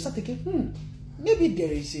thing, they start thinking, maybe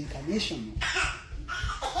there is incarnation.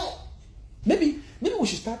 Maybe we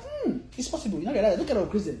should start. It's possible. You know, look at our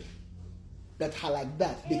Christians that are like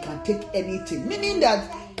that. They can take anything, meaning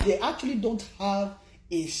that they actually don't have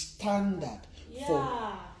a standard for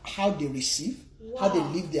how they receive, how they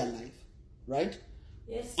live their life, right?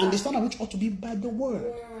 Yes, and the standard which ought to be by the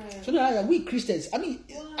word. So now we Christians, I mean,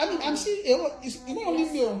 I'm seeing it's not only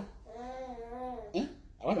me.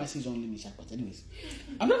 Why do I say it's only me? But anyways,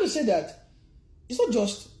 I'm not going to say that it's not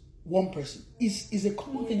just one person. It's a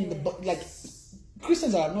common thing in the like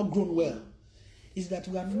Christians that are not grown well. Is that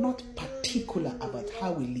we are not particular about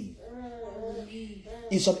how we live.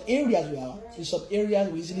 In some areas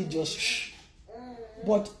we easily just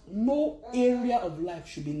But no area of life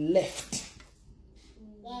should be left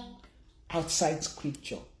outside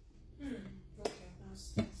scripture.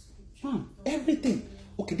 Everything.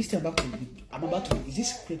 Okay, this thing I'm about to do, is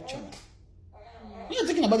this scriptural? When you're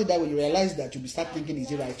thinking about it that way, you realize that you'll start thinking,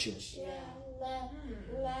 is it righteous?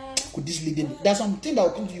 Could this lead in? There's something that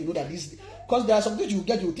will come to you, know that this, because there are some things you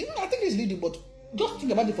get, you think, I think it's leading, but just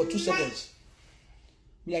think about it for 2 seconds.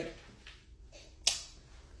 Be like,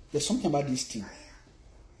 there's something about this thing.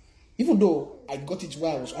 Even though I got it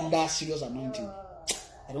while I was under serious anointing,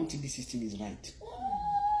 I don't think this system is right.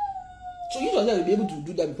 So you yourself will be able to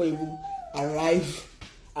do that before you even arrive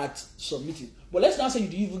at submitting. But let's not say you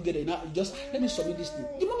didn't even get it. Now you just let me submit this thing.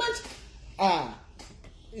 The moment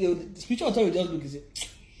the spiritual authority will just look and say,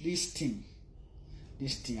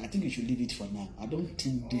 this thing, I think you should leave it for now. I don't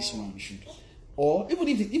think this one should. Or even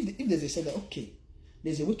if there's a say that okay,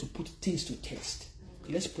 there's a way to put things to test.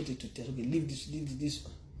 Okay, let's put it to test. Okay, leave this.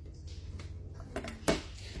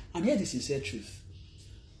 And here the sincere truth.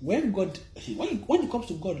 When it comes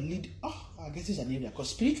to God lead, I guess it's an area because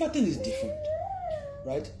spiritual thing is different,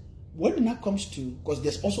 right? When it now comes to, because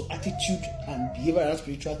there's also attitude and behavior around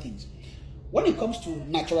spiritual things. When it comes to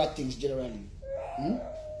natural things generally,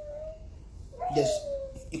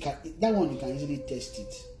 that one you can easily test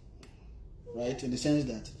it, right? In the sense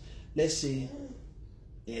that, let's say,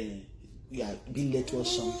 we are being led towards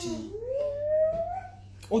something.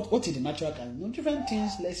 What is the natural kind? Different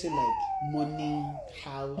things, let's say like money,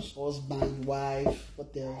 house, husband, wife,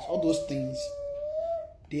 what else? All those things.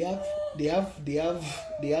 They have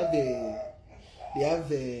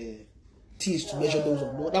the things to measure those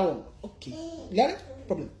on. No, that one, okay. Got it?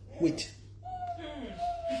 Problem. Wait.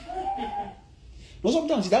 No,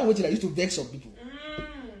 sometimes that waiting I used to vex some people.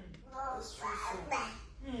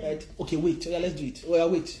 Right? Okay, wait. Oh, yeah, let's do it. Oh, yeah,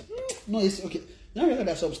 wait. No, it's okay. Now remember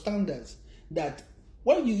there are some standards that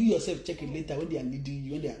when you yourself check it later, when they are leading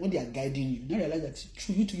you, when they are guiding you, now realize that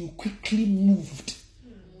through you quickly moved.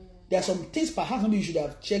 There are some things perhaps maybe you should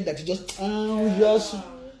have checked that you just.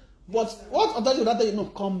 But what authority would that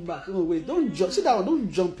you come back? Oh wait, don't jump. Sit down,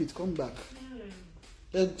 don't jump it. Come back.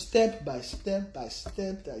 Step by step by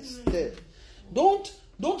step by step. Don't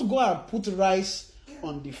go and put rice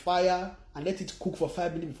on the fire and let it cook for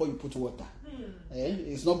 5 minutes before you put water.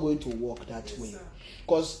 It's not going to work that way.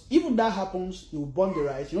 Because even that happens, you burn the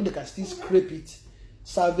rice, they can still scrape it,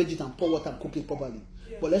 salvage it and pour water and cook it properly.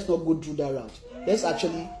 But let's not go through that route. Let's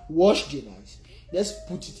actually wash the rice. Let's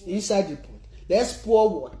put it inside the pot. Let's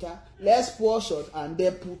pour water, let's pour salt, and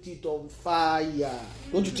then put it on fire.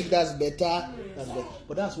 Don't you think that's better? That's better.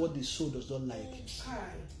 But that's what the soul does not like.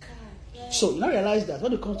 So you now realize that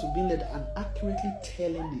when it comes to being led and accurately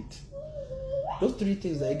telling it, those 3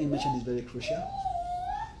 things that Egi mentioned is very crucial.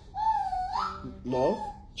 Love,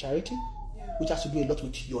 charity, which has to do a lot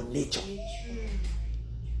with your nature.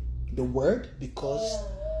 The word, because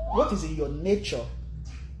what is in your nature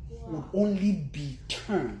would only be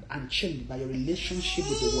turned and changed by your relationship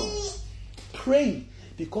with the word. Praying,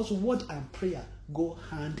 because word and prayer go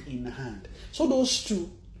hand in hand. So those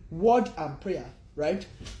two, word and prayer, right,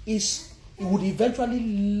 would eventually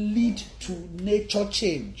lead to nature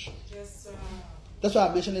change. Yes, sir. That's why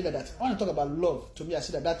I mentioned later that when I talk about love, to me I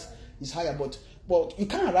see that is higher, but you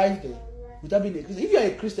can't arrive there without being a Christian. If you are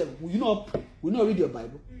a Christian, will you not read your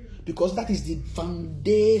Bible? Because that is the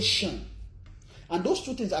foundation. And those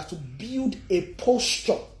 2 things are to build a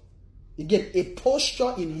posture. Again, a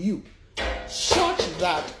posture in you such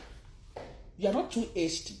that you are not too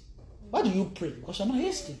hasty. Why do you pray? Because you're not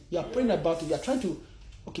hasty. You are praying about it. You are trying to,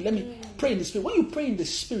 okay, let me pray in the Spirit. When you pray in the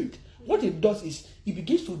Spirit, what it does is it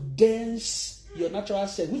begins to dense your natural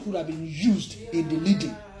sense, which would have been used in the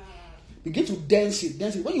leading. Begin to dense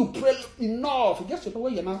it. When you pray enough, it gets to the point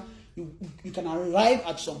where you're now, you can arrive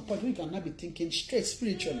at some point where you can now be thinking straight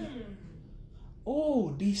spiritually.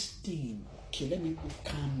 Oh, this thing. Okay, let me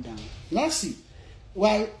calm down. Now see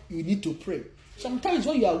why you need to pray. Sometimes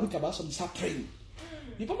when you are weak about something, start praying.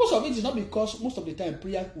 The purpose of it is not because most of the time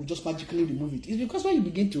prayer will just magically remove it. It's because when you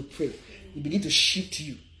begin to pray, you begin to shift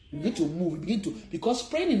you. You begin to move. Because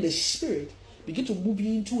praying in the Spirit begin to move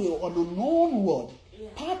you into an unknown world.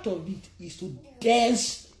 Part of it is to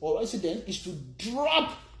dance, or is to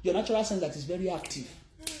drop your natural sense that is very active.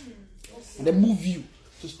 And then move you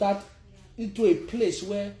to start into a place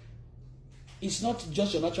where it's not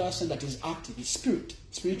just your natural sense that is active, it's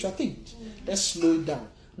spiritual things. Let's slow it down.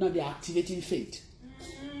 Now they're activating faith.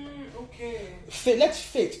 Okay. Let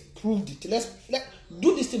faith prove it. Let's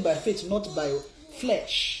do this thing by faith, not by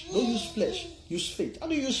flesh. Don't use flesh. Use faith. How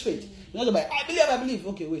do you use faith? You're not by I believe.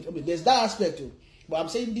 Okay, wait. There's that aspect too. But I'm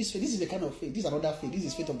saying this faith. This is the kind of faith. This is another faith. This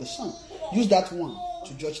is faith of the Son. Use that one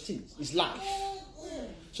to judge things. It's life.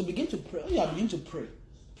 So begin to pray. When you begin to pray,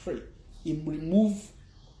 it will remove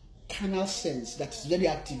carnal sense that is very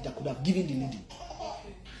active that could have given the leading.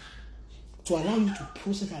 To allow you to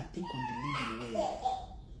process and think on the leading way.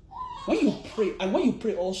 When you pray, and when you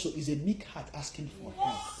pray also is a meek heart asking for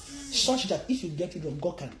help. Such that if you get it wrong,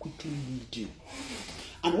 God can quickly lead you.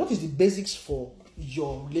 And what is the basics for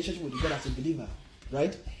your relationship with God as a believer?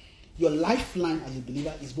 Right? Your lifeline as a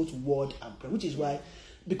believer is both word and prayer, which is why,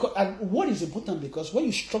 because and word is important because when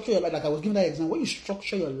you structure your life, like I was giving that example, when you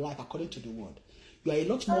structure your life according to the word, you are a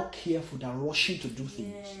lot more careful than rushing to do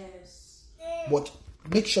things. Yes. But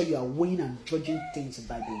make sure you are weighing and judging things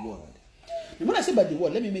by the word. And when I say by the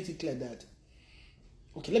word, let me make it clear that,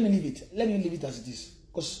 okay, let me leave it as it is.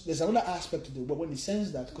 Because there's another aspect to the word, in the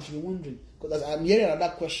sense that, because you're wondering, because I'm hearing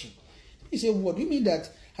another question. You say, what do you mean that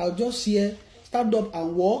I'll just here stand up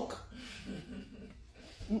and walk?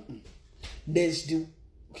 There's the,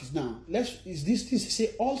 okay, now, this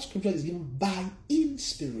say all scripture is given by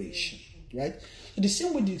inspiration, right? So the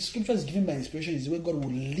same way the scripture is given by inspiration is the way God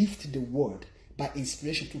will lift the word by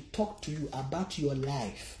inspiration to talk to you about your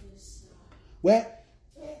life. Where,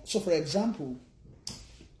 so for example,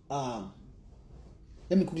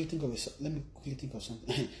 let me quickly think of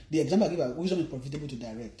something. The example I give, wisdom is profitable to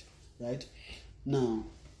direct, right? Now,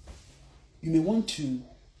 you may want to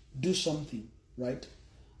do something, right?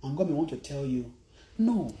 And God may want to tell you,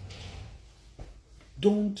 no,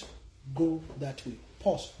 don't go that way.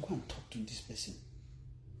 Pause, go and talk to this person.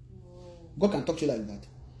 God can talk to you like that.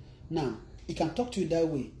 Now, He can talk to you that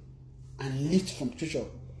way and lift from scripture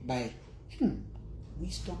by,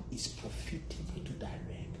 wisdom is profitable to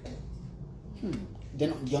direct.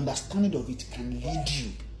 Then the understanding of it can lead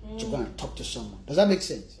you to go and talk to someone. Does that make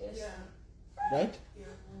sense? Yeah. Right?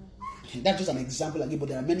 That's just an example I give, but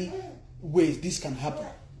there are many ways this can happen.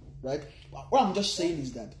 Right? What I'm just saying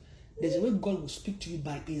is that there's a way God will speak to you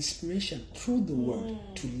by inspiration through the word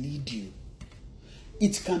to lead you.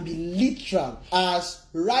 It can be literal as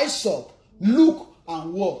rise up, look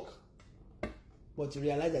and walk. But you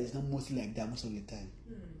realize that it's not mostly like that most of the time.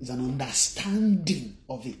 It's an understanding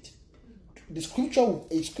of it. A scripture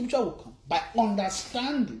will come. By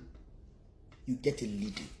understanding, you get a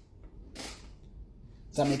leading.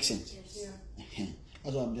 Does that make sense? Yeah.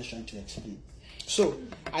 That's what I'm just trying to explain. So,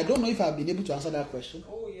 I don't know if I've been able to answer that question.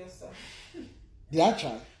 Oh, yes, sir. Did I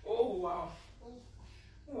try? Oh, wow.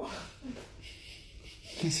 Wow.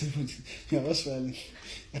 Yeah, what's funny?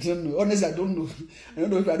 I don't know. Honestly, I don't know. I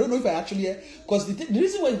don't know if I actually, because the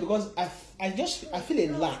reason why is because I feel a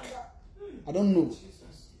lack. I don't know.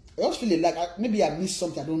 I just feel a lack. Maybe I missed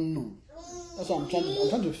something. I don't know. That's what I'm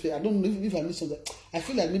trying to feel. I don't know if I missed something. I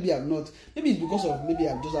feel like maybe I'm not. Maybe it's because of I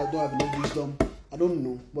don't have enough wisdom. I don't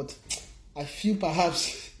know. But I feel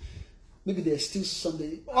perhaps maybe there's still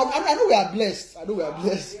something. I know we are blessed.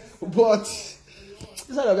 But it's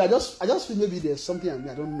not I just feel maybe there's something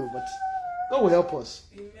I don't know. But God will help us.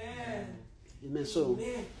 Amen. So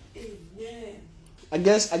Amen. I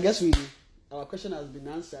guess our question has been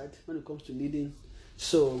answered when it comes to leading.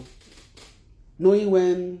 So knowing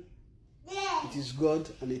when it is God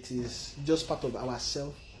and it is just part of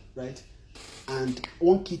ourselves, right? And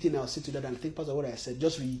one key thing I'll say to that, and I think part of what I said,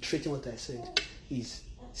 just reiterating what I said, is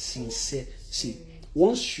sincere. See,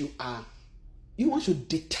 once you're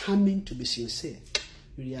determined to be sincere,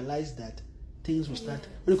 you realize that things will start,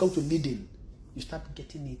 when it comes to leading, you start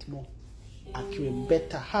getting it more accurate,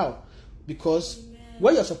 better. How? Because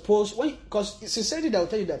when you're supposed, because sincerity that will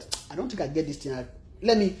tell you that I don't think I get this thing.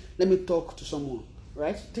 Let me talk to someone,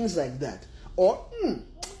 right? Things like that. Or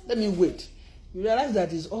let me wait. You realize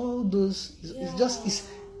that it's all those. It's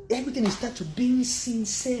everything is start to being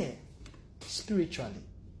sincere spiritually.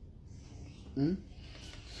 And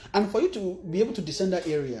for you to be able to discern that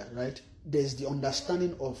area, right? There's the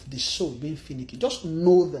understanding of the soul being finicky. Just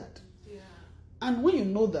know that. Yeah. And when you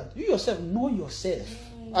know that, you yourself know yourself.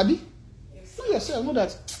 Abi? Yes. Know yourself. Know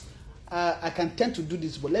that I can tend to do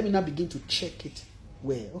this, but let me now begin to check it.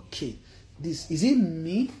 Where? Okay. This is it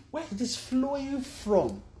me? Where is this flowing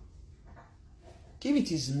from? If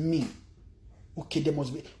it is me, okay, there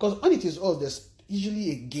must be, because when it is us, there's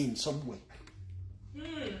usually a gain somewhere.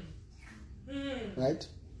 Right?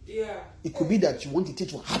 Yeah. It could be that you want it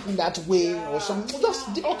to happen that way, or something,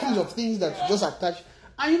 just all kinds of things that you just attach.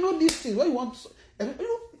 And you know these things, what you want,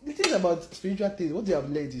 the thing about spiritual things, what you have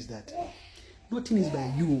learned is that nothing is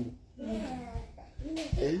by you.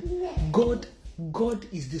 God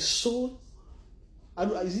is the soul.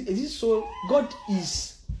 Is it soul? God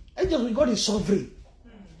is sovereign.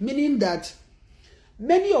 Meaning that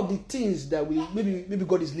many of the things that we maybe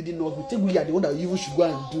God is leading us, we think we are the one that even should go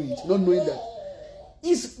and do it, not knowing that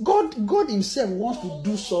is God Himself wants to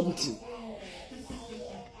do something.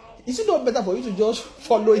 Is it not better for you to just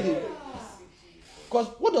follow Him? Because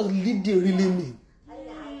what does leading really mean?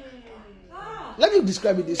 Let me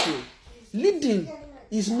describe it this way. Leading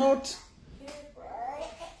is not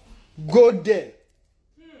go there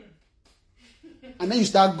and then you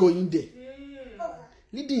start going there.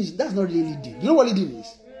 Leading is, that's not really leading. You know what leading is?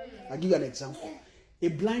 I'll give you an example. A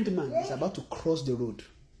blind man is about to cross the road.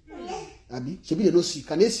 Abi, maybe they don't see.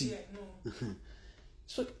 Can they see?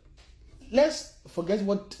 So let's forget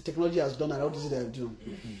what technology has done and how this is they have done.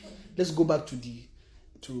 Let's go back to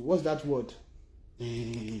what's that word?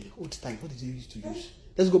 Old time. What did they used to use?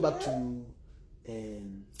 Let's go back to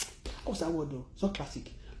what's that word though? It's not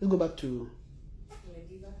classic. Let's go back to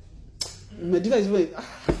medieval is very I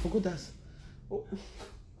forgot that. Oh.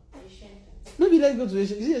 Maybe let's go to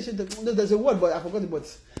ancient. There's a word, but I forgot it.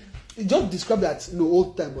 But it just described that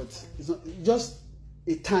old time, but it's not it's just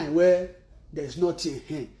a time where there's nothing.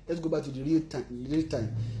 Let's go back to the real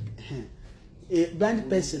time. A blind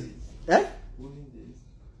person,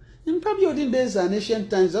 probably olden days and ancient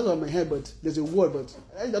times. That's on my head, but there's a word, but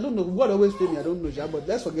I don't know. Word always fail me. I don't know, but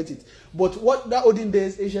let's forget it. But what that olden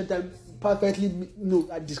days, ancient time perfectly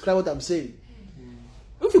I describe what I'm saying.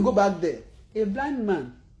 If you go back there, a blind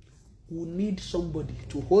man will need somebody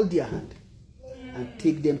to hold their hand and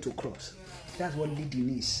take them to cross. That's what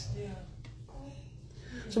leading is.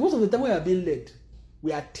 So most of the time we are being led,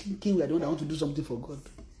 we are thinking we are the one that want to do something for God.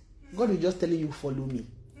 God is just telling you, follow me.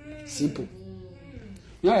 Simple.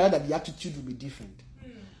 You know that the attitude will be different.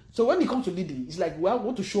 So when it comes to leading, it's like we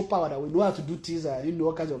want to show power that we know how to do things and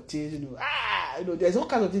all kinds of things. There's all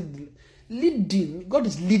kinds of things. Leading, God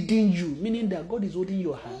is leading you, meaning that God is holding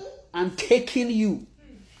your hand and taking you.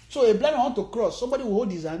 So a blind man want to cross, somebody will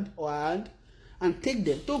hold his hand or her hand and take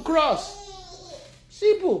them to cross.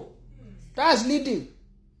 Simple. That's leading.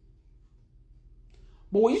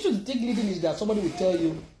 But what you should think leading is that somebody will tell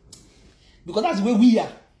you, because that's the way we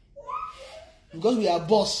are. Because we are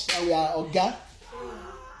boss and we are oga.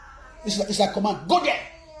 It's like command. Go there.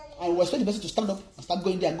 And we expect the person to stand up and start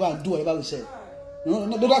going there and go and do whatever we say. No,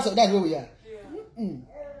 that's where we are.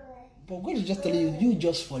 But God is just telling you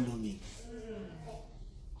just follow me.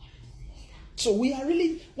 So we are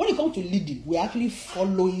really, when it comes to leading, we are actually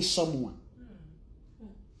following someone.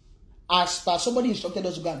 As per somebody instructed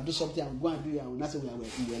us to go and do something and go and do it, and not say we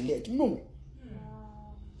were led. No.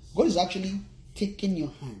 God is actually taking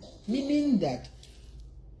your hand, meaning that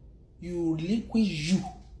you relinquish you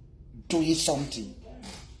doing something,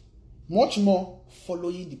 much more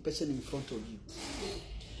following the person in front of you.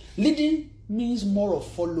 Leading means more of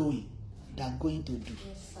following than going to do.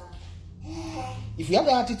 If we have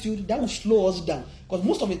that attitude, that will slow us down. Because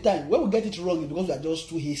most of the time, when we get it wrong, it's because we are just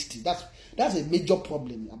too hasty. That's a major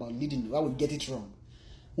problem about leading, why we get it wrong.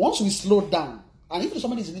 Once we slow down, and if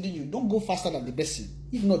somebody is leading you, don't go faster than the person.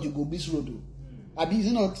 If not, you go this road. Abi, is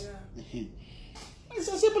it not? Yeah. It's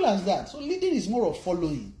as simple as that. So leading is more of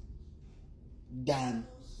following than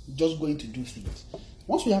just going to do things.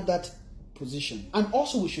 Once we have that position, and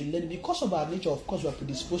also we should learn, because of our nature, of course, we are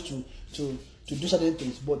predisposed to do certain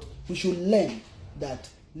things, but we should learn that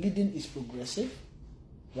leading is progressive,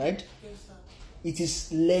 right? Yes, sir. It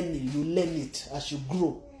is learning. You learn it as you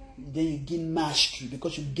grow. Then you gain mastery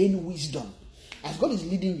because you gain wisdom. As God is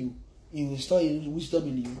leading you, He will store wisdom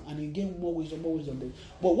in you, and you gain more wisdom.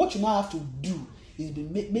 But what you now have to do is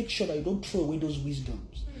make sure that you don't throw away those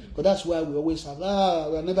wisdoms. Because that's why we always have, we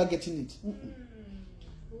are never getting it.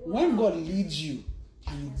 When God leads you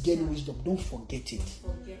and you gain wisdom, don't forget it.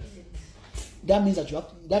 That means that you have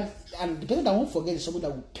that, and the person that won't forget is someone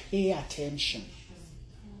that will pay attention.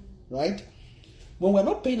 Right? When we're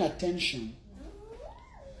not paying attention,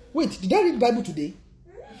 wait, did I read the Bible today?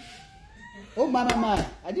 Oh my,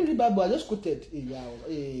 I didn't read the Bible, I just quoted.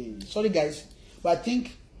 Sorry guys, but I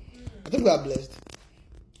think we are blessed.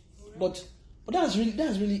 But that's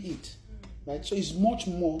really it, right? So it's much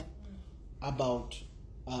more about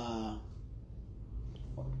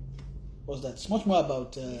what's that? It's much more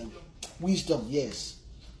about wisdom. Yes.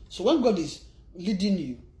 So when God is leading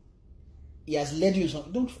you, He has led you in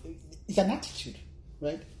something. It's an attitude,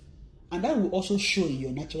 right? And that will also show in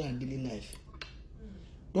your natural and daily life.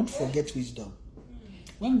 Don't forget wisdom.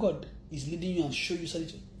 When God is leading you and show you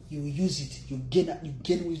something, you use it. You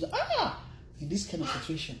gain wisdom. In this kind of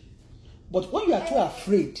situation. But when you are too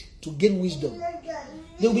afraid to gain wisdom,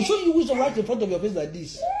 they will be showing you wisdom right in front of your face like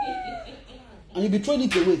this, and you'll be throwing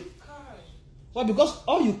it away. Why? Because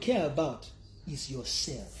all you care about is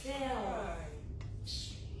yourself.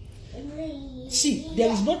 See,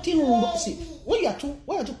 there is nothing wrong. See, when you are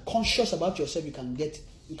too conscious about yourself, you can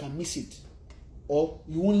miss it, or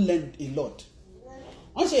you won't learn a lot.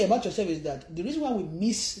 One thing about yourself is that the reason why we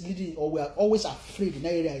miss leading, or we are always afraid in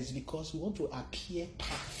that area, is because we want to appear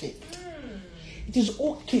perfect. It is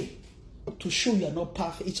okay to show you are not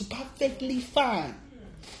perfect. It's perfectly fine.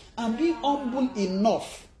 And be humble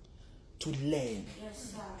enough to learn.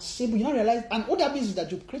 See, but you don't realize, and what that means is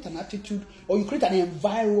that you create an attitude, or you create an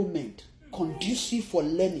environment conducive for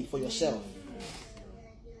learning for yourself.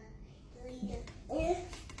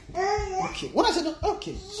 Okay. When I say no,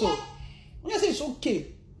 okay, so when I say it's okay,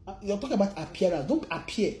 you're talking about appearance. Don't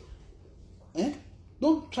appear.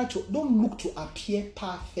 Don't look to appear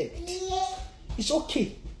perfect. It's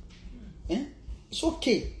okay. It's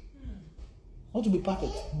okay not to be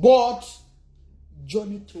perfect, but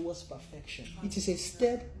journey towards perfection. It is a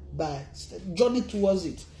step by step journey towards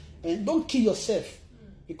it. And don't kill yourself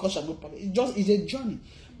because you're not perfect. It's a journey.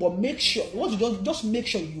 But make sure, just make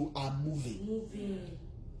sure you are moving.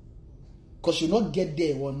 Because you'll not get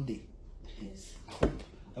there one day. Yes.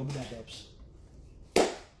 I hope that helps.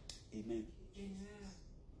 Amen.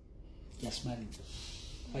 You're smiling.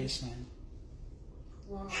 Why are you smiling?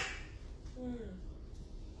 Wow.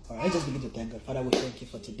 All right, let's just begin to thank God. Father, we thank you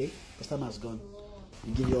for today. This time has gone.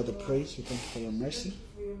 We give you all the praise. We thank you for your mercy.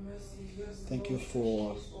 Thank you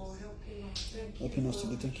for helping us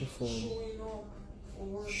today. Thank you for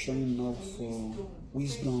showing up for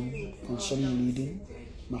wisdom concerning leading.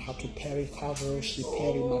 Mahatu peri kavroshi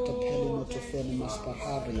peri matapeli motofeli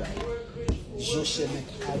maspaharia. Zose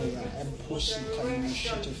mekaria emposi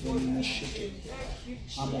kalimashite velimashite.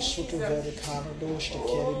 Amasutu veri karadosh te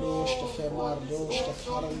keridosh te femardosh te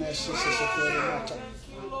karamesis se ferimata.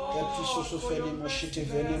 Episosu feni moshite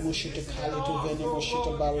veni moshite kalitu veni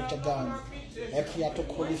moshite baritagan. Epiato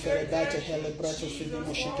koliferegate helebrato fini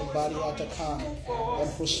moshite bariata kan.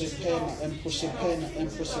 Emprosipena.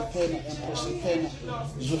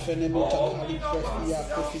 Zufene mota kali prefia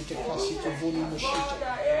profite kasito vuni moshite.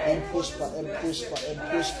 Emprospa.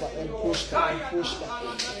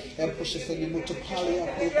 Emprosifeni mota palia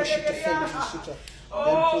prokoshite feni moshite.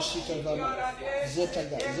 Emprosita vana.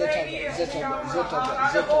 Zetaga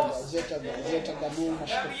no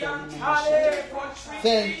mashkafeni moshite.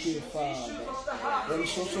 Thank you, Father. When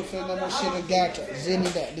so fena moshite gata.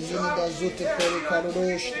 Zenida zote peri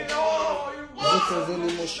karodoshte. Zote veni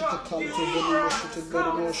moshite kalito veni moshite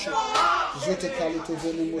veni moshite. Zote kalito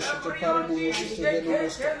veni moshite parano moshite veni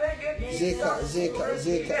moshite.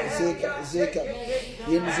 Zeka.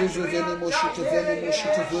 Yemzuzu veni moshite kali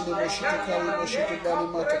moshite bani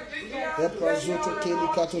mata. Epra zote keli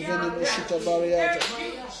kato veni moshite bariata.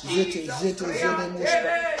 Zete veni moshite.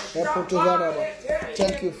 Epoto varaba.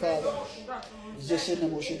 Thank you, Father.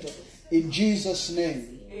 In Jesus'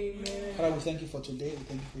 name. Father, we thank you for today. We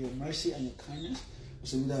thank you for your mercy and your kindness. We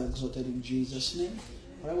say that exalted in Jesus' name.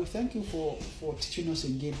 Father, we thank you for teaching us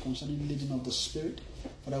again concerning the leading of the Spirit.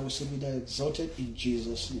 Father, we say that exalted in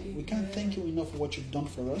Jesus' name. We can't thank you enough for what you've done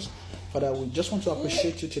for us. Father, we just want to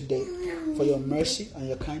appreciate you today for your mercy and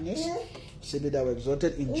your kindness. Say that we're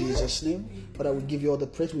exalted in Jesus' name. Father, we give you all the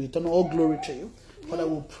praise. We return all glory to you. Father,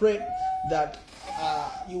 we pray that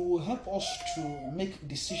you will help us to make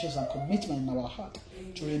decisions and commitment in our heart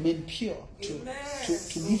to remain pure, to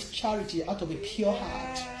live charity out of a pure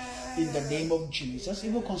heart in the name of Jesus.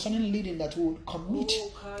 Even concerning leading, that we will commit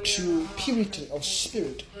to purity of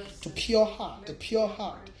spirit, to pure heart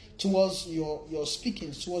towards your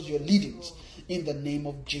speakings, towards your leadings in the name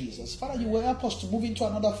of Jesus. Father, you will help us to move into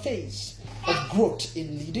another phase of growth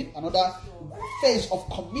in leading, another phase of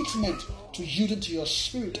commitment to yielding to your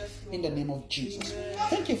spirit in the name of Jesus.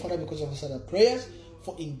 Thank you, Father, because of our prayers.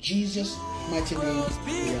 For in Jesus' mighty name we are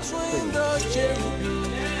praying.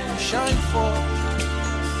 Shine forth.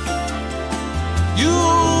 You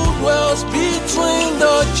dwells between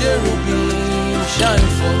the cherubim. Shine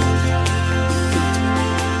forth.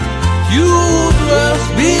 You dwells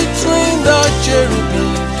between the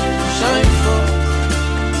cherubim. Shine